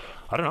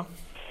 I don't know.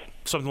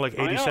 Something like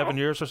 87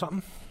 years or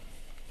something?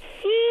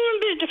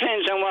 It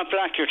depends on what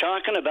block you're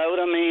talking about.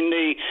 I mean,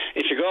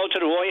 if you go to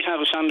the White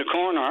House on the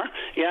corner,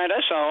 yeah,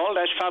 that's all.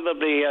 That's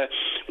probably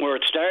where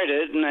it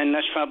started, and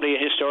that's probably a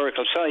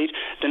historical site.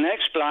 The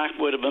next block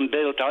would have been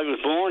built. I was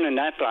born in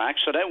that block,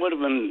 so that would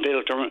have been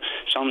built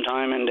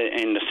sometime in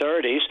the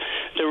 30s.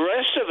 The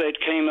rest of it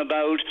came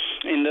about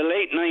in the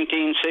late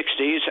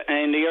 1960s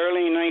and the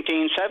early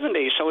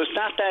 1970s, so it's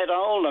not that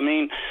old. I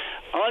mean,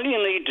 all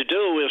you need to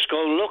do is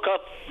go look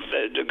up.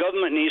 The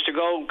government needs to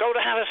go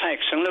to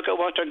Halifax and look at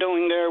what they're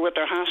doing there with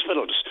their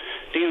hospitals.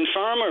 The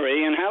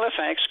infirmary in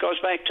Halifax goes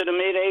back to the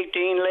late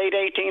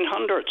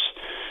 1800s.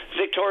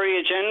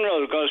 Victoria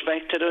General goes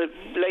back to the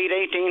late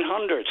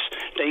 1800s.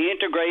 They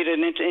integrated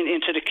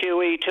into the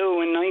QE2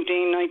 in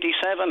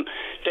 1997.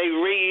 They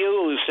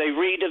reuse, they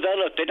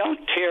redevelop. They don't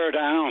tear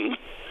down.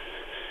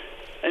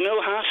 A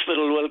new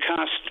hospital will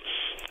cost,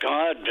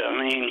 God,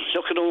 I mean,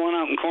 look at the one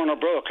out in Corner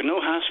Brook. A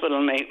new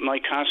hospital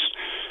might cost,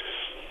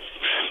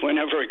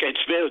 whenever it gets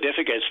built, if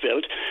it gets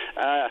built,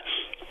 $1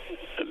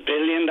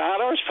 billion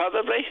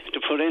probably to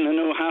put in a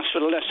new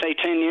hospital, let's say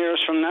 10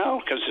 years from now,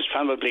 because it's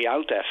probably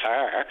out that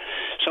far.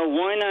 So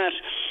why not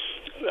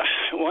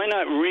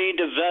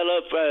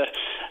redevelop?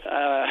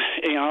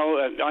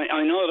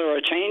 I know there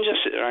are changes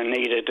that are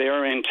needed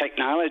there in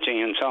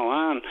technology and so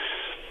on.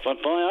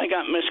 But boy, I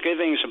got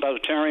misgivings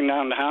about tearing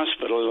down the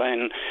hospital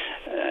when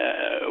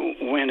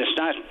it's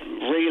not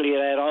really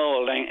that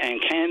old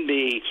and can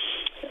be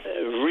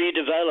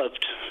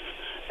redeveloped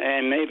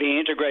and maybe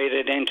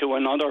integrated into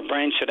another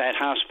branch of that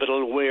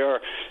hospital where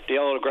the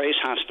old Grace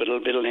Hospital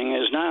building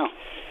is now.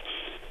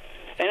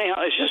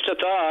 Anyhow, it's just a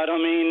thought. I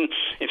mean,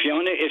 if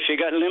you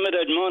got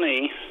limited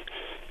money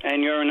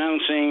and you're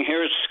announcing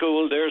here's a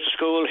school, there's a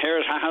school,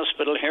 here's a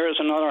hospital, here's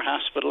another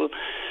hospital,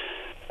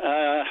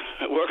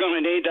 we're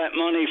going to need that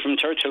money from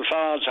Churchill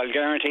Falls, I'll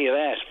guarantee you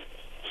that.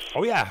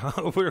 Oh, yeah.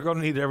 We're going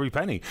to need every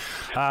penny.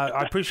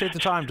 I appreciate the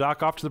time,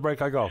 Doc. Off to the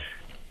break I go.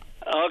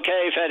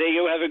 Okay, Fetty,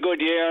 you have a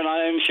good year, and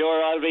I'm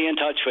sure I'll be in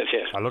touch with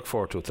you. I look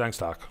forward to it. Thanks,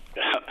 Doc.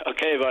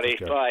 Okay, buddy.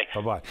 Bye.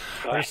 Bye-bye.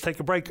 Let's take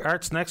a break.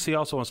 Art's next. He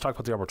also wants to talk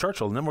about the Albert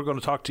Churchill, and then we're going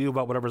to talk to you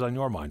about whatever's on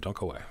your mind. Don't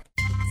go away.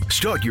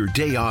 Start your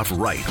day off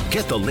right.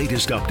 Get the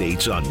latest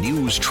updates on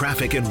news,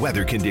 traffic, and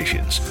weather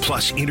conditions,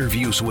 plus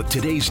interviews with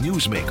today's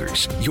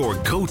newsmakers. Your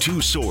go-to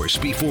source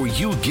before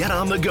you get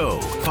on the go.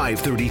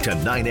 5:30 to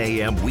 9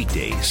 a.m.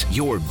 weekdays.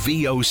 Your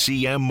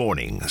VOCM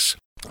mornings.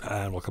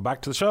 And welcome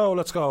back to the show.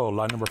 Let's go.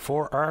 Line number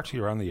 4, Art,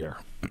 you're on the air.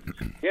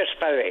 Yes,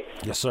 Barry.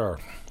 Yes, sir.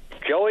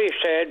 Joey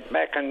said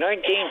back in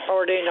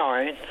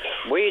 1949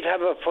 we'd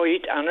have a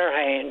fight on our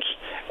hands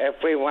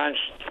if we want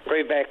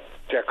Quebec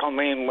to come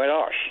in with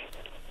us.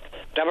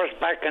 That was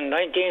back in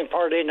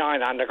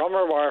 1949 on the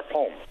Gummer War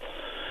home.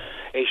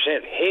 He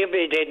said, if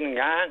he didn't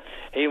gone,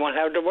 he won't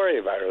have to worry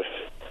about it.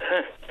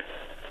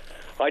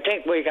 I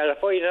think we got a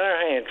fight in our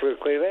hands with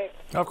Quebec.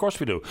 Of course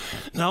we do.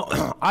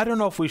 Now, I don't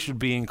know if we should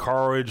be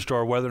encouraged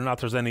or whether or not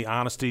there's any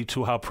honesty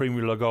to how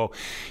Premier Legault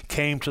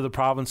came to the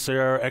province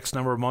there X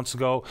number of months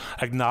ago,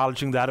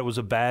 acknowledging that it was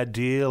a bad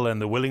deal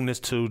and the willingness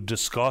to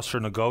discuss or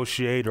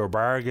negotiate or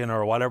bargain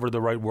or whatever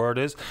the right word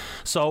is.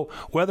 So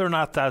whether or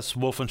not that's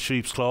wolf in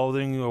sheep's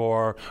clothing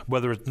or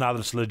whether or not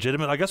it's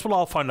legitimate, I guess we'll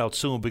all find out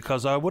soon,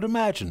 because I would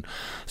imagine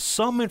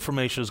some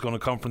information is going to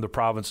come from the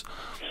province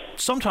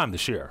sometime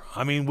this year.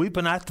 I mean, we've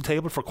been at the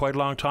table for quite a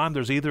long time.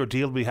 There's either a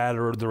deal to be had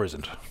or there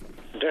isn't.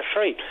 This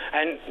right.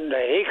 And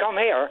he come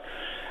here,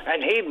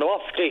 and he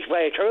bluffed his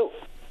way through.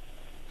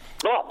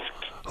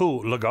 Bluffed.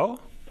 Who, Legault?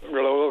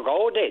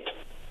 Legault did.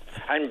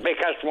 And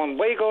because when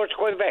we go to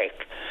Quebec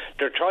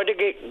to try to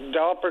get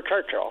the Upper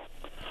Churchill,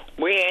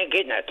 we ain't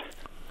getting it.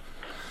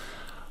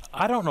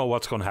 I don't know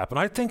what's going to happen.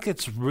 I think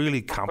it's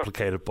really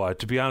complicated, but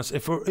to be honest,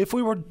 if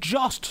we were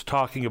just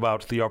talking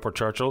about the Upper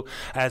Churchill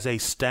as a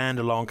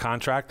standalone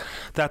contract,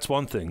 that's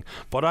one thing.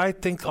 But I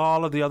think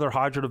all of the other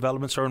hydro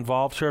developments are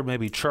involved here,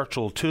 maybe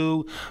Churchill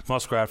 2,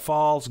 Muskrat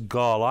Falls,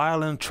 Gull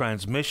Island,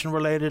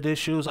 transmission-related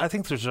issues. I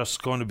think there's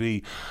just going to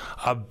be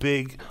a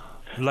big...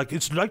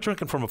 it's like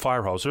drinking from a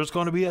fire hose. There's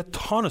going to be a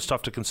ton of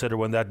stuff to consider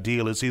when that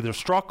deal is either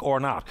struck or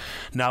not.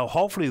 Now,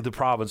 hopefully the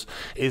province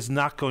is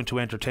not going to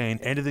entertain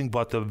anything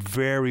but the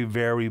very,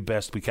 very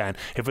best we can.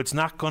 If it's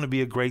not going to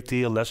be a great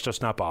deal, let's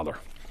just not bother.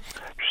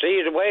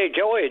 See, the way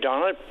Joey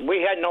done it,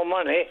 we had no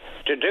money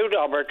to do the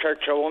Upper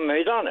Churchill when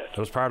we done it. That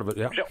was part of it,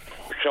 yeah.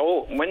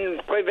 So when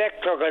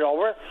Quebec took it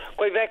over,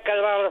 Quebec got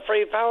all the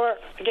free power,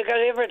 and they got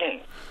everything.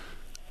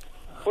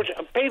 But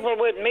people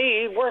with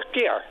me worked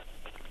here.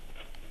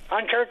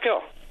 On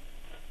Churchill.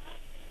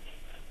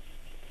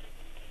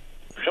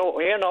 So,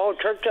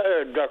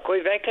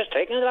 Quebec has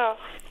taken it off.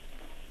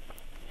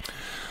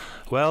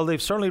 Well,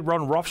 they've certainly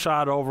run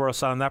roughshod over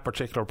us on that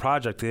particular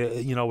project, with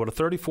a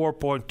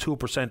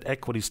 34.2%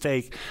 equity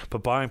stake,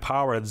 but buying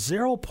power at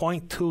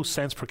 0.2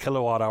 cents per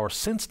kilowatt hour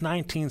since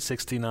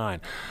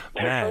 1969.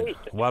 Man, right.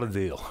 What a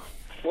deal.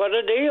 What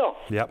a deal.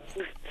 Yep.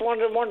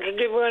 One of the ones that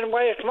did win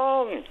away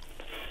small.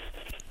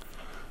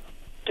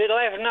 They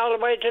laughing all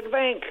the way to the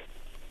bank.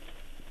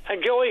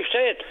 And Joey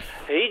said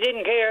he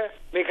didn't care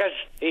because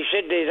he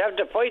said they'd have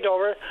to fight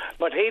over it,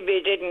 but he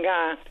didn't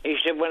go. He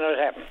said when it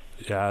happened.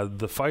 Yeah,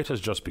 the fight has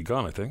just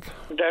begun, I think.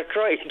 That's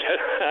right.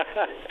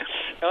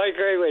 I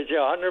agree with you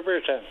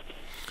 100%.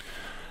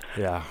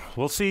 Yeah,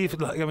 we'll see.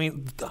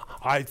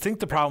 I think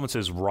the province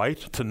is right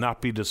to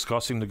not be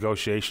discussing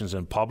negotiations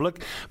in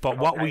public, but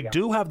what we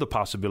do have the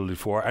possibility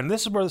for, and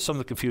this is where some of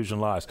the confusion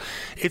lies,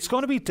 it's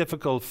going to be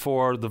difficult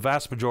for the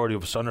vast majority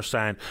of us to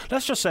understand.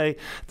 Let's just say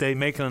they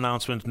make an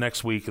announcement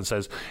next week and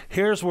says,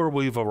 here's where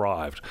we've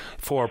arrived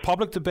for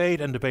public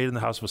debate and debate in the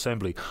House of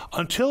Assembly.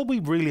 Until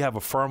we really have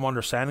a firm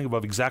understanding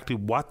of exactly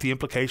what the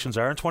implications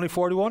are in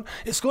 2041,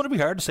 it's going to be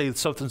hard to say that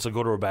something's a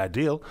good or a bad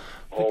deal,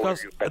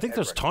 because I think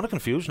there's a ton of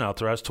confusion out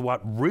there as to what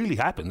really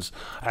happens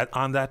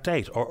on that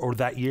date or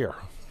that year.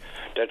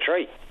 That's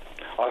right.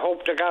 I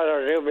hope to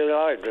God they'll be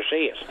alive to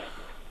see it.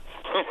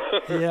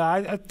 Yeah,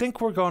 I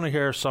think we're going to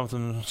hear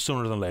something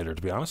sooner than later,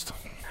 to be honest.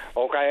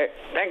 Okay.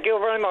 Thank you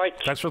very much.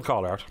 Thanks for the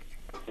call, Art.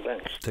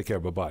 Thanks. Take care.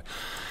 Bye-bye.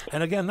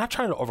 And again, not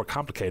trying to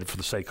overcomplicate it for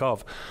the sake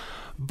of,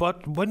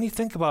 but when you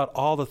think about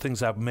all the things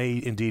that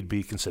may indeed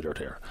be considered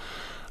here,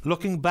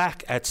 looking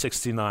back at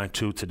 69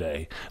 to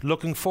today,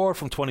 looking forward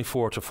from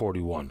 24 to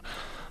 41,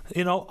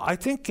 I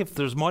think if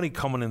there's money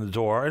coming in the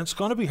door, and it's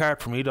going to be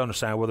hard for me to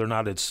understand whether or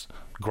not it's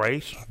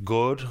great,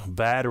 good,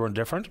 bad, or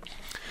indifferent,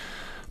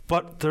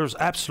 but there's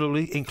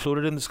absolutely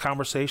included in this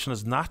conversation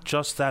is not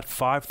just that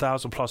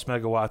 5,000 plus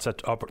megawatts at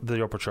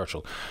the Upper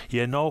Churchill.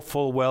 You know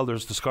full well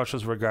there's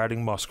discussions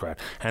regarding Muskrat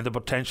and the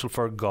potential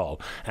for Gull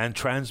and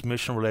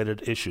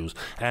transmission-related issues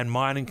and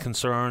mining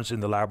concerns in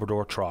the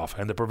Labrador Trough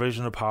and the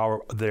provision of power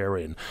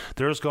therein.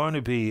 There's going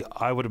to be,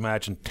 I would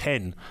imagine,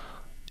 10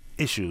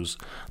 issues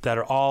that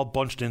are all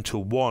bunched into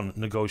one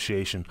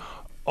negotiation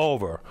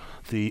over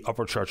the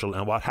Upper Churchill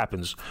and what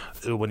happens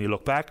when you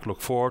look back,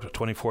 look forward,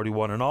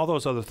 2041, and all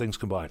those other things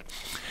combined.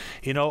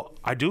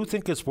 I do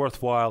think it's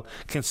worthwhile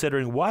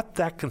considering what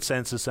that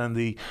consensus and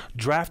the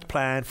draft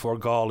plan for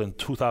Gull in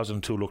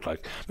 2002 looked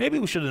like. Maybe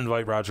we should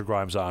invite Roger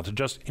Grimes on to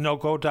just,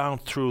 go down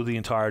through the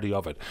entirety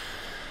of it.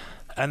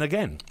 And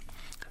again,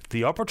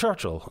 the Upper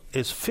Churchill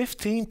is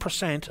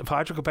 15% of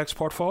Hydro-Quebec's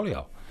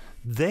portfolio.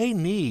 They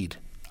need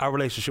our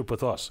relationship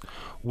with us.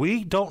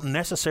 We don't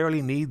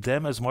necessarily need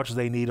them as much as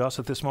they need us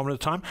at this moment of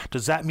time.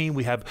 Does that mean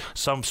we have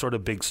some sort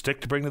of big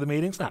stick to bring to the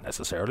meetings? Not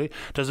necessarily.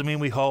 Does it mean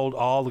we hold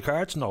all the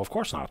cards? No, of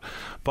course not.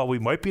 But we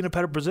might be in a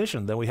better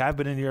position than we have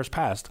been in years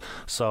past.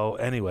 So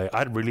anyway,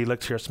 I'd really like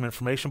to hear some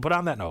information. But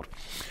on that note,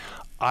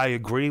 I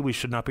agree we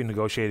should not be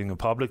negotiating in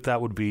public. That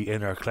would be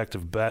in our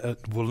collective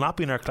will not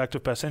be in our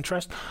collective best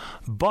interest.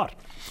 But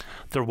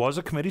there was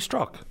a committee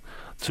struck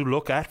to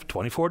look at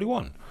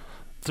 2041.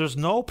 There's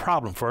no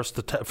problem for us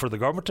for the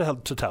government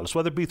to tell us,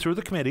 whether it be through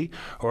the committee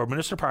or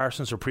Minister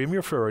Parsons or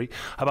Premier Fleury,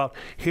 about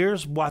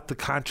here's what the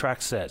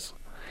contract says.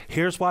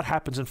 Here's what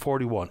happens in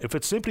 41. If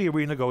it's simply a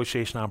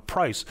renegotiation on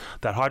price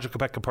that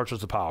Hydro-Quebec can purchase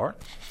the power,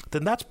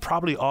 then that's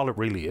probably all it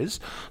really is.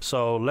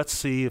 So let's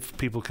see if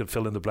people can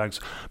fill in the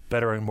blanks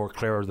better and more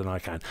clearer than I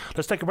can.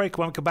 Let's take a break.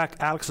 When we come back,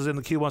 Alex is in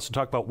the queue, wants to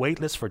talk about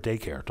wait lists for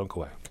daycare. Don't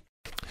go away.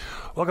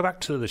 Welcome back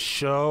to the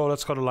show.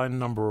 Let's go to line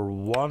number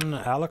 1.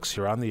 Alex,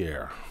 you're on the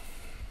air.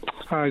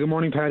 Hi, good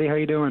morning, Paddy. How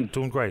you doing?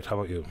 Doing great. How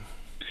about you?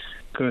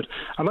 Good.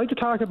 I'd like to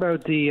talk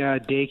about the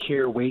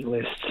daycare wait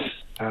lists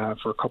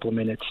for a couple of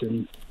minutes.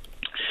 And,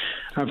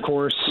 of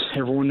course,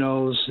 everyone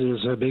knows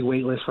there's a big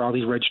wait list for all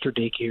these registered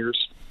daycares,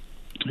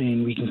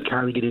 and we can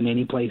hardly get in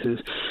any places.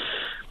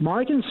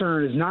 My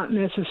concern is not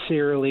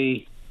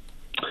necessarily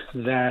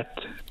that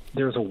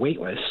there's a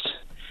wait list.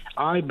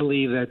 I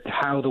believe that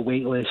how the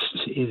wait list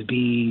is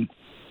being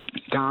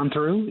gone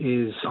through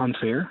is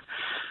unfair.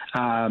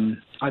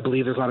 I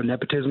believe there's a lot of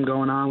nepotism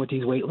going on with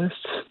these wait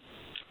lists.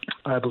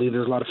 I believe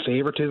there's a lot of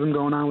favoritism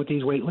going on with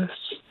these wait lists.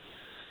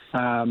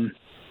 I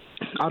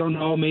don't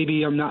know,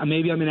 maybe I'm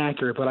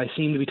inaccurate, but I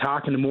seem to be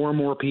talking to more and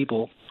more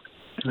people.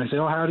 And I say,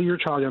 oh, how do your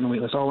child get on the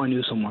wait list? Oh, I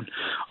knew someone.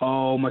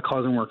 Oh, my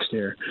cousin works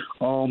there.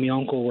 Oh, my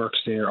uncle works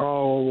there.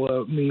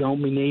 Oh,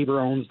 my neighbor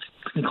owns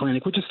the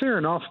clinic, which is fair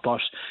enough. But,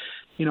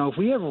 you know, if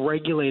we have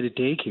regulated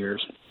daycares,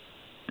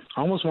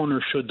 I almost wonder,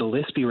 should the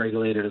list be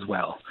regulated as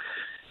well?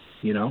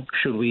 You know,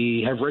 should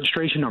we have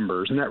registration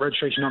numbers? And that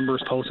registration number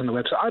is posted on the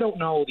website. I don't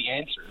know the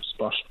answers,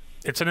 but...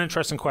 It's an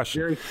interesting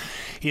question.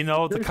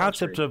 The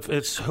concept of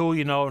it's who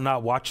you know,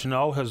 not what you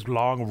know, has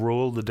long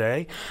ruled the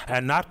day,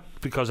 and not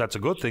because that's a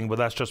good thing, but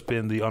that's just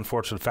been the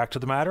unfortunate fact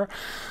of the matter.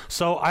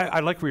 So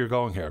I like where you're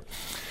going here.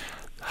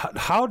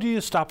 How do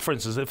you stop, for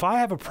instance, if I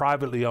have a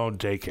privately owned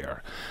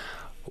daycare,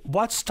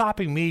 what's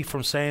stopping me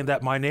from saying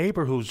that my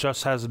neighbor who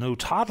just has a new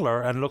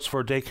toddler and looks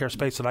for a daycare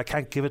space that I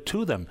can't give it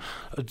to them?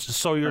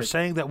 So you're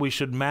saying that we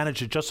should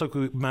manage it just like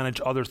we manage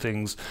other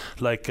things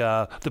like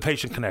the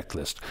Patient Connect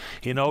list.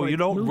 You know, like you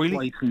don't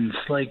really... License,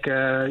 like,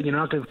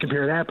 not to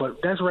compare that,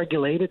 but that's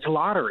regulated. It's a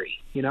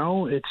lottery. You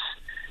know, it's...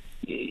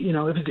 You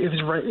know, if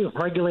it's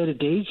regulated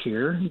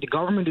daycare, the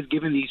government is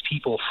giving these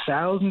people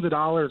thousands of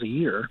dollars a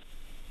year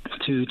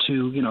to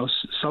you know,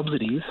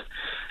 subsidies.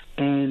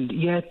 And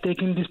yet they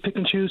can just pick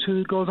and choose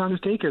who goes on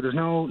this daycare. There's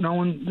no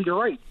one. You're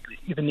right.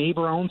 If a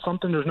neighbor owns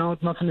something, there's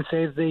nothing to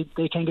say that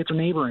they can't get their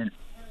neighbor in.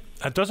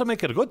 It doesn't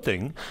make it a good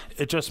thing.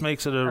 It just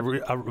makes it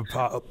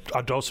a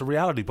dose of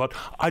reality. But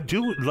I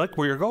do like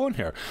where you're going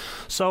here.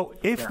 So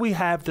if we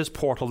have this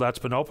portal that's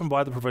been opened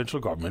by the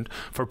provincial government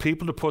for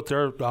people to put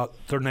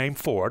their name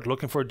forward,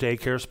 looking for a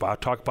daycare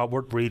spot, talk about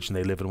what region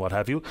they live in, what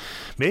have you,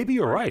 maybe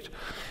you're right.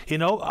 You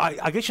know,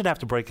 I guess you'd have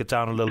to break it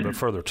down a little bit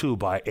further, too,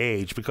 by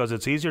age, because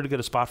it's easier to get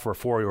a spot for a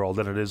 4-year-old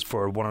than it is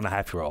for a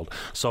 1.5-year-old.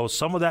 So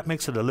some of that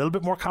makes it a little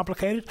bit more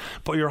complicated,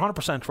 but you're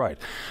 100% right.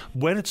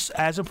 When it's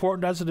as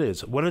important as it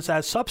is, when it's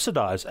as subsidized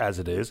as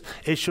it is,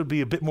 it should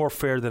be a bit more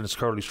fair than it's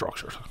currently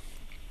structured.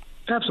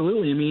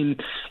 Absolutely. I mean,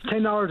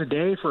 $10 a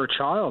day for a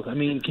child. I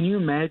mean, can you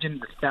imagine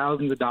the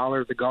thousands of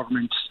dollars the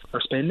governments are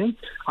spending?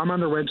 I'm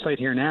on their website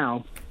here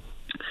now,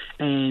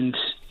 and,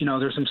 you know,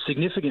 there's some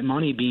significant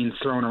money being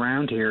thrown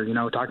around here, you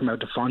know, talking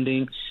about the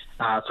funding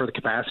for the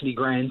capacity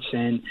grants,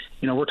 and,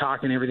 you know, we're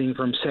talking everything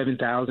from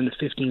 $7,000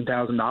 to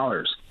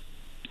 $15,000.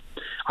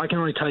 I can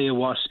only tell you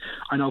what,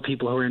 I know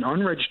people who are in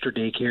unregistered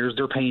daycares,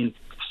 they're paying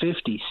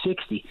 $50,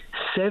 $60,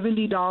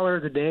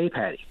 $70 a day,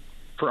 Patty,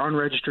 for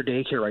unregistered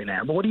daycare right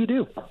now. But what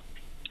do?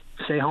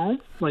 Stay home?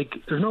 Like,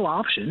 there's no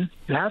option.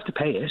 You have to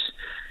pay it.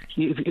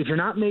 If you're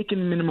not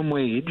making minimum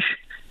wage,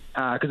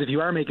 because if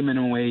you are making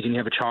minimum wage and you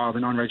have a child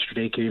in unregistered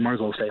daycare, you might as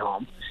well stay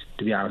home,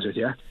 to be honest with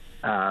you.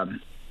 And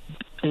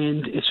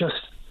it's just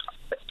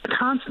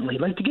constantly,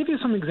 like, to give you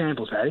some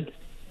examples, Patty,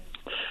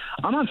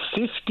 I'm on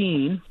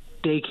 15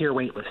 daycare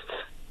wait lists.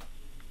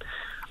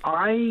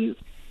 I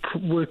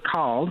was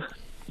called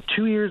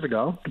 2 years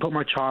ago to put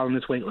my child on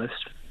this wait list,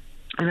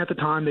 and at the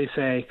time they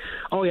say,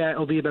 oh yeah,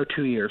 it'll be about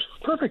 2 years.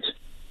 Perfect.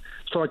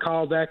 So I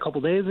called back a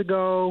couple days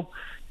ago,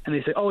 and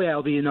they say, oh yeah,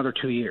 it'll be another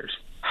 2 years.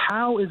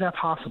 How is that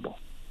possible?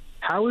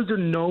 How is there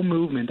no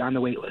movement on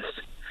the wait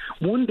list?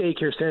 One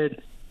daycare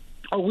said,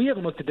 oh, we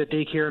haven't looked at that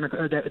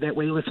daycare that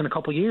wait list in a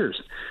couple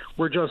years.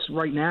 We're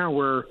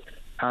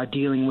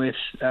dealing with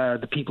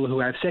the people who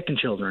have second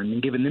children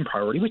and giving them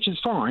priority, which is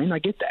fine. I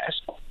get that.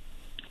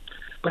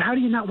 But how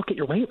do you not look at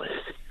your wait list?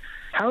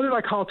 How did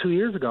I call 2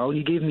 years ago and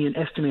you gave me an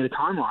estimated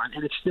timeline,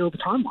 and it's still the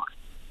timeline?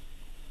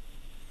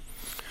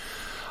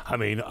 I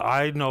mean,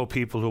 I know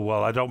people who,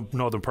 well, I don't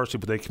know them personally,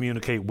 but they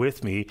communicate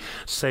with me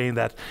saying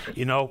that,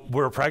 you know,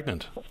 we're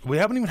pregnant. We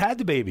haven't even had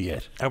the baby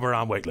yet, and we're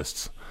on wait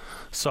lists.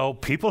 So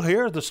people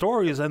hear the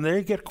stories and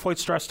they get quite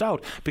stressed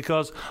out,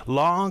 because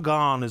long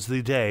gone is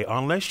the day,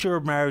 unless you're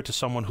married to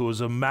someone who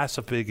is a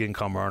massive big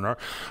income earner,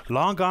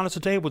 long gone is the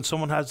day when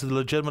someone has the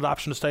legitimate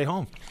option to stay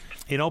home.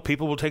 You know,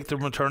 people will take their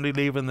maternity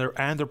leave and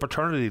their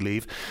paternity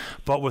leave,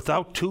 but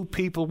without two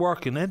people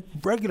working in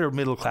regular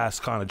middle-class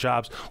kind of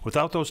jobs,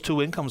 without those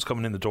two incomes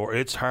coming in the door,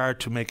 it's hard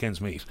to make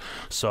ends meet.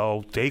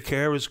 So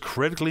daycare is a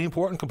critically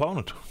important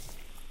component.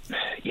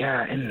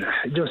 Yeah, and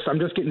I'm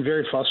just getting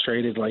very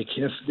frustrated. Like,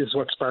 this is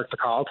what sparked the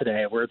call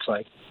today, where it's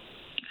like,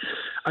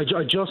 I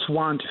just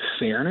want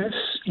fairness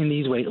in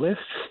these wait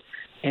lists,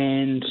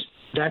 and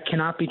that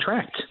cannot be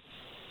tracked.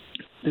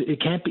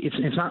 It can't be.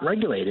 It's not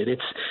regulated.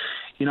 It's,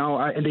 you know,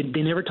 and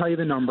they never tell you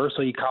the number,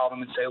 so you call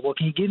them and say, well,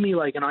 can you give me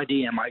like an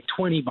idea? Am I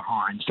 20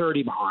 behind,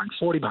 30 behind,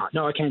 40 behind?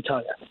 No, I can't tell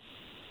you.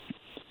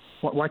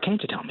 Why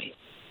can't you tell me?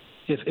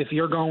 If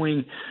you're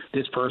going,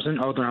 this person,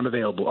 oh, they're not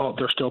available. Oh,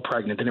 they're still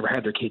pregnant. They never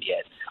had their kid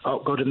yet. Oh,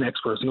 go to the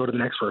next person. Go to the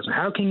next person.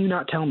 How can you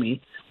not tell me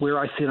where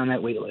I sit on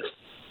that wait list?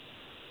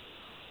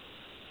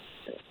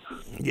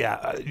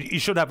 Yeah, you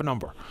should have a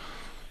number.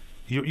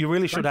 You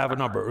really should have a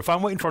number. If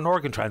I'm waiting for an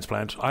organ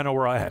transplant, I know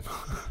where I am.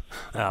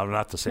 Now,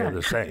 not to say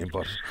the same,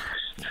 but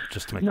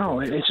just to make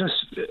it's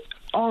just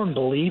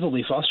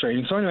unbelievably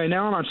frustrating. So anyway,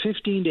 now I'm on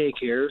 15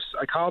 daycares.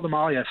 I called them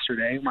all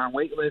yesterday. I'm on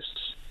wait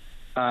lists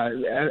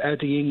at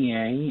the Yin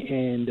Yang,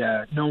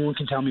 and no one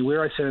can tell me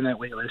where I sit on that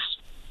wait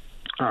list.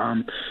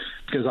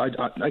 Because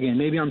again,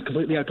 maybe I'm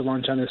completely out to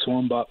lunch on this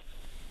one, but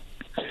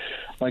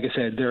like I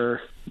said,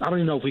 I don't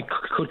even know if we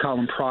could call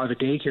them private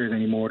daycares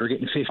anymore. They're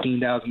getting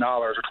 $15,000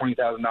 or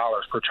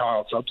 $20,000 per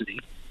child subsidy.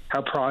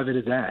 How private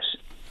is that?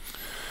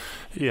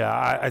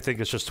 Yeah, I think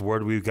it's just a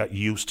word we've got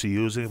used to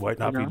using. It might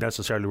not be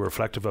necessarily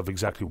reflective of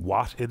exactly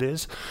what it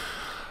is.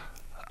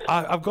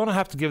 I'm going to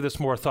have to give this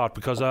more thought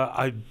because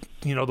the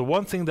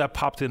one thing that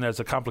popped in as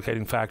a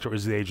complicating factor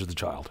is the age of the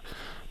child.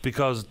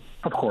 Because,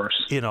 of course,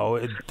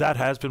 that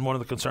has been one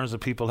of the concerns that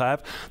people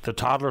have. The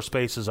toddler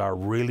spaces are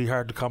really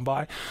hard to come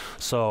by.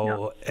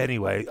 So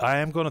anyway, I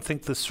am going to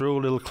think this through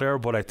a little clearer,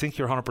 but I think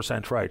you're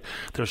 100% right.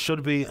 There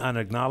should be an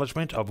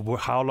acknowledgement of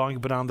how long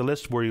you've been on the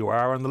list, where you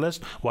are on the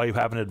list, why you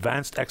have an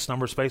advanced X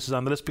number of spaces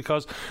on the list,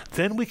 because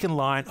then we can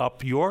line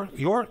up your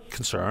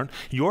concern,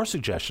 your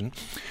suggestion.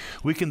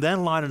 We can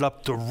then line it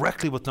up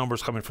directly with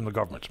numbers coming from the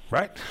government,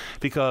 right?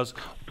 Because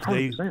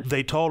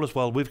they told us,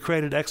 well, we've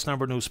created X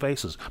number of new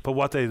spaces, but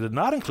what they did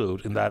not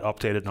include in that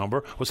updated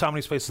number was how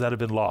many spaces that have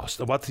been lost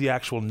and what the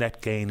actual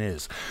net gain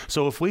is.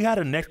 So if we had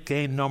a net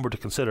gain number to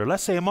consider,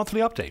 let's say a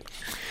monthly update,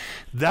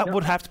 that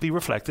would have to be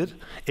reflected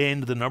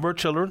in the number of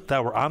children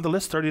that were on the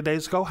list 30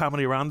 days ago, how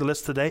many are on the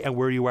list today, and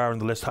where you are on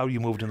the list, how you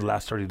moved in the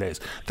last 30 days.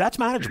 That's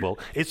manageable.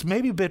 It's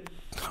maybe a bit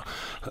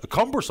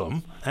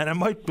cumbersome, and it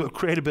might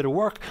create a bit of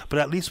work, but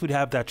at least we'd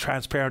have that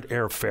transparent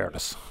air of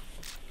fairness.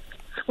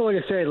 Well,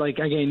 like I said,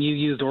 again, you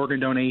used organ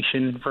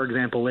donation, for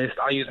example, list.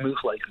 I use moose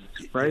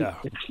license, right? Yeah.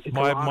 It's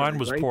mine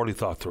was poorly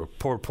thought through.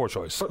 Poor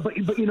choice. But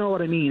you know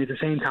what I mean? It's the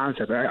same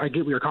concept. I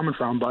get where you're coming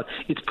from, but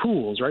it's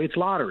pools, right? It's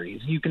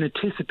lotteries. You can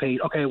anticipate,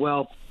 okay,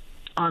 well,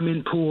 I'm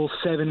in pool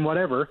 7,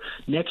 whatever.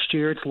 Next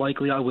year, it's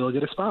likely I will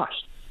get a spot.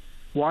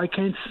 Why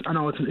can't – I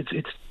know it's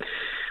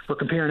we're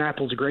comparing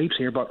apples to grapes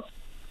here, but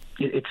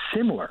it's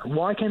similar.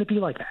 Why can't it be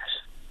like that?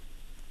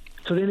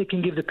 So then it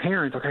can give the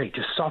parents, okay,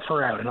 just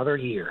suffer out another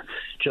year.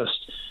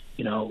 Just,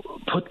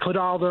 put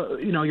all the,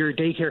 your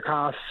daycare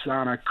costs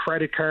on a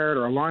credit card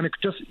or a line of,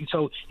 just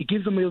so it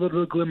gives them a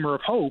little glimmer of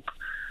hope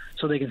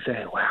so they can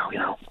say, wow,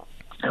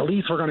 at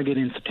least we're going to get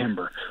in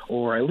September,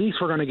 or at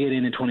least we're going to get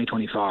in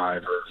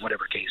 2025, or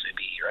whatever case may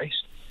be, right?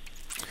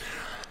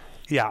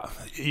 Yeah,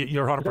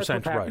 you're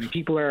 100% right.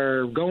 People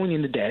are going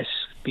into debt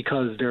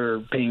because they're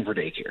paying for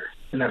daycare,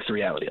 and that's the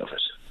reality of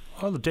it.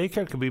 Well, the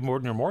daycare could be more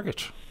than your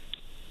mortgage.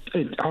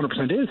 It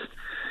 100% is.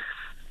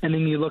 And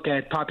then you look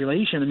at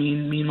population. I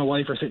mean, me and my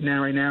wife are sitting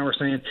down right now. We're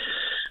saying,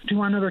 do you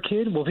want another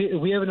kid? Well,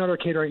 if we have another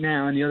kid right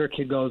now and the other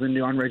kid goes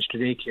into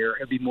unregistered daycare,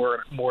 it'd be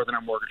more than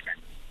our mortgage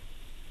payment.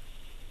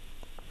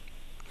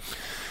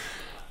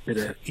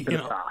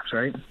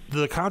 Right?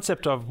 The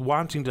concept of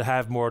wanting to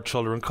have more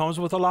children comes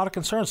with a lot of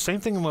concerns. Same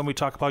thing when we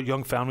talk about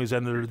young families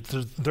and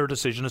their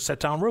decision to set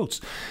down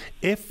roots.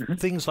 If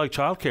things like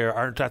childcare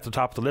aren't at the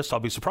top of the list, I'll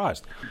be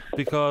surprised,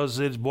 because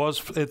it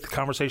was the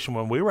conversation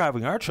when we were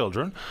having our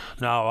children.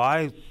 Now,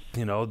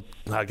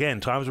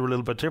 again, times were a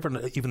little bit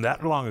different even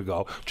that long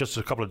ago, just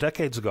a couple of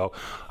decades ago.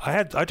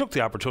 I took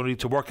the opportunity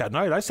to work at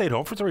night. I stayed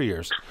home for 3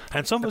 years,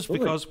 and some of it's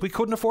because we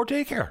couldn't afford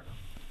daycare.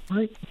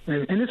 Right,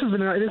 and this is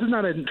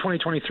not a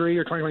 2023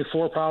 or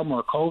 2024 problem or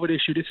a COVID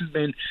issue. This has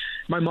been,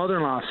 my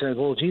mother-in-law said,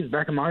 well, geez,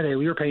 back in my day,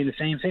 we were paying the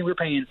same thing. We were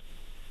paying,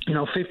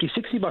 $50,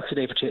 $60 a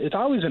day for children. It's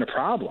always been a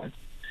problem,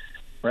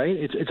 right?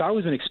 It's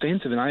always been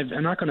expensive, and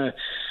I'm not going to,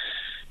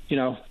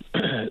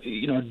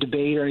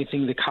 debate or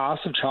anything the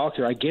cost of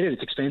childcare. I get it;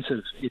 it's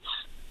expensive. It's,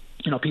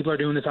 people are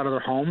doing this out of their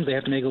homes. They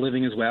have to make a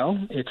living as well.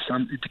 It's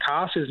the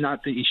cost is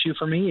not the issue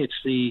for me. It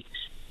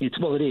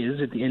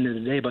is at the end of the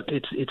day, but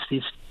it's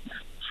this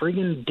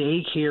friggin'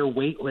 daycare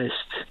wait list,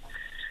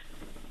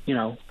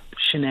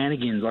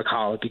 shenanigans, I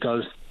call it,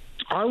 because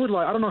I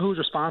don't know who's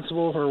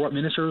responsible or what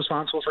minister is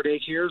responsible for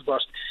daycares,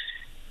 but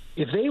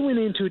if they went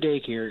into a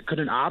daycare, could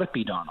an audit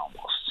be done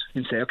almost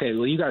and say, okay,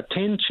 well, you got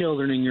 10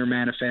 children in your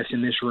manifest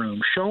in this room.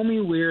 Show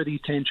me where these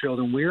 10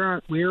 children,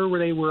 where were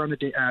they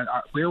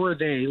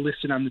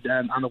listed on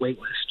the wait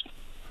list?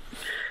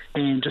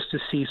 And just to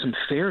see some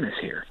fairness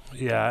here.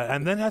 Yeah,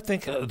 and then I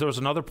think there was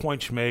another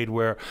point you made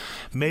where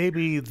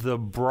maybe the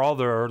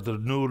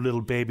new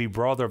little baby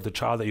brother of the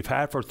child that you've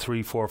had for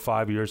 3, 4,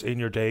 5 years in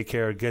your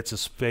daycare gets a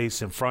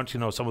space in front,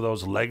 some of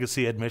those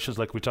legacy admissions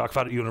like we talk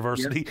about at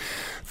university.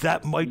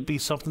 That might be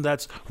something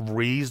that's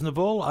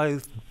reasonable.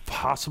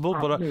 possible,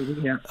 but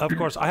of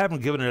course, I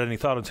haven't given it any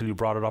thought until you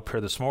brought it up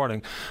here this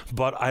morning.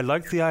 But I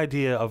like the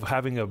idea of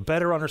having a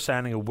better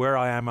understanding of where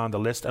I am on the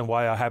list and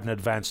why I haven't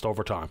advanced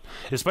over time,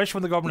 especially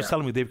when the government is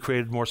telling me they've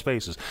created more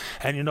spaces.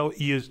 And,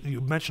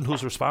 you mentioned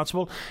who's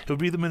responsible. It would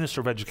be the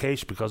Minister of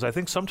Education, because I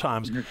think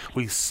sometimes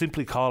we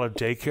simply call it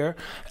daycare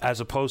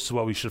as opposed to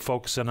what we should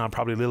focus in on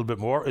probably a little bit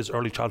more is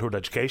early childhood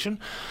education,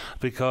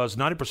 because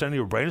 90% of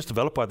your brain is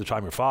developed by the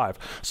time you're 5.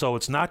 So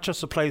it's not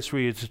just a place for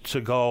you to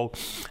go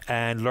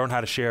and learn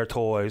how to share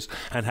toys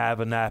and have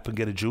a nap and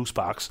get a juice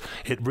box.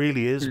 It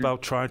really is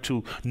about trying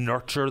to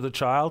nurture the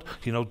child,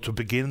 to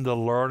begin the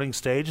learning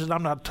stages. And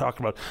I'm not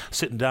talking about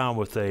sitting down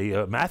with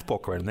a math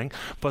book or anything,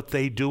 but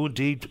they do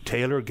indeed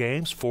tailor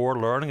games for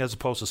learning as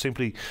opposed to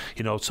simply,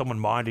 someone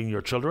minding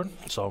your children.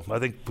 So I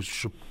think we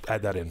should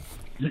add that in.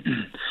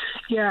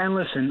 Yeah, and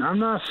listen, I'm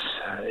not,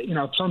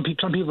 some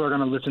people are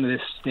going to listen to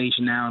this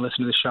station now and listen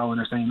to the show and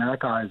they're saying that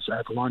guy's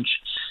at lunch.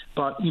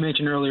 But you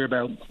mentioned earlier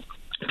about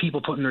people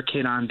putting their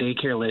kid on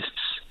daycare lists.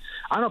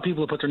 I know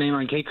people who put their name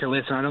on daycare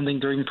lists and I don't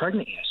think they're even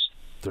pregnant yet.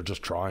 They're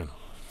just trying.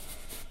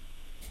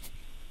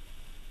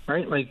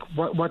 Right? Like,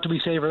 what do we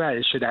say for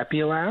that? Should that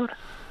be allowed?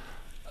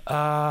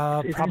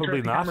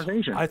 Probably not.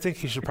 I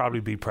think you should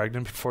probably be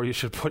pregnant before you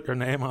should put your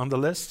name on the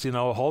list.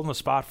 Holding a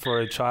spot for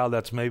a child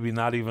that's maybe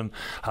not even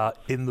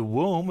in the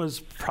womb is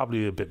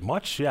probably a bit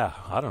much. Yeah,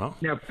 I don't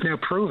know. Now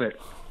prove it.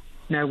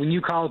 Now, when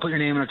you call to put your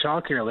name on a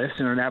child care list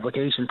in an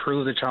application,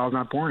 prove the child's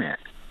not born yet.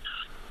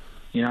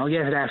 You have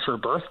to ask for a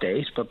birth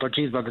date, but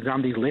geez, by the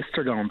time these lists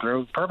are going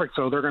through, perfect.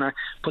 So they're going to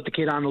put the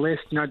kid on the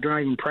list, they're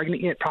not even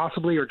pregnant yet,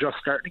 possibly, or just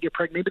starting to get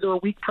pregnant. Maybe they're a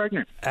week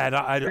pregnant. And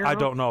I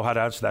don't know how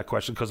to answer that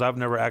question because I've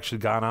never actually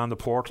gone on the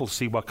portal to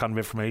see what kind of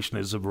information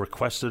is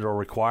requested or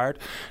required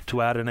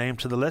to add a name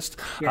to the list.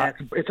 Yeah,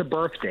 it's a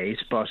birth date,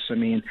 but I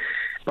mean,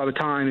 by the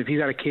time, if you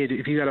got a kid,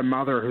 if you got a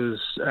mother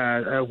who's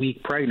a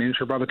week pregnant,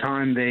 or by the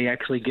time they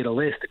actually get a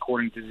list,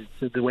 according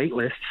to the wait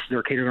lists,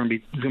 their kid is going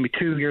to be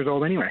 2 years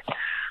old anyway.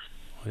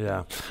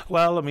 Yeah.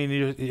 Well, I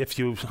mean,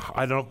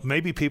 I don't,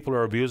 maybe people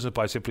are abusing it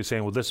by simply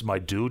saying, well, this is my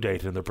due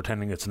date, and they're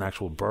pretending it's an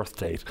actual birth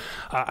date.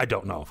 I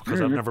don't know,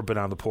 because I've never been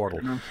on the portal.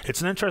 It's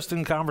an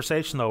interesting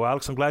conversation, though,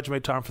 Alex. I'm glad you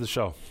made time for the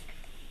show.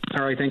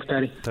 All right. Thanks,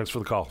 Patty. Thanks for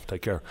the call.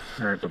 Take care.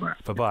 All right. Bye-bye.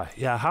 Bye-bye.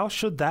 Yeah, how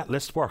should that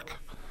list work?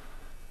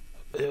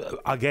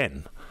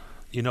 Again,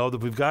 that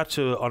we've got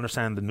to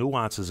understand the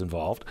nuances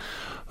involved,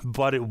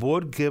 but it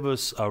would give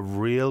us a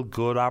real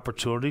good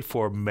opportunity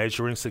for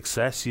measuring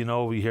success.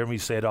 We hear me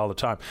say it all the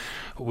time.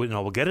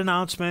 We'll get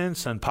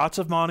announcements and pots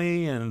of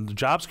money and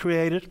jobs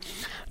created,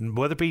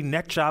 whether it be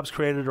net jobs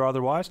created or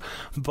otherwise,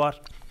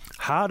 but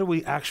how do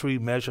we actually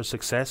measure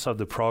success of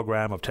the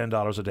program of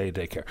 $10 a day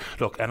daycare?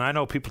 Look, and I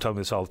know people tell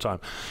me this all the time.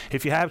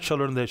 If you have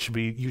children,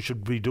 you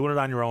should be doing it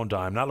on your own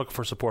dime, not looking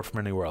for support from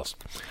anywhere else.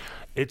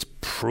 It's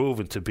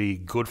proven to be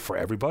good for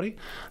everybody.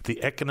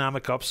 The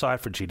economic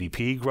upside for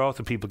GDP growth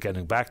and people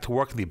getting back to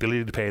work and the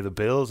ability to pay the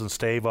bills and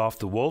stave off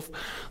the wolf,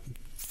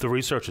 the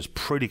research is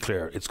pretty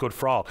clear. It's good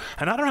for all.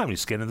 And I don't have any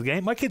skin in the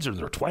game. My kids are in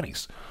their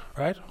 20s,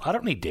 right? I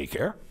don't need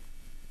daycare.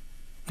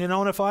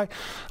 And if I'm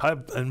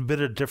in a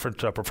bit of a different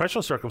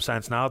professional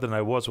circumstance now than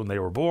I was when they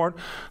were born.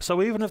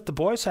 So even if the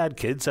boys had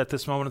kids at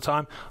this moment in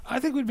time,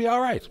 I think we'd be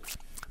all right.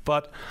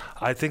 But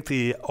I think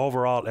the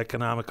overall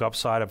economic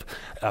upside of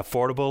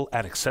affordable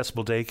and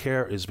accessible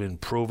daycare has been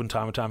proven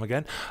time and time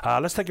again.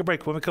 Let's take a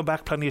break. When we come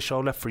back, plenty of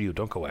show left for you.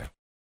 Don't go away.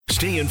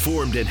 Stay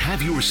informed and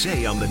have your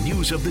say on the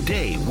news of the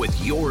day with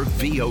your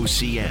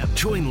VOCM.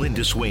 Join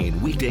Linda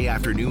Swain weekday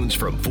afternoons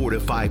from 4 to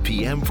 5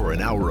 p.m. for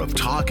an hour of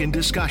talk and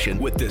discussion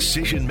with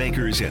decision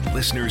makers and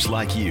listeners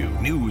like you.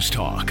 News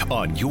Talk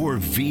on your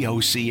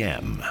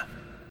VOCM.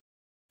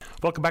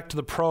 Welcome back to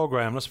the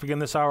program. Let's begin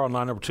this hour on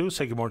line number 2.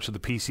 Say good morning to the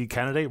PC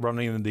candidate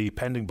running in the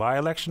pending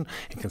by-election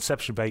in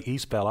Conception Bay,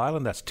 East Bell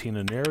Island. That's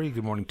Tina Neary.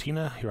 Good morning,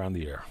 Tina. You're on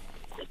the air.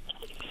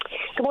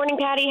 Good morning,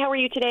 Patty. How are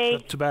you today?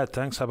 Not too bad,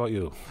 thanks. How about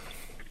you?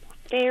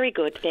 Very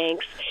good,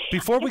 thanks.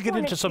 Before we get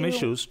into some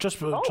issues, just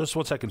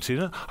 1 second,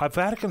 Tina. I've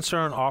had a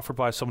concern offered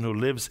by someone who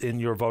lives in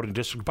your voting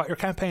district about your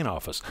campaign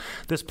office.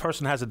 This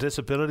person has a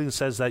disability and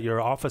says that your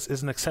office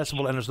isn't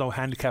accessible and there's no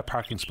handicap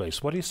parking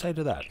space. What do you say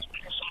to that?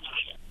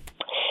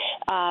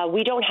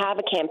 We don't have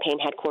a campaign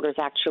headquarters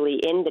actually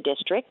in the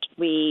district.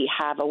 We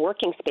have a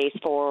working space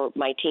for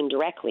my team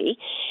directly.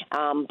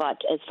 But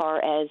as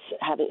far as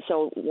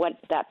what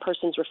that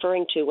person's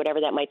referring to,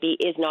 whatever that might be,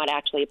 is not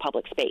actually a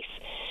public space.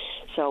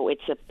 So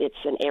it's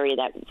an area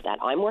that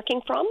I'm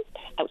working from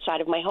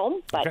outside of my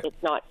home, but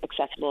It's not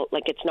accessible,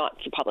 it's not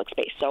for public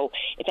space. So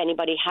if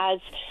anybody has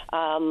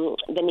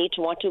the need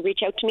to want to reach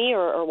out to me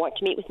or want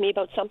to meet with me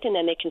about something,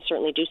 then they can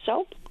certainly do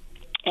so.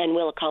 And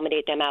we'll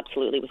accommodate them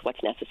absolutely with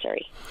what's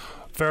necessary.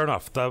 Fair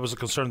enough. That was a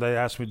concern they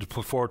asked me to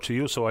put forward to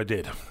you, so I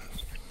did.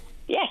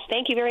 Yes,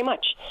 thank you very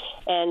much.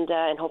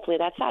 and hopefully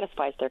that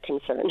satisfies their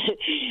concern.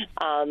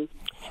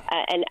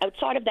 And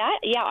outside of that,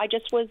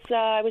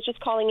 I was just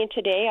calling in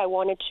today. I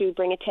wanted to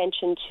bring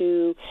attention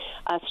to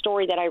a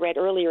story that I read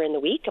earlier in the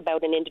week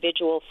about an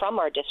individual from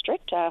our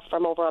district,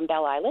 from over on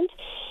Bell Island,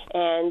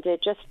 and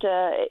it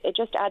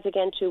just adds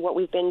again to what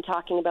we've been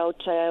talking about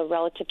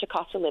relative to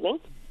cost of living.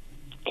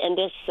 And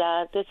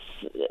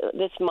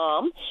this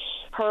mom,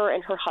 her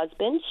and her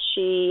husband,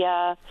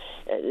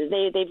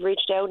 they've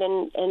reached out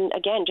and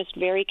again just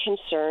very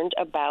concerned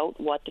about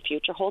what the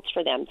future holds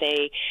for them.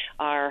 They're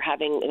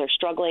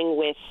struggling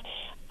with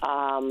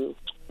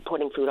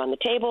putting food on the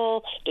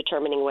table,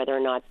 determining whether or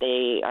not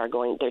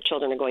their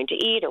children are going to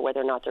eat, or whether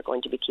or not they're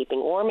going to be keeping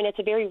warm, and it's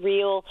a very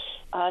real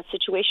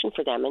situation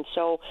for them. And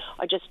so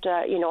I just,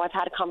 I've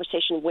had a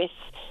conversation with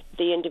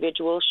the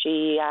individual.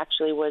 She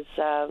actually was,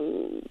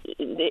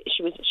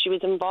 she was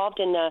involved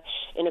in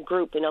a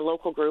group, in a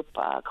local group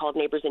called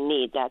Neighbors in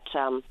Need that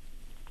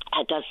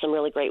does some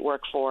really great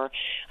work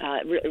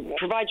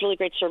provides really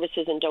great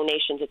services and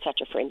donations, et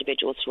cetera, for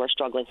individuals who are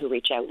struggling, who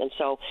reach out. And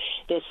so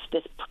this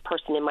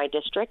person in my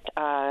district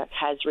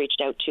has reached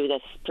out to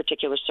this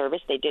particular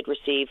service. They did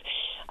receive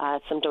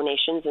some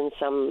donations and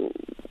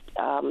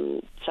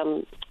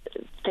some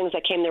things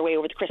that came their way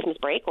over the Christmas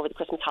break, over the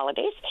Christmas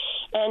holidays.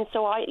 And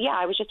so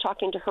I was just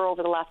talking to her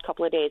over the last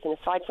couple of days, and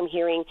aside from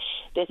hearing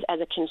this as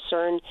a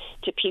concern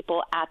to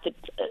people at the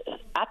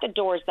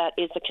doors, that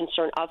is the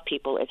concern of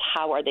people, is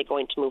how are they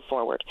going to move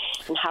forward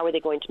and how are they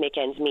going to make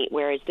ends meet.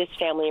 Whereas this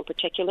family in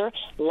particular,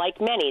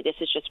 like many, this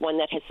is just one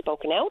that has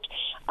spoken out.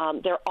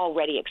 They're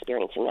already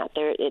experiencing that.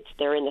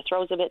 They're in the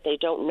throes of it. They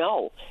don't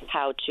know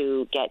how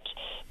to get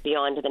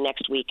beyond the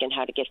next week and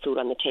how to get food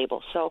on the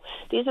table. So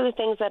these are the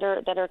things that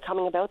are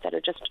coming about that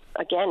are just,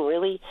 again,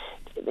 really,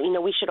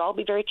 we should all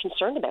be very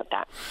concerned about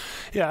that.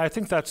 Yeah, I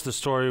think that's the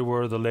story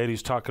where the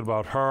lady's talking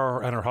about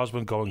her and her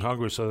husband going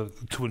hungry to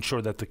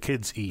ensure that the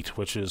kids eat,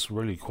 which is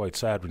really quite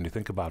sad when you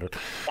think about it.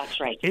 That's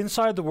right.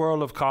 Inside the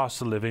world of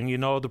cost of living,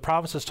 the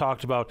province has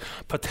talked about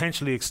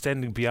potentially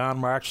extending beyond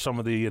March some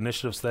of the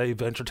initiatives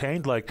they've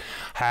entertained, like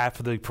half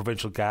of the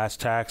provincial gas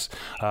tax,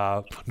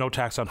 no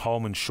tax on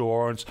home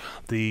insurance,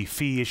 the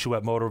fee issue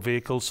at motor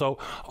vehicles. So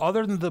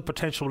other than the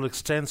potential to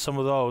extend some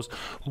of those,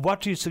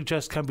 what do you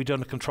suggest can be done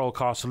to control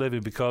cost of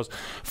living? Because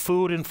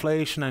food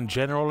inflation and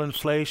general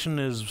inflation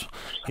is,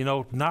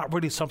 not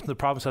really something the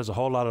province has a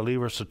whole lot of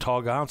levers to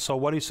tug on. So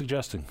what are you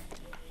suggesting?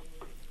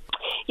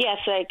 Yes,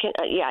 I can.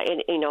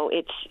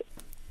 It's.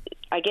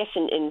 I guess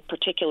in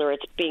particular,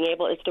 it's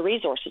the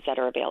resources that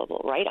are available,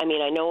 right? I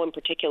mean, I know in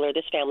particular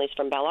this family's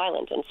from Bell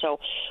Island, and so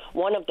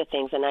one of the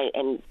things,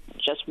 and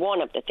just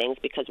one of the things,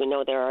 because we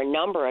know there are a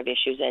number of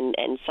issues,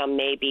 and some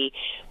may be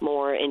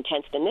more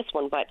intense than this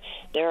one, but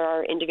there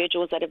are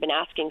individuals that have been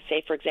asking,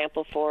 say, for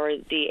example, for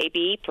the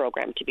ABE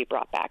program to be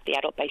brought back, the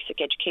Adult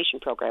Basic Education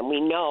Program. We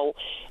know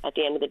at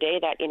the end of the day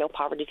that,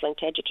 poverty is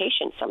linked to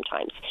education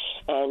sometimes,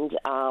 and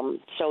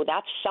so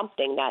that's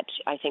something that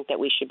I think that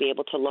we should be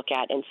able to look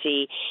at and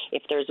see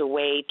if there's a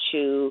way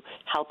to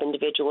help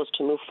individuals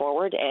to move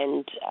forward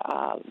and,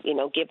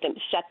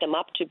 set them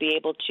up to be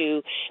able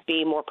to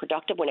be more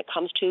productive when it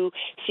comes to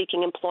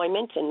seeking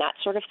employment and that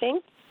sort of thing.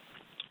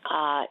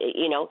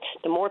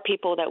 The more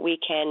people that we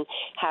can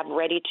have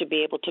ready to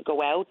be able to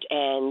go out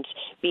and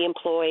be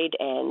employed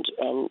and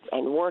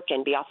work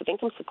and be off of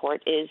income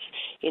support is,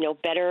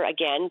 better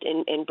again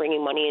in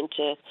bringing money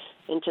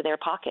into their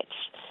pockets.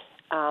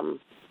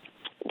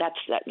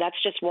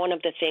 That's just one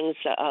of the things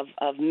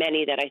of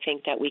many that I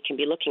think that we can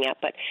be looking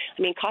at. But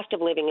I mean, cost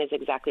of living is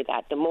exactly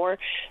that. The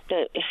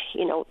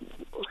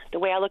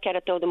way I look at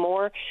it, though, the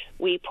more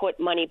we put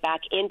money back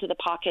into the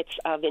pockets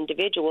of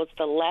individuals,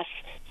 the less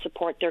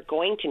support they're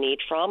going to need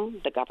from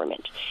the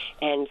government.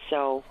 And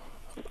so,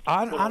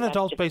 on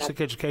adult basic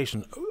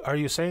education, are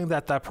you saying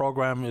that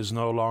program is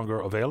no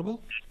longer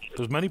available?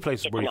 There's many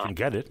places where you can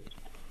get it.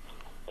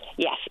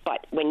 Yes,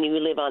 but when you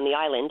live on the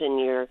island and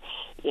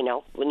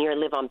when you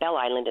live on Bell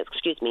Island,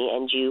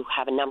 and you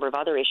have a number of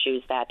other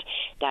issues that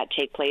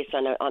take place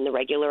on the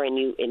regular,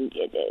 and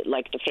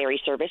like the ferry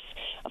service,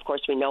 of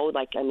course we know,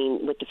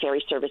 with the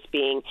ferry service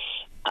being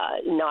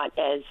not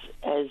as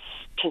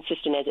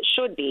consistent as it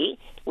should be,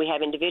 we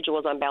have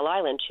individuals on Bell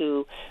Island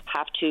who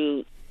have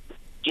to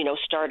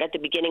start at the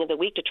beginning of the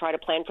week to try to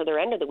plan for their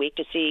end of the week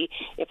to see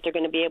if they're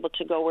going to be able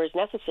to go where is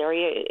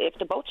necessary if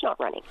the boat's not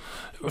running.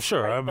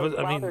 Sure.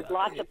 Right? There's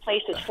lots of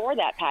places for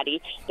that, Patty.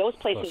 Those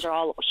places are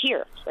all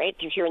here, right?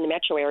 They're here in the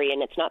metro area,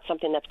 and it's not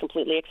something that's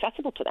completely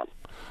accessible to them.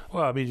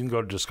 Well, you can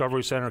go to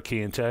Discovery Centre,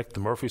 Key and Tech, the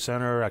Murphy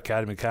Centre,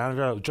 Academy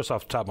Canada, just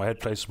off the top of my head,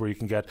 places where you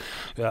can get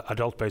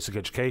adult basic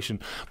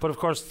education. But, of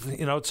course,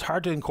 it's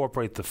hard to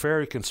incorporate the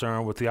ferry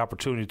concern with the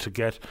opportunity to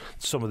get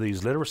some of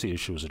these literacy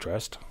issues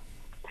addressed.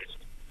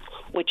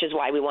 Which is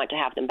why we want to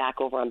have them back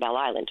over on Bell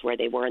Island, where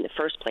they were in the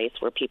first place,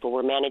 where people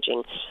were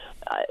managing,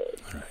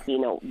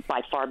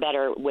 by far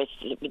better with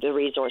the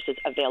resources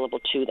available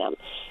to them.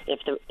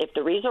 If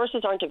the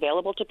resources aren't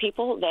available to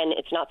people, then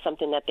it's not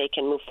something that they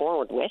can move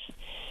forward with.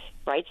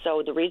 right?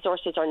 So the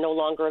resources are no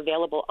longer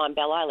available on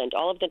Bell Island.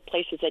 All of the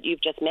places that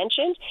you've just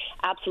mentioned,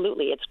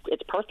 absolutely,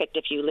 it's perfect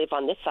if you live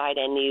on this side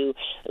and you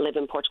live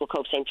in Portugal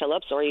Cove, St.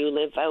 Phillips, or you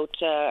live out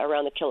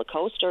around the Killaloe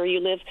Coast, or you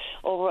live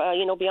over,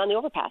 beyond the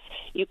overpass.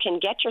 You can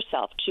get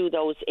yourself to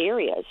those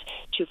areas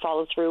to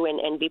follow through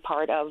and be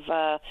part of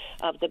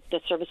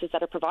the services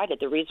that are provided,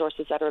 the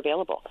resources that are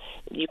available.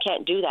 You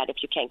can't do that if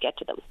you can't get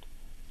to them.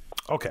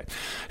 Okay.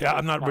 Yeah,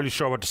 I'm not really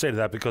sure what to say to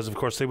that because, of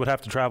course, they would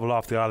have to travel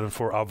off the island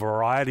for a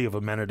variety of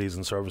amenities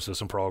and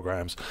services and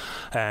programs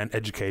and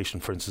education,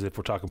 for instance, if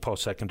we're talking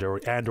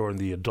post-secondary and or in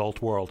the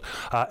adult world.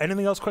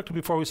 Anything else quickly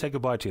before we say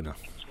goodbye, Tina?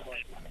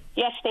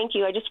 Yes, thank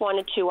you. I just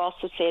wanted to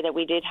also say that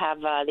we did have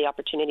the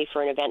opportunity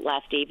for an event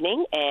last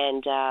evening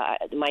and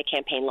my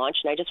campaign launch,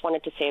 and I just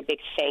wanted to say a big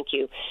thank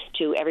you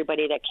to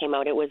everybody that came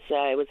out. It was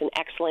an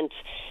excellent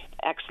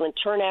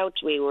turnout.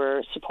 We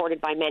were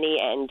supported by many,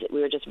 and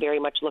we were just very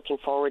much looking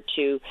forward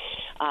to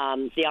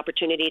the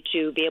opportunity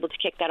to be able to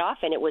kick that off.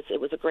 And it was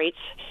a great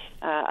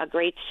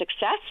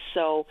success.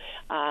 So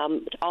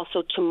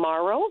also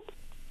tomorrow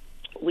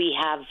we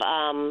have.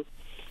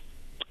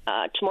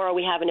 Tomorrow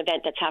we have an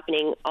event that's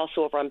happening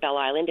also over on Bell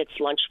Island. It's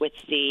Lunch with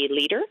the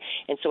Leader.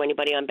 And so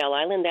anybody on Bell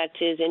Island that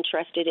is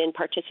interested in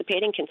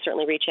participating can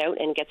certainly reach out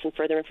and get some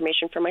further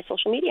information from my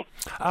social media.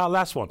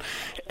 Last one.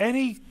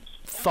 Any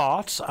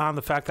thoughts on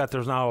the fact that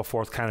there's now a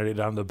fourth candidate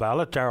on the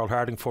ballot? Daryl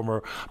Harding,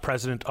 former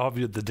president of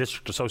the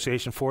District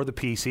Association for the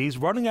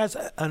PCs, running as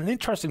an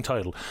interesting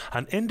title,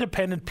 an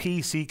independent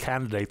PC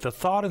candidate. The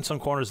thought in some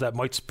corners that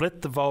might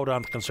split the vote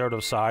on the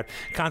Conservative side,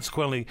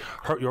 consequently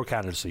hurt your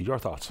candidacy. Your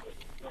thoughts?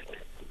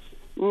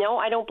 No,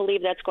 I don't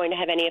believe that's going to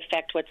have any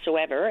effect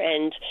whatsoever.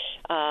 And,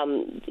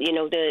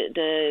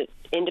 the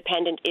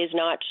independent is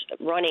not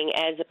running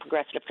as a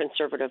progressive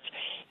conservative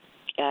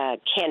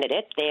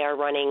candidate. They are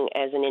running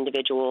as an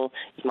individual,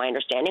 is my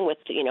understanding, with,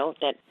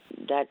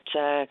 that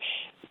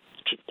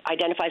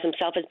identifies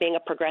himself as being a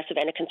progressive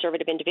and a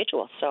conservative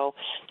individual. So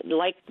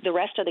like the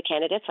rest of the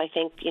candidates, I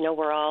think,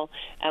 we're all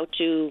out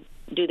to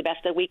do the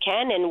best that we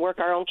can and work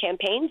our own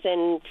campaigns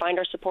and find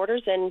our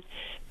supporters and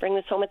bring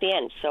this home at the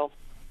end. So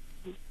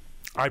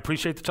I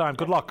appreciate the time.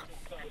 Good luck.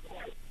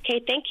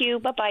 Okay, thank you.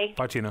 Bye-bye.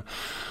 Bye, Tina.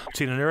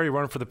 Tina Neary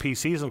running for the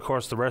PCs, and of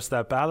course the rest of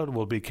that ballot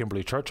will be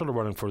Kimberly Churchill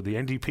running for the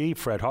NDP,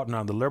 Fred Hutton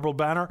on the Liberal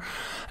banner,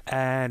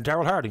 and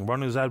Daryl Harding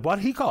running as what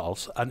he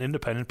calls an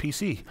independent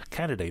PC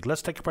candidate.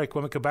 Let's take a break.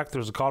 When we come back,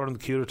 there's a caller in the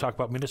queue to talk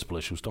about municipal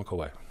issues. Don't go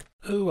away.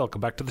 Welcome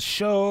back to the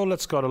show.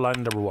 Let's go to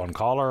line number one.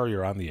 Caller,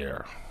 you're on the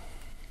air.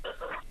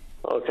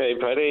 Okay,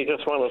 Paddy,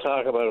 just want to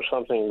talk about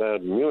something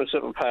that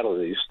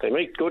municipalities, they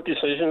make good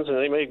decisions and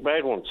they make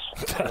bad ones.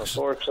 Of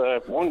course,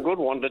 one good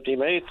one that they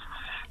made,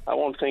 I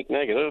won't think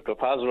negative. The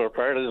positive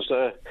part is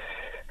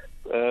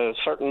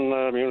certain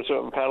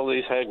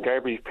municipalities had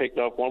garbage picked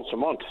up once a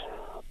month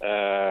in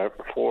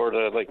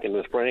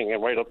the spring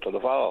and right up to the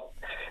fall.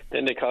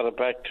 Then they cut it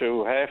back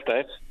to half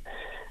that.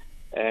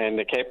 And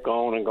they kept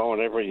going and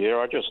going every year.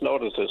 I just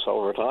noticed this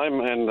over time,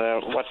 and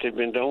what they've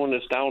been doing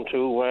is down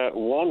to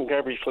one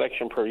garbage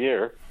collection per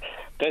year.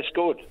 That's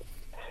good,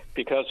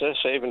 because they're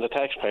saving the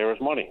taxpayers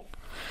money.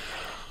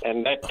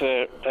 And that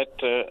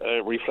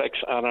reflects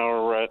on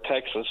our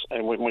taxes,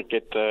 and we might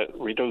get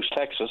reduced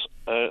taxes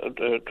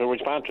to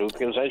respond to,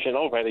 because as you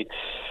know, Patty,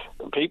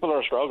 people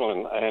are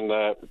struggling, and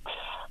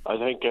I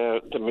think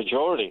the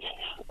majority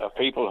of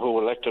people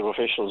who elected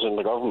officials in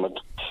the government,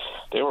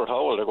 they were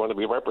told they're going to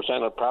be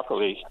represented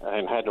properly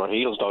and had their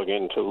heels dug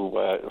in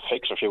to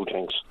fix a few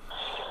things.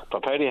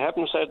 But Paddy,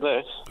 having said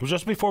that,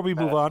 just before we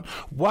move on,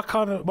 what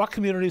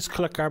communities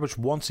collect garbage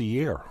once a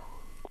year?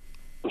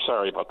 I'm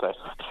sorry about that.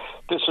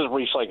 This is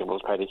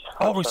recyclables, Paddy.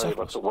 Sorry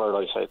about the word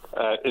I said.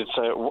 It's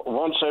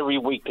once every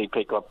week they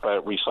pick up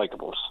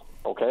recyclables.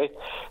 Okay.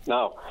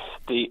 Now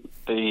the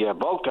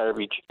bulk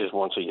garbage is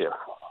once a year.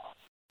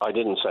 I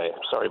didn't say it.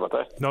 Sorry about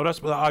that. No,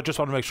 I just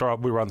want to make sure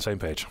we were on the same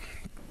page.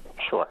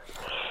 Sure.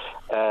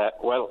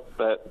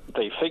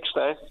 They fixed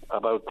that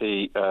about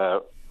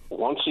the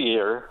once a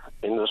year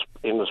in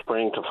the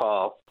spring to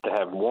fall to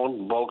have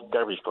one bulk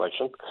garbage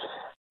collection.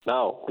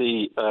 Now,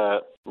 the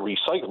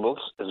recyclables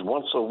is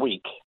once a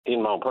week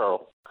in Mount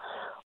Pearl.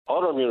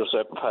 Other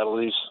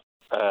municipalities,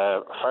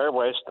 far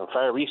west and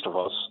far east of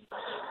us,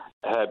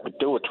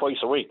 do it twice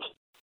a week.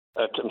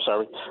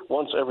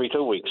 Once every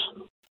 2 weeks.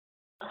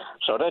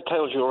 So that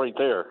tells you right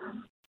there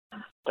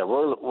that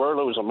we're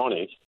losing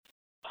money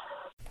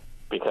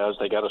because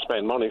they got to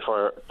spend money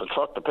for the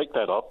truck to pick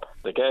that up,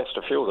 the gas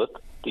to fuel it,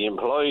 the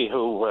employee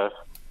who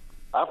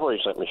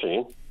operates that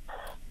machine,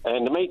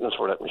 and the maintenance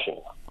for that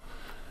machine.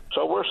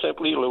 So we're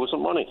simply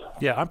losing money.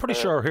 Yeah, I'm pretty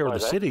sure here in the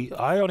city,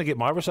 I only get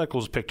my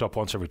recyclables picked up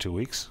once every 2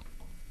 weeks.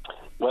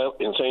 Well,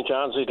 in St.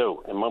 John's they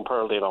do. In Mount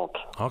Pearl they don't.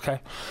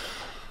 Okay.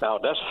 Now,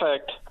 that's a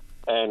fact,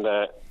 and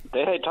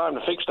they had time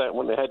to fix that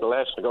when they had the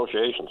last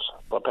negotiations.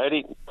 But,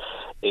 Paddy,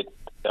 it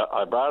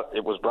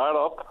was brought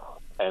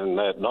up, and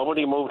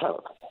nobody moved on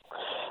it.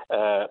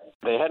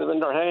 They had it in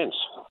their hands.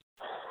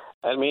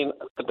 I mean,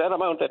 that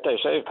amount that they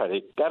saved,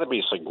 Paddy, got to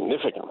be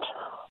significant.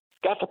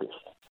 Got to be.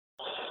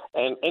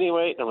 And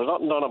anyway, there was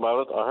nothing done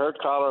about it. I heard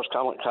callers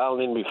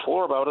calling in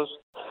before about it,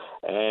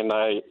 and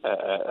I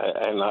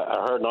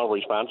heard no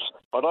response.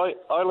 But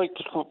I like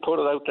to put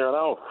it out there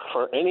now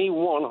for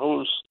anyone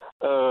who's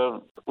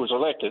was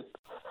elected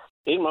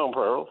in Mount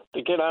Pearl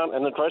to get on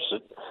and address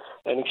it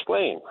and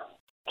explain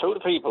to the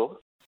people,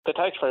 the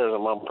taxpayers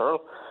in Mount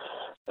Pearl,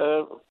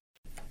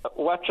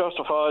 what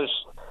justifies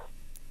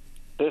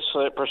this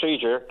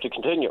procedure to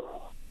continue.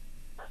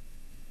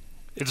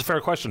 It's a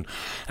fair question,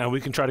 and we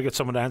can try to get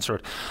someone to answer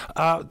it.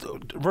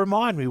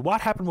 Remind me,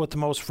 what happened with the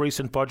most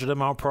recent budget in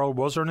Mount Pearl?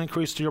 Was there an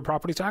increase to your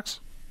property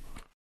tax?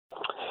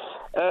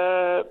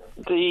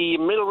 The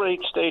mill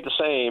rate stayed the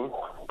same,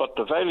 but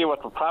the value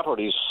of the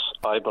properties,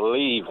 I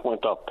believe,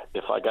 went up,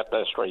 if I got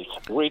that straight,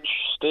 which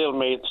still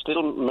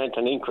meant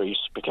an increase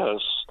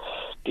because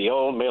the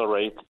old mill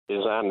rate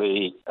is on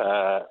the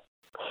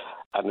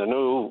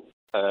new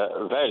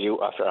value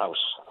of your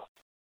house.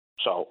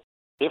 So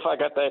if I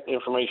got that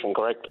information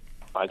correct,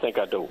 I think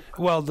I do.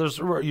 Well,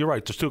 you're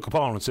right. There's two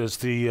components. It's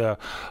the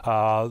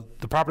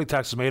property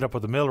tax is made up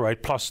of the mill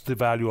rate plus the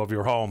value of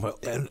your home.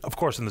 And, of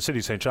course, in the city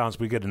of St. John's,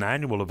 we get an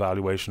annual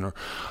evaluation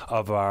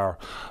of our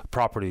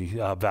property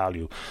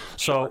value.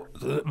 So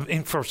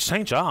for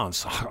St.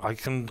 John's, I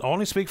can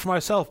only speak for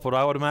myself, but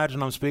I would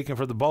imagine I'm speaking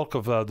for the bulk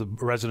of the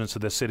residents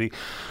of this city.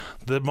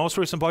 The most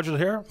recent budget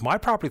here, my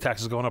property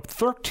tax is going up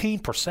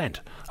 13%,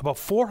 about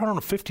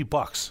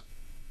 $450.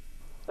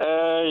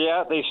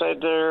 Yeah, they said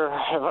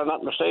if I'm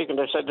not mistaken,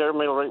 they said their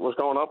mill rate was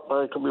going up.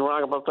 I could be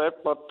wrong about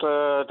that, but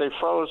they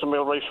froze the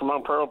mill rate for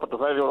Mount Pearl, but the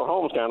value of the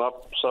home's gone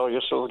up, so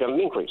you still get an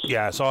increase.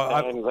 Yeah, so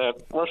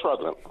we're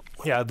struggling.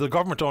 Yeah,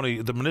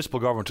 the municipal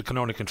government can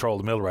only control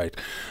the mill rate,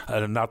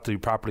 and not the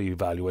property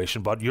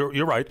valuation. But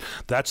you're right.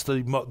 That's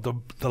the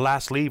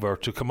last lever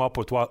to come up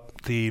with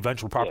what the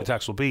eventual property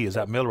tax will be. Is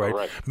that mill rate?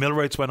 Right. Mill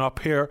rates went up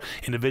here,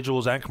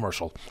 individuals and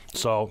commercial.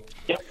 So.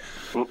 Yeah.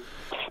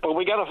 But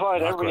we got to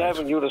find every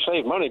avenue to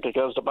save money,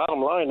 because the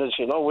bottom line is,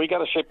 we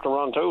got a ship to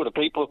run too. The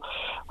people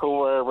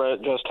who are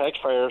just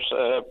taxpayers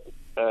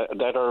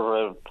that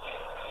are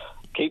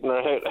keeping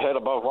their head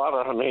above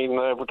water. I mean,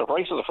 with the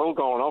price of the food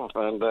going up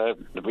and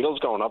the bills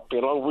going up,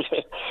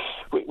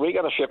 we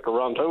got a ship to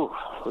run too.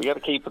 We got to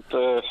keep it.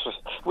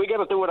 We got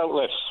to do it out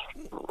less.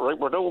 Right,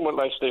 we're doing it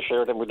less this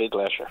year than we did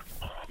last year.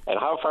 And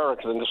how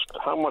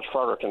much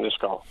farther can this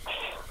go?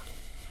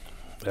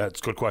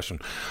 That's a good question.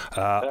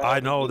 I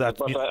know that.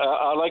 But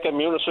I like a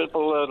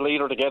municipal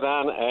leader to get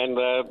on, and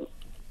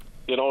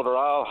they're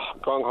all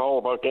gung-ho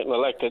about getting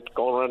elected,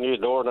 going around your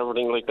door and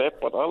everything like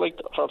that. But I like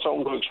for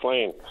someone to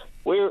explain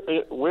where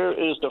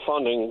is the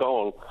funding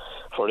going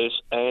for this.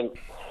 And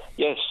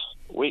yes,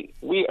 we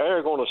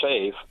are going to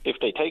save if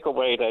they take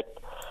away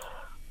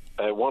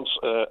that once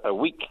a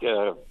week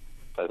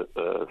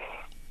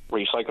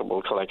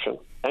recyclable collection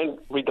and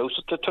reduce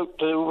it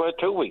to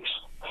 2 weeks.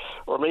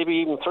 Or maybe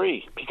even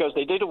 3, because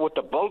they did it with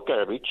the bulk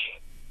garbage,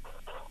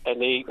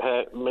 and they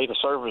made a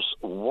service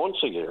once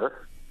a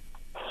year,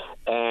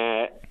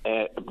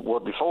 where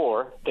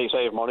before they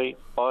saved money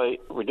by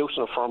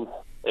reducing it from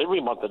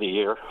every month of the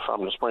year,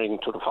 from the spring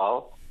to the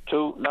fall,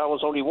 to now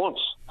it's only once.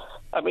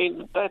 I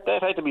mean, that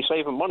had to be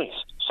saving money.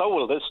 So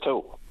will this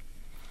too.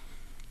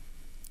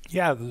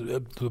 Yeah,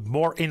 the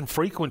more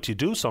infrequent you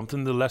do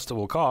something, the less it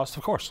will cost,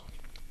 of course.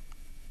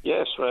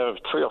 Yes, 3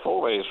 or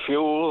 4 ways: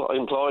 fuel,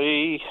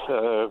 employee,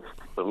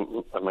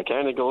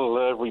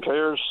 mechanical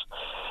repairs,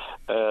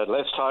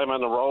 less time on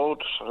the road.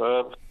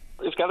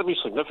 It's got to be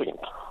significant.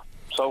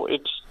 So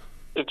it's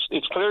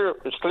clear.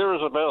 It's clear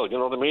as a bell. You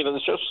know what I mean? And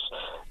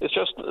it's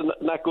just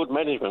not good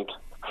management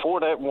for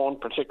that one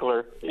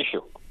particular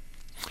issue.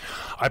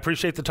 I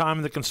appreciate the time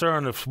and the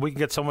concern. If we can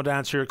get someone to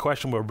answer your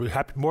question, we're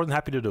more than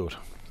happy to do it.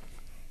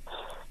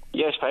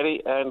 Yes,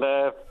 Paddy,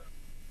 and.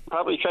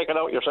 Probably check it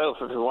out yourself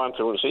if you want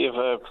to, and see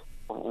if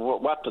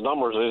what the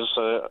numbers is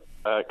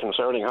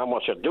concerning how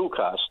much it do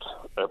cost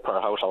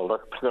per householder,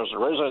 because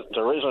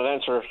there is an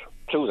answer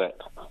to that.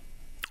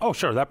 Oh,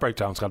 sure, that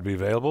breakdown's got to be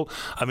available.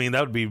 I mean,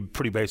 that would be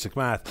pretty basic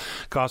math.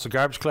 Cost of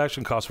garbage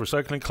collection, cost of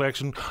recycling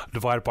collection,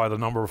 divided by the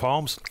number of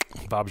homes.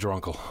 Bob's your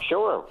uncle.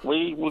 Sure,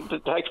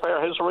 the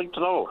taxpayer has the right to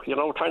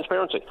know.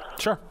 Transparency.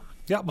 Sure.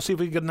 Yeah, we'll see if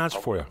we can get an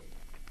answer for you.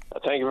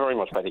 Thank you very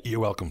much, Paddy. You're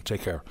welcome.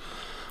 Take care.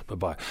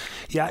 Bye-bye.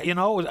 Yeah, and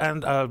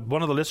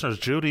one of the listeners,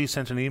 Judy,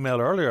 sent an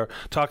email earlier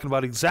talking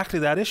about exactly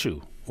that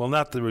issue. Well,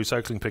 not the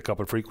recycling pickup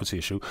and frequency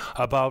issue,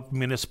 about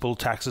municipal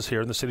taxes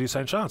here in the city of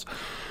St. John's.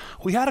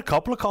 We had a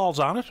couple of calls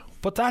on it,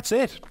 but that's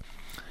it.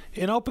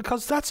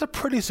 Because that's a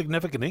pretty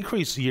significant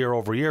increase year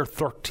over year,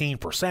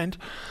 13%.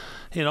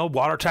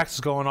 Water tax is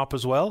going up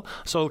as well.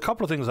 So a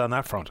couple of things on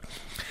that front.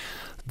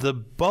 The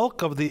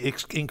bulk of the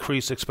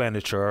increased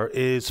expenditure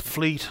is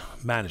fleet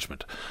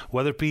management,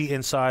 whether it be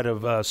inside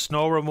of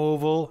snow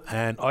removal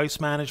and ice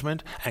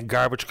management and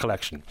garbage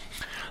collection.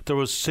 there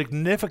was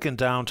significant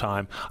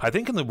downtime. I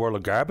think in the world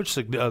of garbage,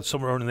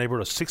 somewhere in the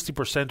neighborhood of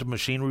 60% of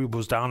machinery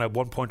was down at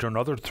one point or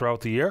another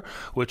throughout the year,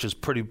 which is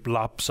pretty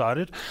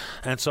lopsided.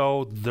 And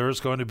so there's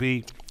going to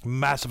be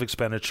massive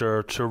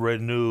expenditure to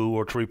renew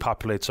or to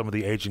repopulate some of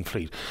the aging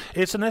fleet.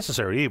 It's a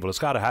necessary evil. It's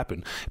got to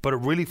happen. But it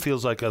really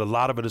feels like a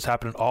lot of it is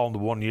happening all in the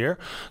 1 year.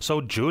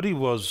 So Judy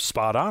was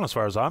spot on as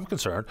far as I'm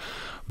concerned.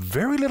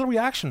 Very little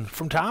reaction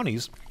from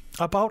townies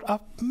about a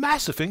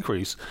massive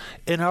increase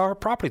in our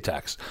property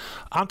tax.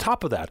 On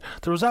top of that,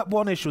 there was that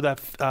one issue that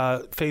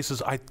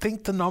faces, I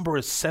think the number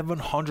is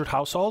 700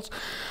 households.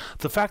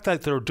 The fact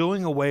that they're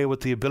doing away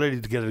with the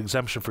ability to get an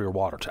exemption for your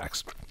water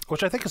tax,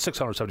 which I think is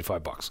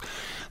 $675.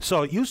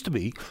 So it used to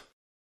be,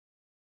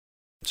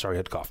 sorry, I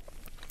had to cough.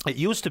 It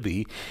used to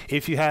be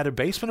if you had a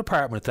basement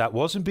apartment that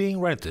wasn't being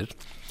rented,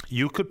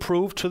 you could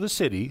prove to the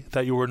city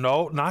that you were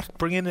not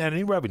bringing in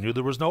any revenue.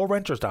 There was no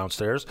renters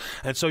downstairs,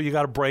 and so you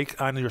got a break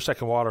on your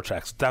second water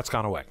tax. That's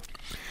gone away.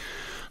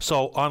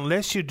 So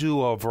unless you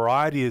do a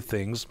variety of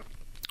things,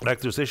 like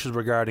there's issues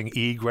regarding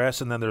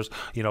egress, and then there's,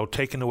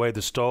 taking away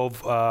the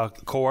stove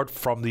cord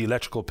from the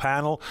electrical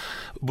panel,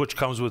 which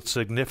comes with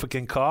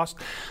significant cost.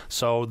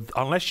 So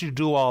unless you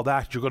do all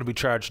that, you're going to be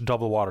charged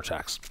double water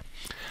tax.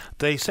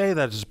 They say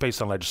that it's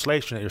based on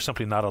legislation, that you're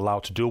simply not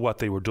allowed to do what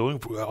they were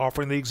doing,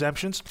 offering the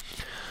exemptions.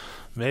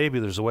 Maybe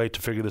there's a way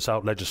to figure this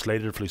out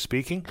legislatively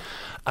speaking.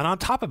 And on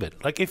top of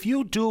it, like if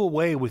you do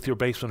away with your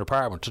basement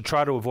apartment to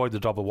try to avoid the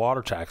double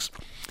water tax,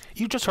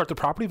 you just hurt the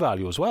property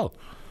value as well.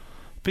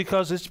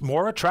 Because it's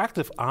more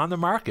attractive on the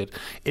market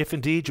if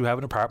indeed you have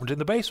an apartment in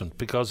the basement,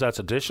 because that's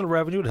additional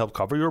revenue to help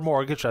cover your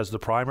mortgage as the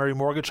primary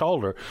mortgage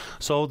holder.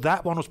 So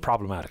that one was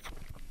problematic.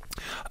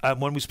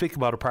 When we speak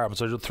about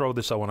apartments, I'll throw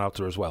this one out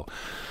there as well.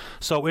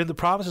 So in the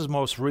province's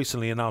most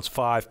recently announced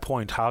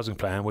 5-point housing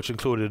plan, which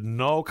included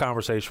no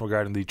conversation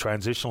regarding the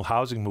transitional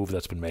housing move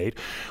that's been made,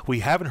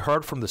 we haven't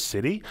heard from the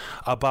city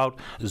about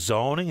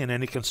zoning and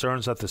any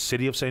concerns that the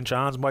city of St.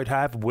 John's might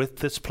have with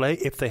this play,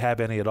 if they have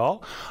any at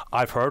all.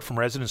 I've heard from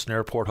residents in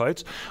Airport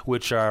Heights,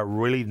 which are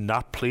really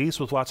not pleased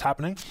with what's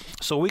happening.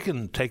 So we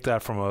can take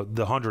that from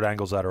the 100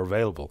 angles that are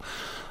available.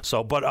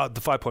 So, but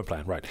the 5-point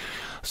plan, right.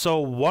 So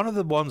one of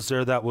the ones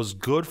there that was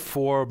good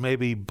for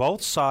maybe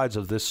both sides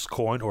of this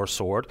coin or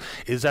sword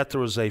is that there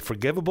was a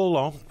forgivable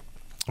loan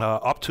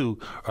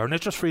or an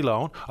interest-free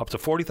loan up to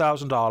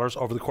 $40,000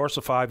 over the course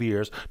of 5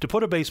 years to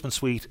put a basement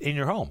suite in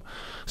your home.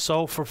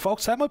 So for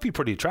folks, that might be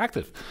pretty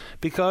attractive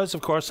because,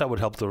 of course, that would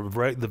help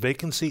the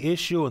vacancy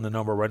issue and the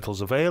number of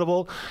rentals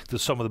available.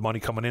 There's some of the money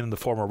coming in the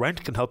form of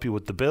rent can help you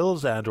with the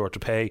bills and or to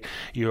pay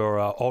your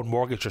own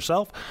mortgage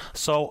yourself.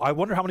 So I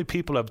wonder how many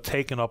people have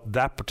taken up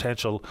that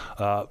potential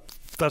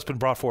that's been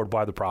brought forward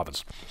by the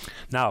province.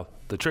 Now,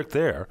 the trick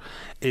there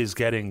is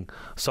getting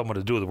someone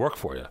to do the work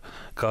for you,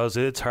 because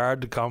it's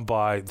hard to come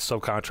by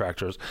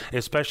subcontractors,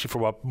 especially for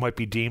what might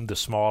be deemed the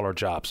smaller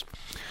jobs.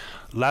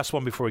 Last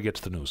one before we get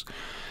to the news.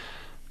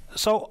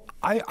 So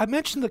I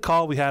mentioned the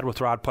call we had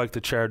with Rod Pike,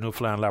 the chair of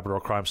Newfoundland Labrador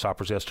Crime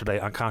Stoppers yesterday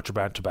on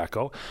contraband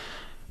tobacco,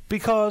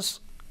 because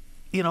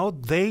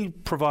they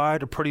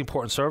provide a pretty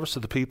important service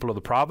to the people of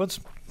the province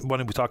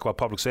when we talk about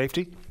public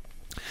safety.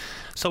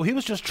 So he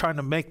was just trying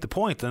to make the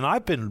point, and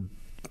I've been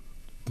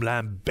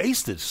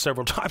lambasted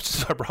several times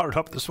since I brought it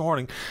up this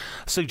morning,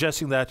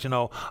 suggesting that,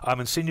 I'm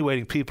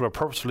insinuating people are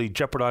purposefully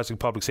jeopardizing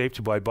public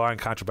safety by buying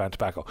contraband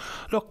tobacco.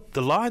 Look,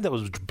 the line that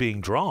was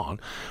being drawn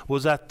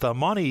was that the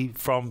money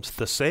from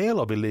the sale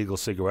of illegal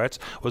cigarettes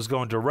was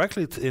going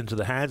directly into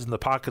the hands and the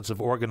pockets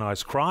of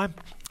organized crime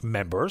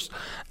members,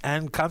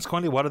 and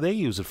consequently, what do they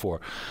use it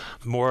for?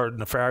 More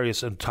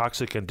nefarious and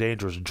toxic and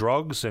dangerous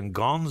drugs and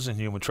guns and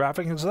human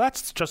trafficking. So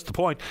that's just the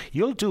point.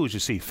 You'll do as you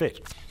see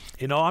fit.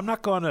 I'm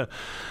not going to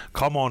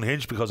come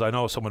unhinged because I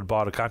know someone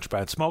bought a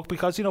contraband smoke,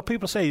 because,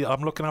 people say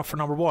I'm looking out for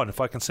number one.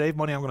 If I can save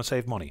money, I'm going to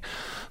save money.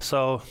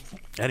 So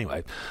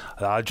anyway,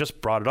 I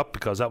just brought it up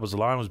because that was the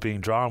line was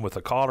being drawn with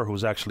a caller who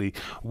was actually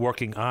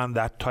working on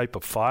that type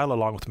of file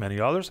along with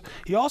many others.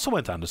 He also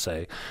went on to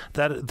say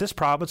that this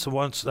province,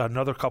 once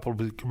another couple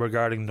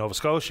regarding Nova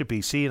Scotia,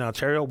 BC and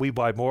Ontario, we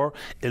buy more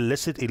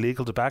illicit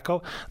illegal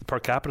tobacco per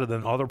capita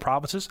than other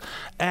provinces.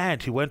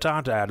 And he went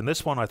on to add, and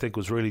this one I think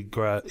was really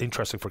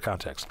interesting for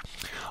context,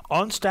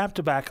 unstamped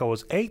tobacco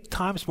is 8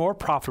 times more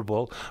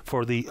profitable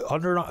for the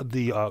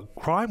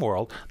crime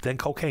world than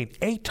cocaine.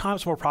 8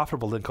 times more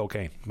profitable than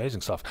cocaine.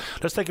 Amazing stuff.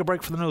 Let's take a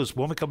break for the news.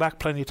 When we come back,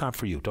 plenty of time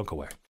for you. Don't go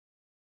away.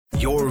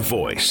 Your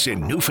voice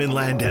in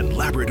Newfoundland and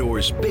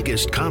Labrador's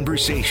biggest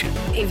conversation.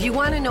 If you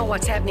want to know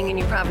what's happening in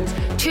your province,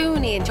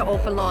 tune in to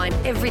Open Line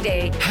every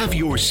day. Have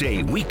your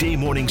say weekday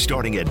morning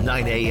starting at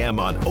 9 a.m.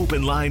 on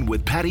Open Line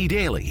with Paddy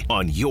Daly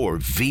on your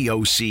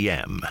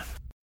VOCM.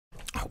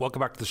 Welcome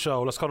back to the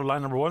show. Let's go to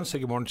line number 1. Say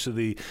good morning to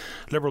the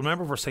Liberal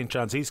member for St.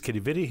 John's East,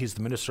 Kitty Vitti. He's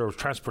the Minister of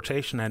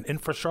Transportation and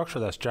Infrastructure.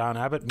 That's John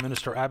Abbott.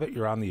 Minister Abbott,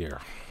 you're on the air.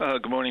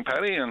 Good morning,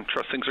 Paddy, and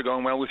trust things are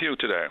going well with you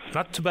today.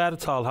 Not too bad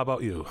at all. How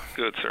about you?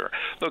 Good, sir.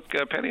 Look,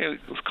 Paddy, I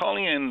was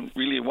calling in,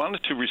 really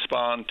wanted to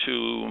respond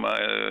to my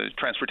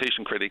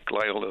transportation critic,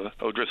 Lyle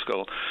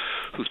O'Driscoll,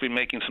 who's been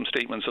making some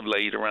statements of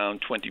late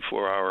around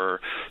 24-hour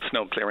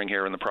snow clearing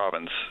here in the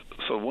province.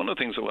 So one of the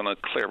things I want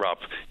to clear up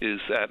is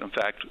that, in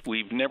fact,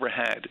 we've never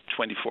had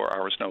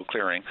 24-hour snow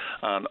clearing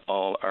on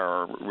all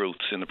our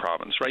routes in the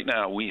province. Right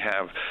now, we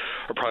have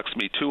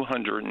approximately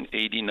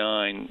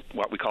 289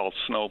 what we call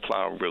snow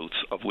plow routes,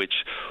 of which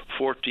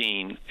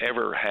 14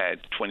 ever had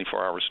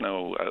 24-hour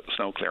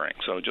snow clearing.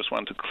 So I just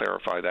wanted to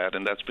clarify that,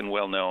 and that's been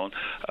well known,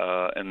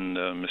 and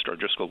Mr.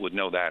 O'Driscoll would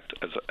know that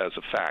as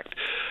a fact.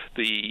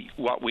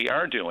 What we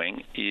are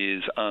doing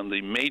is on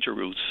the major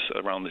routes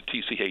around the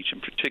TCH in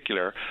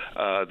particular,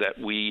 that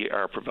we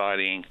are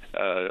providing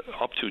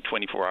up to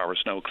 24-hour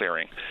snow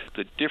clearing.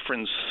 The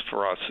difference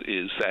for us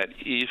is that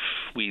if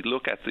we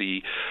look at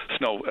the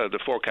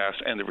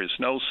forecast and there is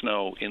no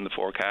snow in the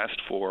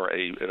forecast for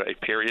a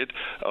period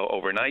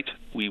overnight,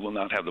 we will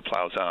not have the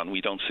plows on.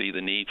 We don't see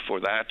the need for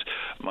that.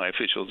 My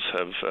officials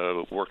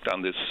have worked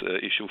on this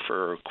issue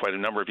for quite a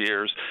number of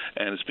years,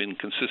 and it's been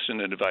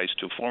consistent advice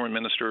to former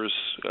ministers,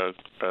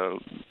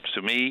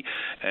 to me,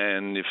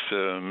 and if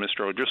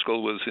Mr.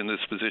 O'Driscoll was in this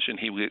position,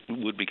 he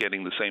would be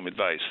getting the same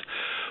advice.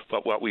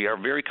 But what we are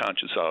very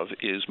conscious of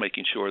is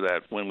making sure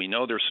that when we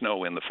know there's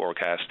snow in the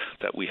forecast,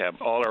 that we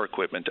have all our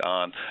equipment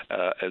on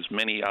as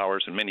many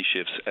hours and many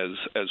shifts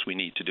as we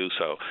need to do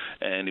so.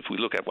 And if we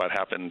look at what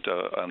happened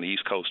on the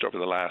East Coast over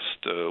the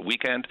last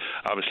weekend,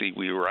 obviously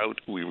we were out,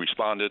 we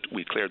responded,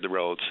 we cleared the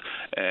roads,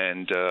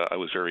 and I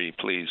was very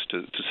pleased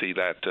to see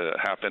that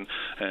happen,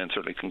 and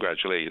certainly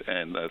congratulate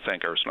and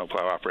thank our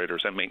snowplow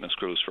operators and maintenance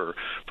crews for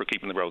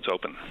keeping the roads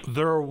open.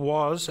 There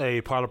was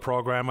a pilot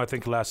program, I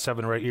think, the last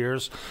 7 or 8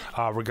 years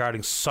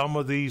regarding some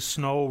of these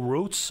snow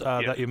routes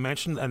that you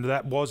mentioned, and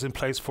that was in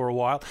place for a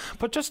while.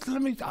 But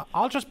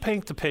I'll just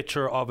paint the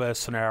picture of a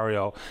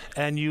scenario,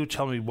 and you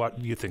tell me what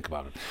you think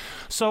about it.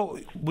 So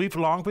we've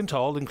long been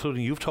told,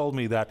 including you've told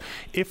me, that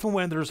if and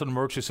when there's an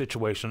emergency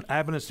situation,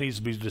 ambulance needs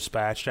to be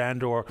dispatched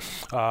and or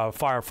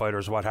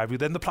firefighters or what have you,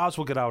 then the plows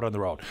will get out on the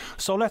road.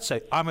 So let's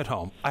say I'm at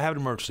home, I have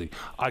an emergency.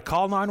 I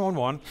call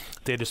 911,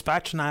 they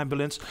dispatch an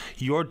ambulance,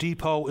 your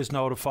depot is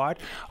notified.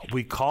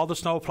 We call the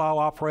snowplow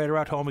operator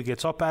at home, he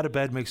gets up out of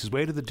bed, makes his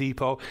way to the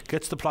depot,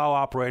 gets the plow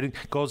operating,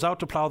 goes out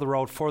to plow the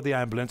road for the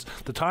ambulance.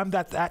 The time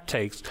that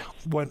takes,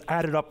 when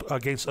added up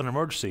against an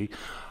emergency,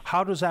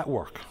 how does that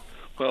work?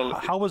 Well,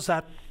 how is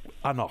that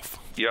enough?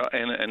 Yeah,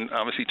 and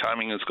obviously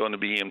timing is going to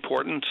be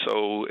important.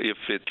 So if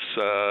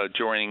it's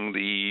during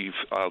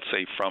I'll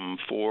say from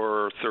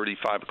 4:30,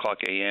 5 o'clock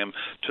a.m.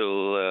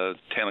 till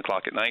 10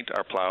 o'clock at night,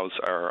 our plows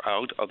are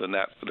out. Other than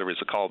that, there is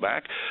a call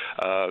back.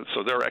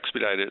 So they're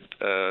expedited.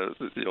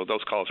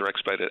 Those calls are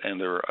expedited and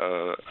they're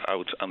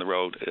out on the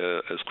road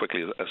as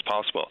quickly as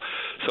possible.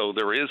 So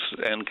there is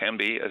and can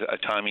be a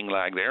timing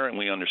lag there, and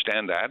we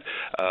understand that.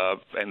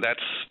 And that's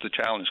the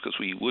challenge, because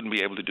we wouldn't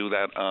be able to do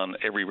that on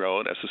every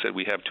road. As I said,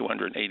 we have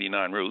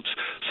 289 routes,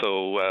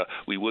 so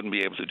we wouldn't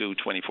be able to do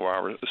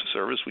 24-hour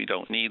service. We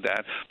don't need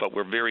that, but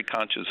we're very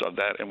conscious of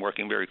that and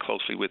working very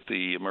closely with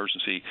the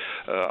emergency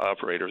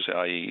operators,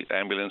 i.e.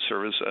 ambulance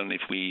service, and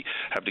if we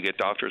have to get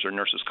doctors or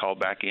nurses called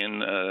back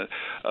in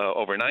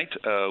overnight,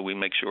 we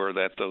make sure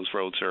that those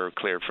roads are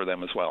cleared for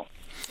them as well.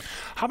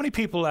 How many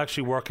people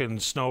actually work in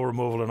snow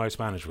removal and ice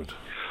management?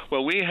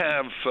 Well, we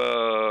have,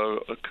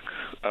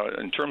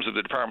 in terms of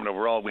the department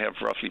overall, we have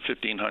roughly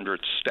 1,500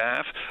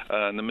 staff,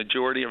 and the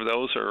majority of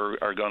those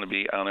are going to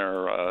be on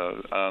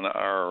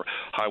our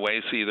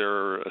highways,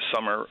 either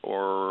summer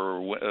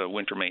or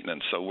winter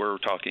maintenance. So we're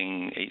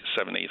talking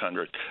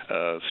 800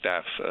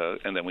 staff,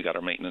 and then we got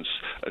our maintenance,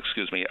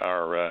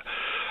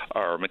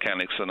 our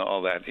mechanics and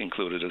all that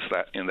included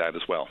in that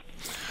as well.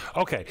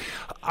 Okay,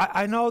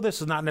 I know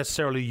this is not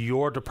necessarily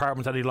your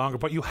department any longer,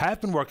 but you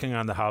have been working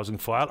on the housing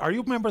file. Are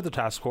you a member of the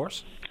task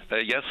force?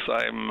 Yes,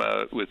 I'm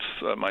with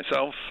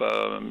myself,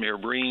 Mayor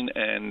Breen,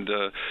 and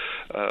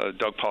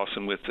Doug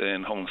Pawson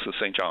in Homelessness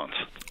St. John's.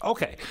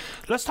 Okay,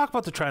 let's talk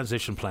about the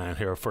transition plan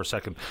here for a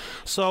second.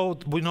 So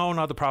we know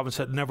now the province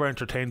had never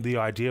entertained the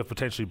idea of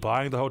potentially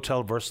buying the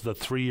hotel versus the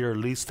 3-year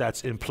lease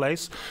that's in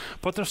place,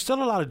 but there's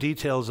still a lot of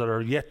details that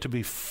are yet to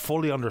be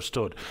fully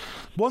understood.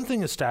 One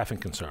thing is staffing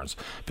concerns,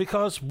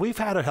 because we've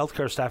had a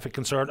healthcare staffing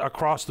concern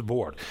across the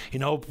board.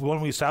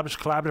 When we establish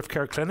collaborative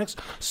care clinics,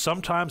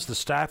 sometimes the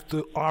staff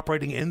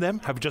operating in them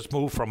have just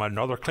moved from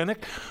another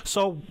clinic.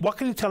 So what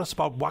can you tell us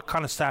about what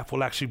kind of staff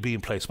will actually be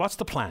in place? What's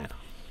the plan?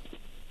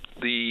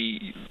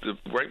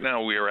 Right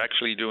now we are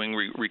actually doing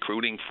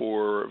recruiting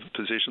for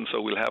positions, so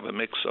we'll have a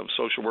mix of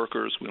social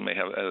workers, we may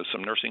have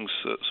some nursing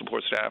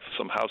support staff,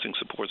 some housing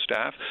support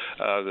staff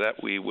that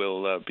we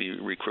will be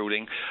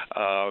recruiting,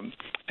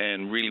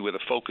 and really with a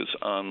focus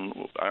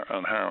on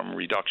harm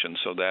reduction,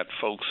 so that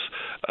folks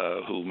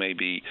who may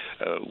be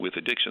with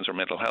addictions or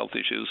mental health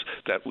issues,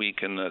 that we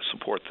can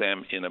support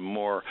them in a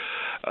more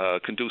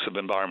conducive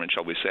environment,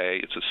 shall we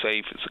say. It's a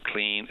safe, it's a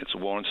clean, it's a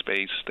warm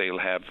space. They'll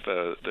have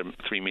their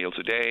 3 meals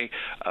a day,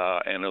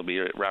 and it'll be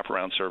a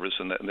wraparound service,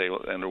 and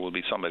there will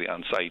be somebody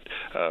on site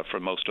for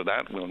most of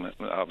that.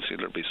 Obviously,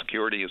 there'll be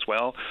security as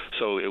well,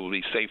 so it will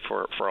be safe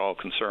for all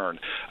concerned.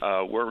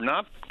 We're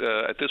not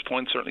at this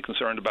point certainly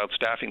concerned about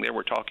staffing there.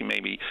 We're talking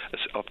maybe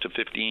up to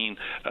 15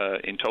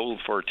 in total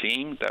for a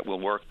team that will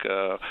work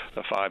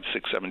 5,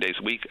 6, 7 days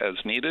a week as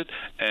needed,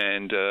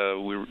 and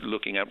we're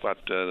looking at what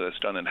is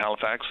done in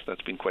Halifax.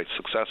 That's been quite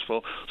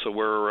successful, so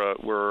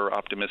we're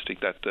optimistic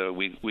that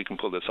we can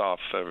pull this off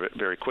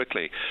very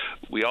quickly.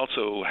 We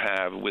also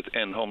have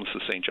within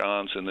Homelessness St.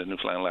 John's and the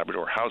Newfoundland and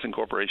Labrador Housing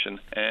Corporation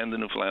and the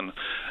Newfoundland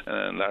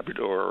and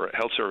Labrador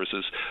Health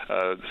Services,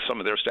 some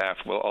of their staff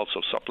will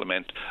also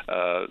supplement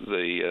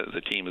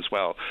the team as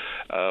well.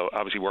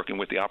 Obviously, working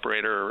with the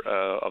operator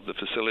of the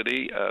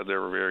facility,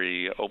 they're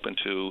very open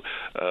to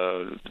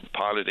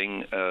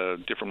piloting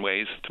different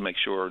ways to make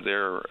sure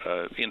their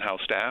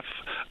in-house staff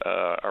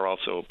are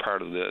also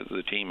part of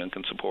the team and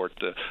can support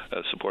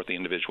the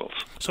individuals.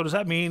 So does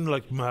that mean,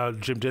 like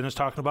Jim Dinn is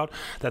talking about,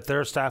 that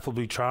their staff will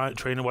be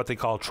training what they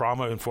call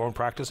trauma-informed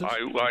practices?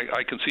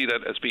 I can see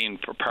that as being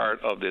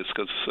part of this,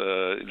 because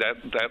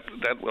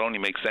that would only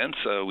make sense.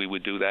 We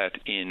would do that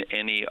in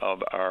any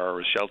of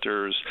our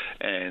shelters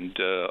and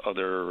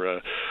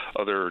other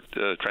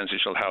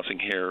transitional housing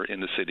here in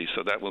the city.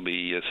 So that will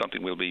be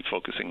something we'll be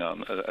focusing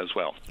on as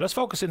well. Let's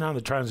focus in on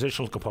the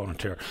transitional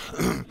component here.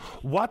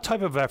 What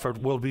type of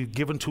effort will be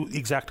given to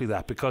exactly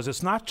that? Because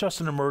it's not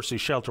just an emergency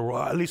shelter,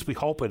 or at least we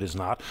hope it is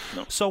not.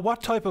 No. So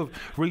what type of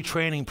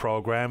retraining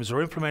programs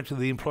or implementing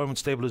the employment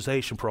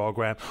stabilization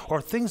program,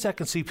 or things that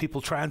can see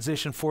people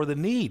transition for the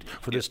need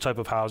for this type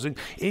of housing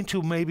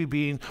into maybe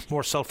being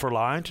more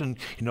self-reliant and,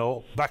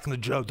 back in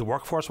the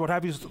workforce, what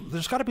have you?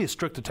 There's got to be a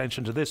strict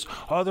attention to this.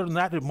 Other than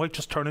that, it might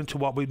just turn into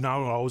what we now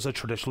know as a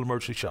traditional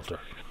emergency shelter.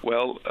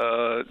 Well,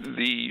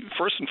 the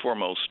first and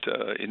foremost,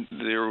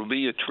 there will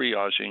be a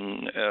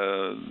triaging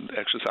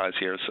exercise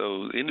here.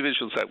 So the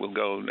individuals that will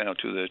go now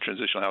to the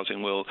transitional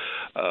housing will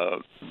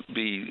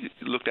be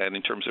looked at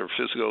in terms of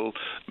physical,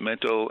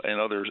 mental, and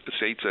other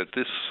states that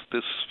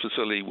this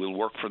facility will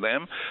work for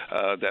them,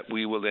 that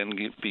we will then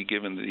be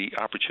given the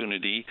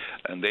opportunity,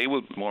 and they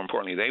will, more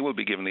importantly, they will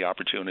be given the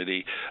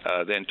opportunity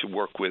then to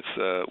work with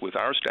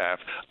our staff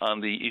on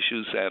the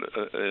issues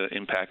that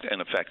impact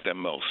and affect them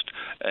most.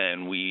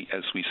 And we,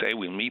 as we say,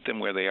 we'll meet them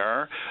where they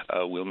are.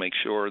 We'll make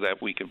sure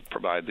that we can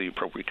provide the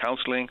appropriate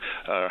counseling,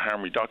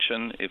 harm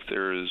reduction, if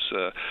there is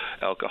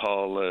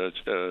alcohol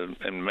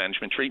and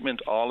management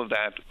treatment. All of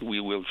that we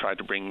will try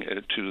to bring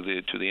to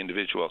the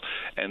individual.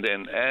 And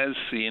then as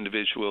the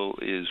individual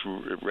is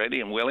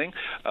ready and willing,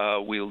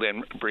 we'll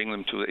then bring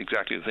them to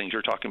exactly the things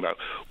you're talking about.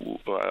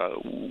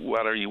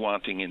 What are you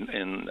wanting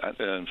in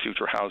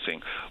future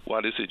housing?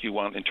 What is it you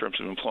want in terms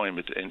of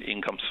employment and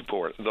income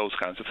support? Those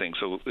kinds of things.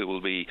 So it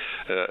will be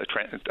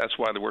that's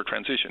why the word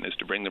transition is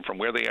to bring them from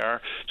where they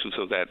are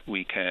so that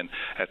we can,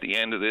 at the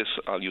end of this,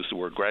 I'll use the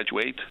word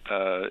graduate,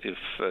 if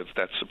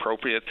that's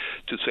appropriate,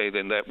 to say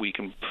then that we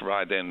can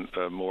provide then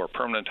more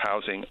permanent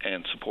housing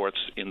and supports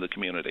in the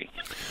community.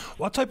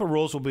 What type of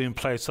rules will be in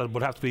place that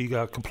would have to be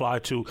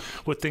complied to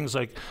with things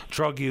like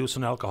drug use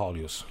and alcohol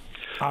use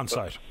on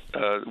site?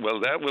 Well,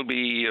 that will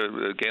be,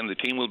 again, the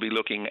team will be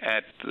looking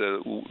at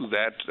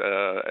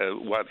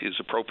what is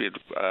appropriate.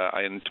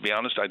 And to be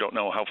honest, I don't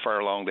know how far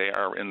along they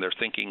are in their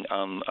thinking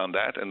on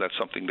that, and that's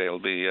something they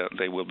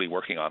will be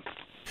working on.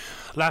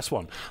 Last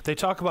one. They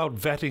talk about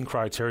vetting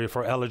criteria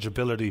for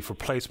eligibility for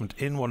placement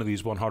in one of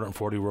these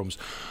 140 rooms.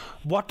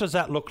 What does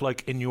that look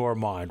like in your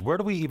mind? Where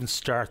do we even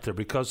start there?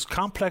 Because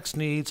complex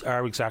needs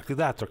are exactly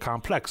that. They're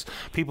complex.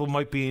 People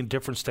might be in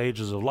different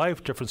stages of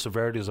life, different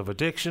severities of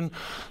addiction.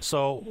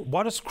 So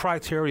what does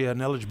criteria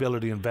and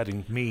eligibility and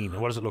vetting mean?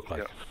 What does it look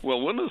like? Yeah.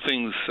 Well, one of the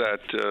things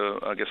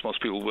that I guess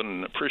most people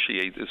wouldn't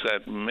appreciate is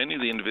that many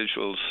of the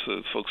individuals,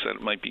 folks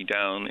that might be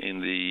down in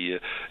the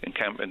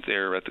encampment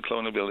there at the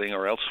Colonial Building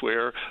or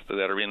elsewhere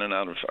that are in and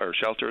out of our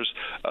shelters,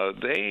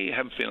 they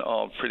have been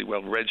all pretty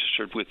well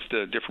registered with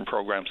different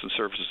programs and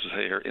services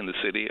here in the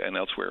city and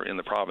elsewhere in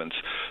the province.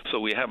 So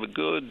we have a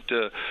good,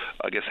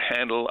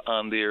 handle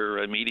on their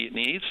immediate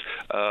needs,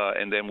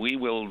 and then we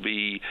will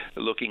be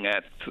looking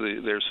at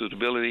their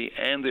suitability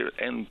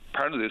and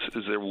part of this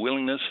is their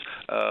willingness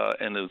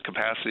and the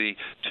capacity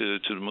to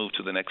move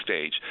to the next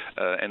stage.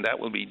 And that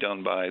will be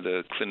done by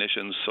the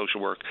clinicians,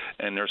 social work,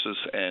 and nurses,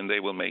 and they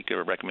will make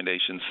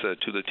recommendations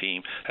to the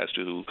team as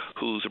to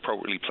who's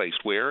appropriately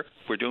placed where.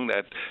 We're doing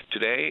that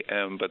today,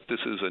 but this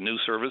is a new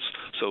service,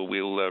 so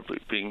we'll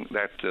bring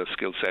that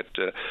skill set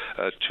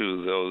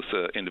to those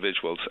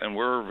individuals. And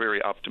we're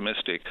very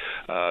optimistic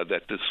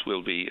that this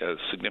will be a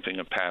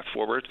significant path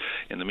forward.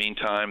 In the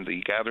meantime,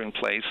 the gathering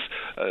place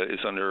is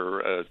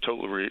under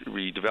total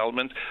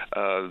redevelopment.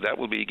 That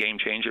will be a game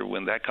changer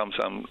when that comes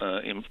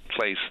in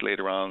place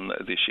later on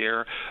this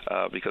year,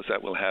 because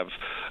that will have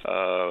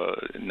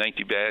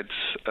 90 beds,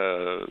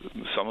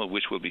 some of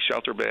which will be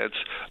shelter beds,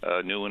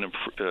 new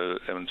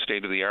and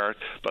state-of-the-art,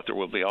 but there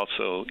will be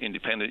also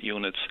independent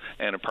units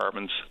and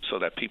apartments so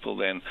that people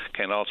then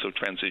can also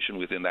transition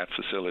within that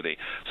facility.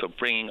 So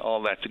bringing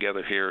all that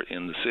together here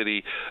in the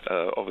city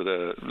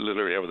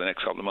literally over the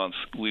next couple of months,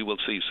 we will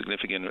see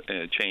significant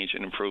change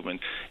and improvement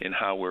in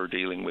how we're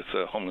dealing with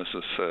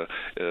homelessness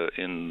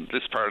in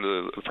this part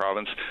of the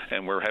province,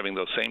 and we're having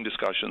those same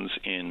discussions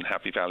in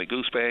Happy Valley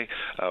Goose Bay,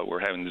 we're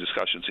having the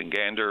discussions in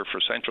Gander for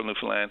central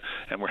Newfoundland,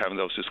 and we're having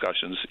those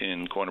discussions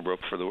in Corner Brook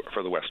for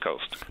the west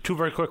coast. Two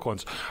very quick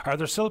ones. Are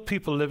there still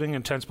people living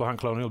in tents behind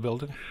Colonial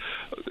Building?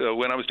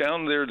 When I was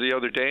down there the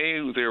other day,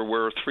 there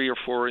were 3 or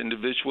 4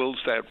 individuals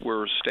that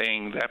were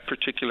staying that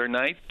particular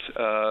night.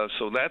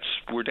 So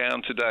we're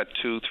down to that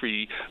 2,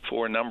 3,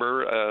 4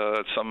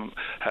 number. Some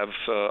have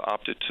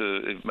opted to,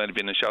 it might have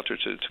been a shelter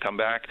to come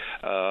back,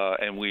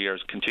 and we are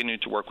continuing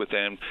to work with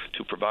them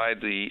to provide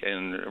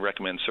and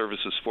recommend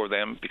services for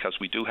them, because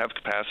we do have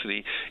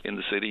capacity in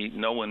the city.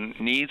 No one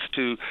needs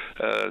to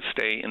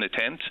stay in a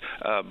tent,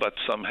 but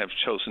some have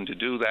chosen to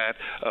do that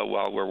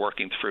while we're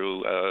working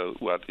through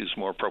what is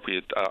more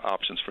appropriate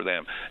options for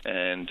them.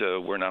 And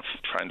we're not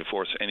trying to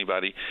force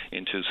anybody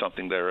into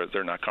something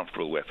they're not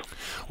comfortable with.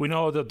 We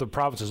know that the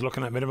province is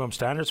looking at minimum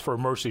standards for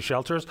emergency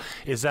shelters.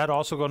 Is that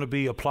also going to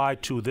be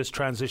applied to this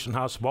transition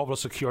house? What will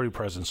security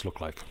presence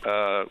look like?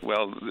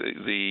 Well,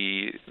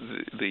 the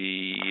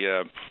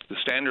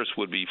standards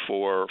would be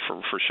for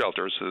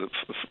shelters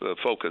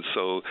focus.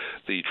 So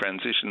the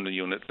transition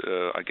unit,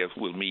 I guess,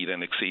 will meet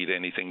and exceed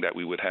anything that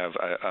we would have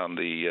on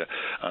the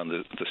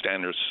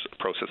standards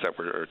process that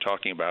we're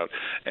talking about.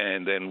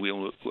 And then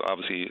we'll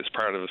obviously, as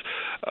part of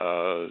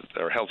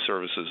our health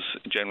services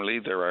generally,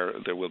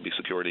 there will be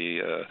security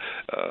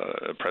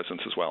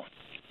presence as well.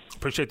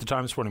 Appreciate the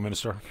time this morning,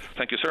 Minister.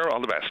 Thank you, sir. All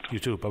the best. You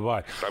too.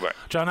 Bye-bye. Bye-bye.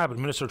 John Abbott,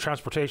 Minister of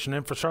Transportation and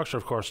Infrastructure,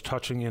 of course,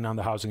 touching in on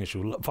the housing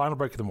issue. Final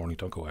break of the morning.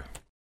 Don't go away.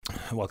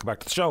 Welcome back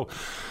to the show.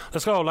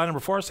 Let's go. Line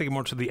number 4, saying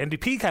more to the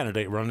NDP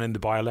candidate running in the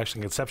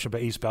by-election Conception by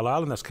East Belle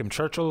Island. That's Kim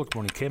Churchill. Good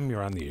morning, Kim.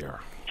 You're on the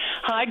air.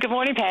 Hi. Good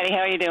morning, Patty. How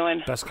are you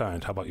doing? Best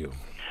kind. How about you?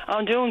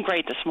 I'm doing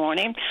great this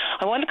morning.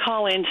 I wanted to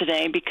call in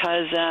today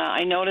because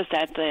I noticed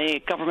that the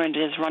government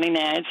is running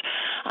ads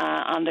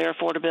on their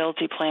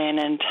affordability plan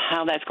and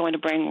how that's going to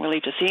bring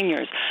relief to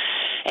seniors.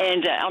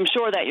 And I'm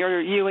sure that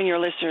you and your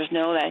listeners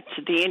know that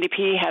the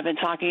NDP have been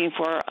talking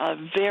for a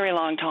very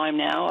long time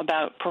now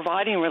about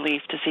providing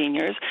relief to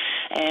seniors.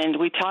 And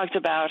we talked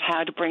about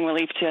how to bring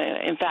relief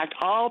to, in fact,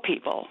 all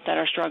people that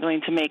are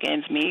struggling to make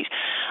ends meet.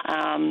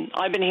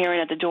 I've been hearing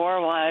at the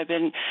door while I've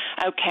been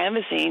out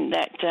canvassing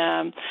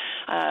that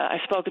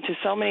I've spoken to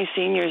so many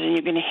seniors, and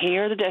you can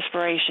hear the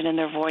desperation in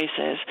their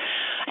voices.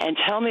 And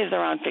tell me if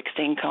they're on fixed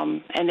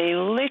income, and they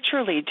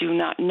literally do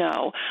not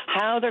know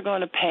how they're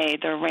going to pay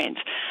their rent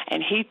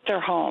and heat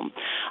their home,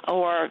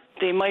 or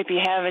they might be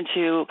having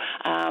to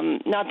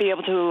not be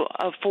able to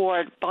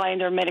afford buying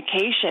their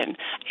medication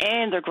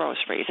and their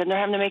groceries, and they're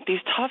having to make these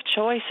tough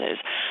choices,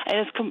 and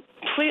it's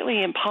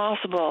completely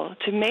impossible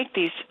to make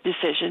these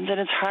decisions, and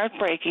it's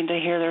heartbreaking to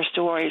hear their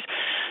stories.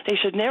 They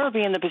should never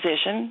be in the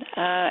position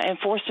and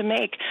forced to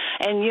make.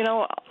 And, you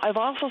know, I've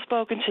also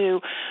spoken to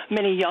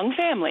many young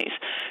families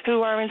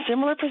who are in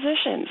similar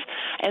positions,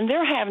 and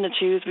they're having to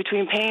choose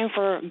between paying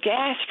for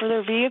gas for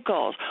their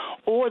vehicles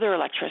or their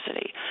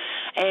electricity.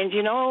 And,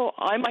 you know,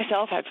 I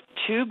myself have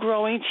 2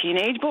 growing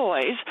teenage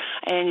boys,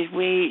 and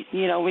we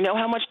know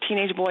how much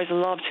teenage boys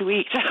love to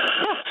eat.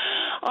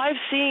 I've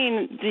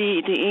seen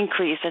the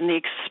increase and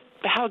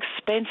how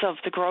expensive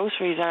the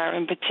groceries are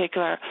in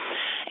particular.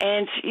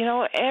 And, you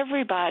know,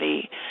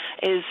 everybody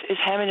is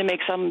having to make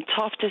some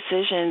tough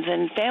decisions,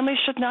 and families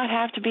should not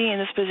have to be in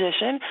this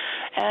position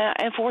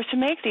and forced to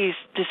make these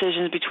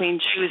decisions between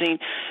choosing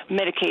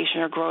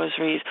medication or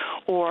groceries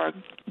or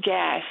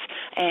gas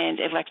and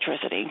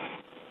electricity.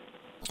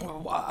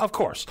 Of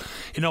course.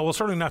 You know, well,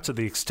 certainly not to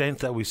the extent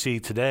that we see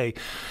today.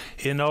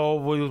 You know,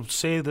 we'll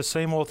say the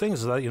same old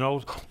things, that, you know,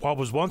 what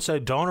was once a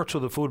donor to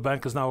the food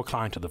bank is now a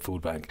client to the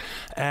food bank.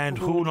 And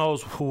who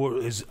knows who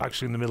is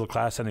actually in the middle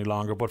class any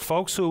longer. But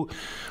folks who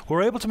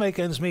were able to make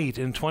ends meet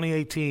in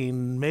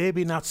 2018,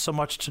 maybe not so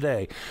much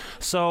today.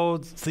 So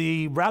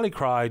the rally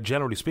cry,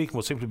 generally speaking,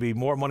 will seem to be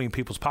more money in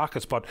people's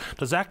pockets. But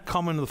does that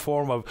come in the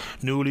form of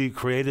newly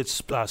created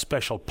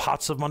special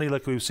pots of money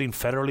like we've seen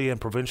federally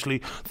and provincially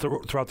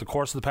throughout the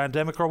course of the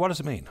pandemic, or what does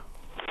it mean?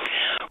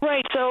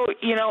 Right. So,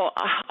 you know,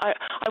 I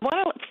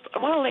want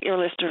to let your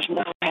listeners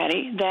know,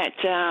 Patty, that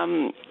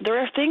there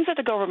are things that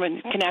the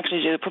government can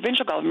actually do, the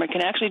provincial government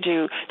can actually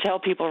do to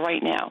help people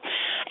right now.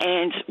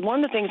 And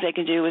one of the things they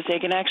can do is they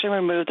can actually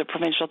remove the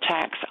provincial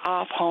tax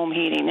off home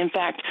heating. In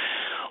fact,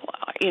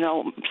 you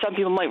know, some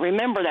people might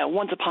remember that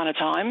once upon a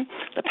time,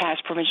 the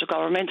past provincial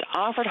government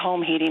offered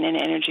home heating and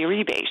energy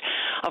rebate.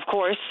 Of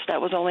course,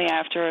 that was only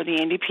after the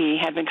NDP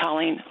had been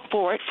calling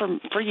for it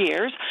for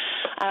years.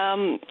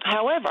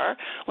 However,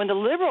 when the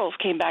Liberals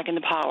came back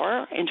into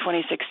power in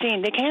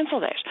 2016, they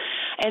canceled it.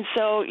 And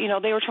so,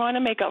 they were trying to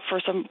make up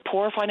for some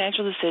poor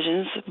financial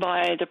decisions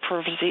by the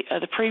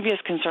previous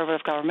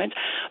Conservative government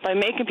by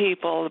making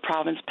people, the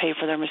province, pay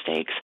for their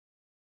mistakes.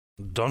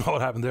 Don't know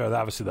what happened there.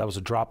 Obviously, that was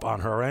a drop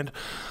on her end.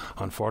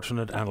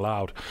 Unfortunate and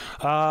loud.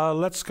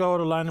 Let's go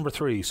to line number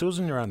 3.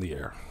 Susan, you're on the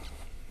air.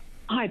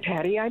 Hi,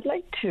 Patty. I'd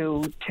like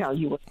to tell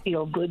you a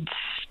feel-good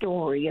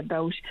story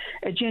about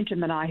a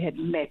gentleman I had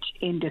met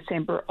in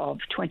December of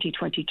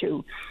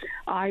 2022.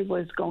 I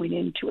was going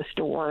into a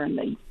store,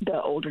 and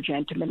the older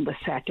gentleman was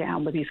sat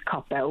down with his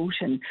cup out,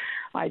 and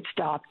I'd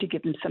stopped to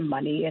give him some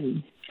money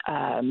and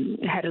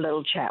had a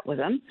little chat with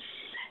him.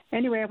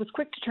 Anyway, I was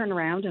quick to turn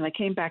around, and I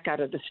came back out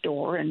of the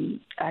store,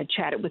 and I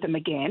chatted with him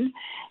again,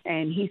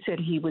 and he said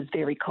he was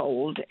very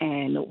cold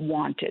and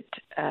wanted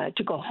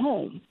to go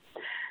home.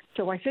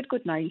 So I said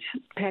good night.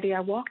 Patty, I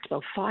walked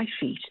about 5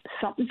 feet.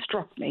 Something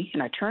struck me,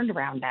 and I turned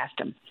around and asked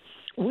him,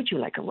 would you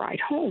like a ride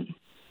home?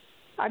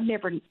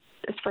 It's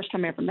the first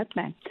time I ever met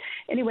the man.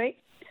 Anyway,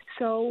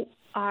 so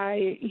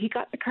he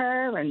got the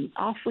car, and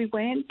off we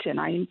went, and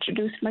I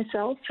introduced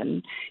myself,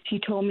 and he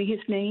told me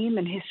his name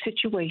and his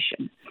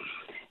situation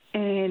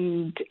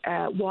and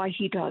why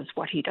he does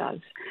what he does.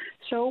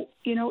 So,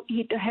 he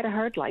had a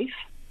hard life.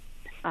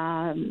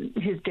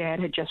 His dad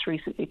had just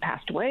recently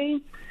passed away,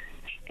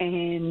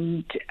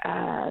 and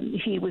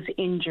he was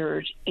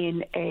injured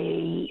in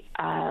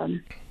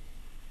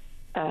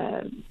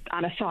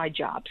on a side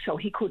job, so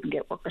he couldn't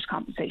get workers'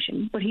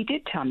 compensation. But he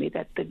did tell me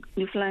that the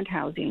Newfoundland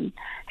Housing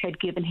had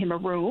given him a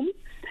room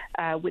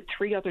with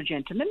 3 other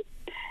gentlemen,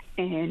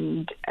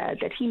 and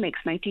that he makes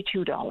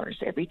 $92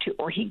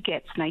 he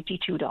gets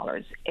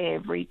 $92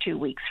 every 2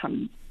 weeks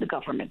from the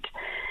government.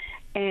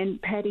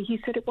 And Patty, he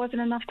said it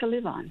wasn't enough to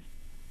live on,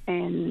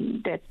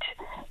 and that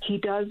he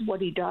does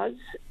what he does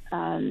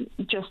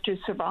just to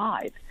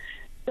survive.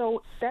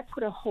 So that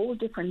put a whole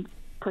different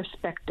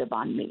perspective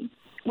on me.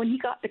 When he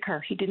got the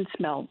car, I didn't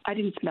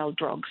smell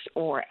drugs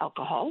or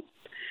alcohol.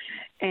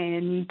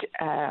 And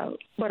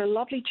what a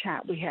lovely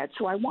chat we had.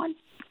 So I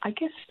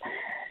guess,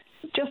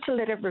 just to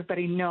let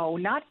everybody know,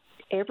 not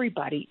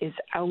everybody is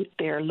out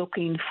there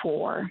looking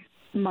for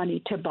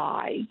money to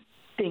buy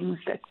things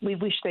that we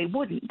wish they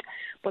wouldn't,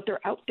 but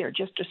they're out there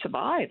just to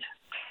survive.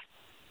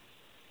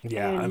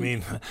 Yeah, I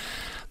mean,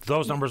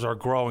 those numbers are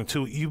growing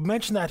too. You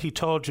mentioned that he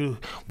told you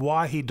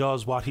why he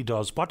does what he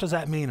does. What does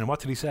that mean, and what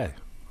did he say?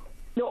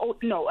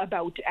 No,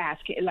 about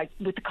asking, like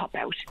with the cop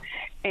out.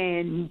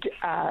 And,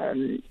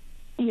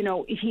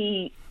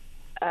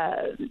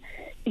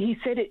 he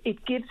said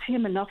it gives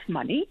him enough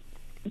money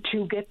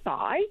to get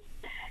by,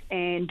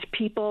 and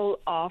people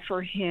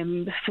offer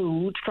him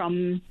food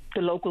from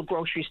the local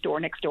grocery store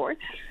next door.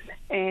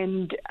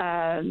 And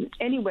and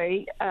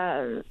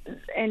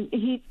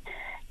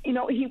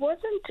he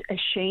wasn't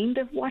ashamed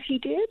of what he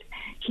did.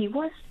 It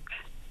was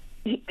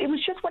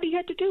just what he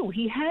had to do.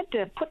 He had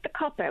to put the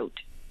cup out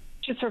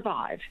to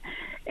survive.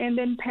 And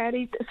then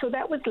Patty, so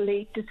that was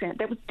late December.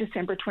 That was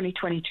December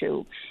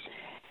 2022.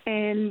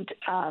 And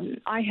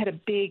I had a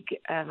big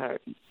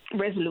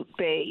Resolute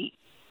Bay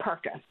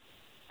parka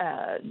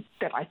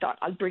that I thought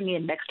I'll bring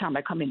in next time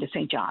I come into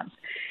St. John's.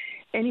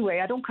 Anyway,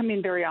 I don't come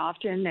in very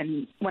often,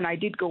 and when I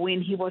did go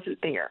in, he wasn't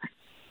there.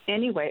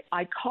 Anyway,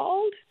 I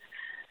called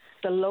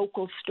the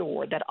local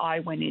store that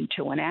I went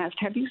into and asked,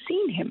 have you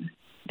seen him?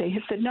 They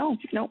had said, no,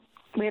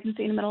 we haven't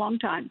seen him in a long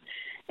time.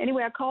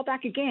 Anyway, I called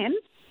back again,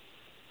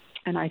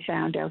 and I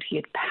found out he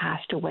had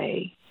passed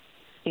away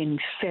in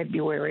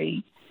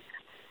February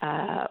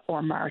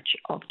or March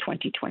of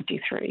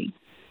 2023.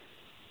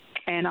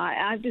 And I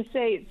have to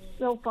say, it's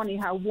so funny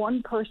how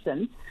one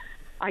person,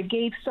 I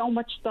gave so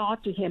much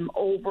thought to him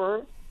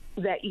over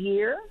that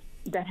year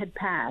that had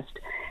passed.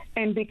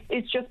 And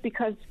it's just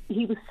because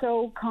he was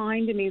so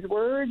kind in his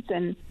words,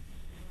 and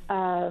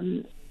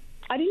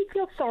I didn't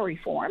feel sorry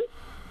for him,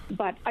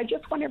 but I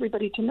just want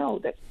everybody to know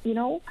that,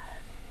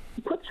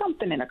 put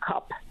something in a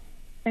cup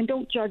and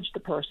don't judge the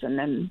person.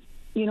 And,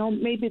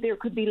 maybe there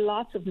could be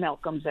lots of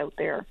Malcolms out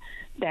there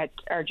that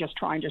are just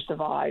trying to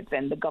survive,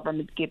 and the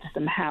government gives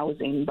them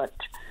housing, but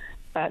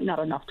not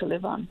enough to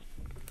live on.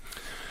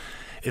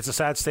 It's a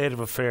sad state of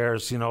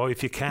affairs.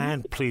 If you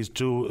can, please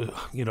do,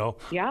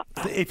 Yeah.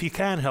 If you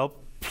can help,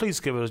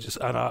 please give us just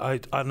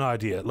an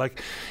idea.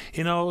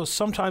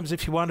 Sometimes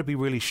if you want to be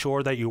really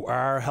sure that you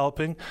are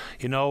helping,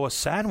 a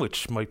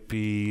sandwich might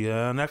be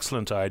an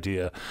excellent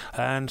idea.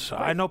 And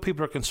I know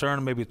people are concerned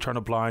and maybe turn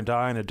a blind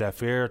eye and a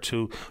deaf ear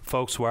to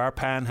folks who are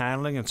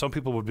panhandling, and some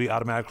people would be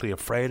automatically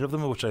afraid of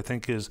them, which I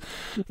think is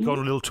going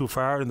a little too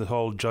far in the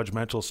whole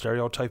judgmental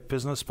stereotype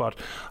business. But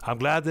I'm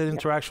glad that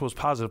interaction was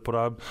positive, but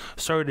I'm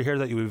sorry to hear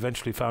that you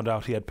eventually found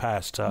out he had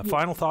passed.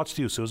 Final thoughts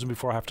to you, Susan,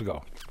 before I have to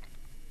go.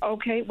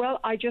 Okay,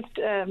 well, I just,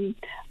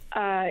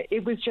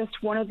 it was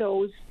just one of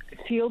those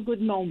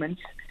feel-good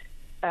moments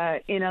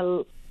in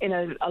a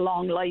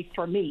long life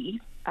for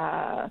me,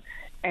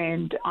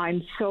 and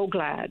I'm so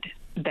glad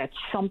that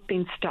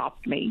something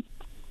stopped me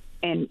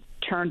and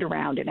turned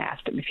around and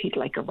asked him if he'd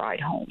like a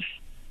ride home.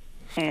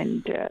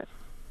 And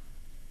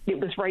it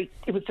was right.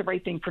 It was the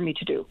right thing for me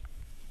to do.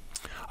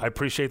 I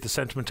appreciate the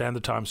sentiment and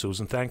the time,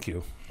 Susan. Thank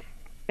you.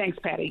 Thanks,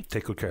 Patty.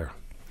 Take good care.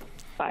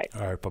 Bye.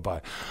 All right,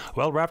 bye-bye.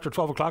 Well, we're after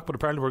 12 o'clock, but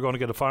apparently we're going to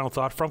get a final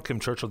thought from Kim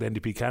Churchill, the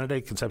NDP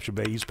candidate, Conception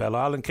Bay, East Belle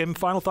Isle. And Kim,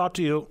 final thought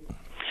to you.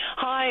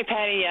 Hi,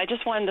 Patty. I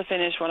just wanted to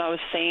finish what I was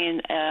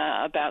saying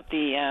about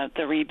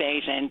the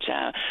rebate. And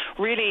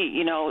really,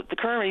 you know, the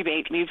current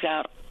rebate leaves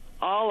out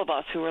all of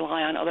us who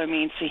rely on other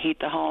means to heat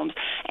the homes.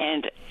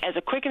 And as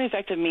a quick and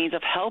effective means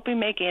of helping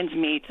make ends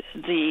meet,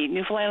 the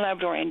Newfoundland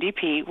Labrador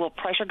NDP will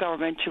pressure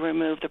government to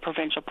remove the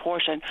provincial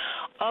portion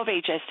of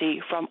HST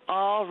from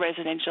all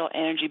residential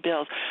energy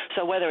bills.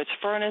 So whether it's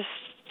furnace,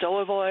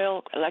 stove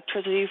oil,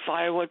 electricity,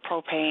 firewood,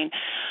 propane,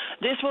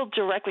 this will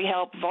directly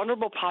help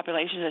vulnerable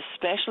populations,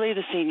 especially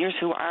the seniors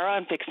who are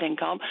on fixed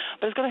income,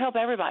 but it's going to help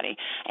everybody.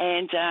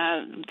 And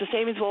the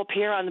savings will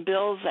appear on the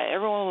bills that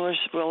everyone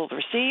will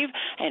receive,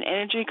 and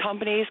energy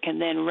companies can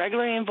then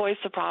regularly invoice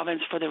the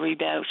province for the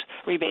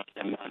rebate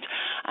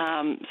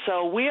amount.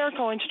 So we are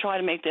going to try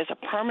to make this a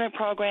permanent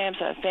program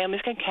so that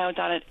families can count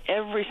on it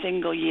every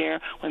single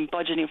year when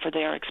budgeting for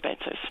their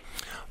expenses.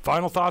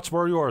 Final thoughts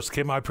were yours,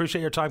 Kim. I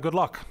appreciate your time. Good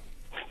luck.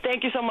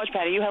 Thank you so much,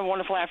 Patty. You have a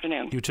wonderful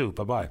afternoon. You too.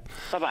 Bye-bye.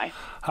 Bye-bye.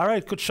 All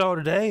right, good show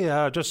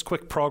today. Just a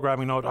quick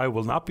programming note. I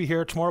will not be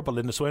here tomorrow, but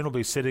Linda Swain will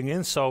be sitting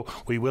in, so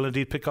we will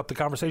indeed pick up the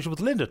conversation with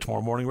Linda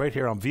tomorrow morning right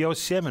here on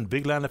VOCM and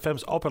Big Land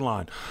FM's Open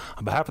Line.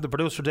 On behalf of the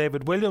producer,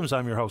 David Williams,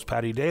 I'm your host,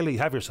 Paddy Daly.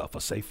 Have yourself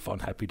a safe, fun,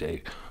 happy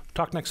day.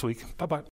 Talk next week. Bye-bye.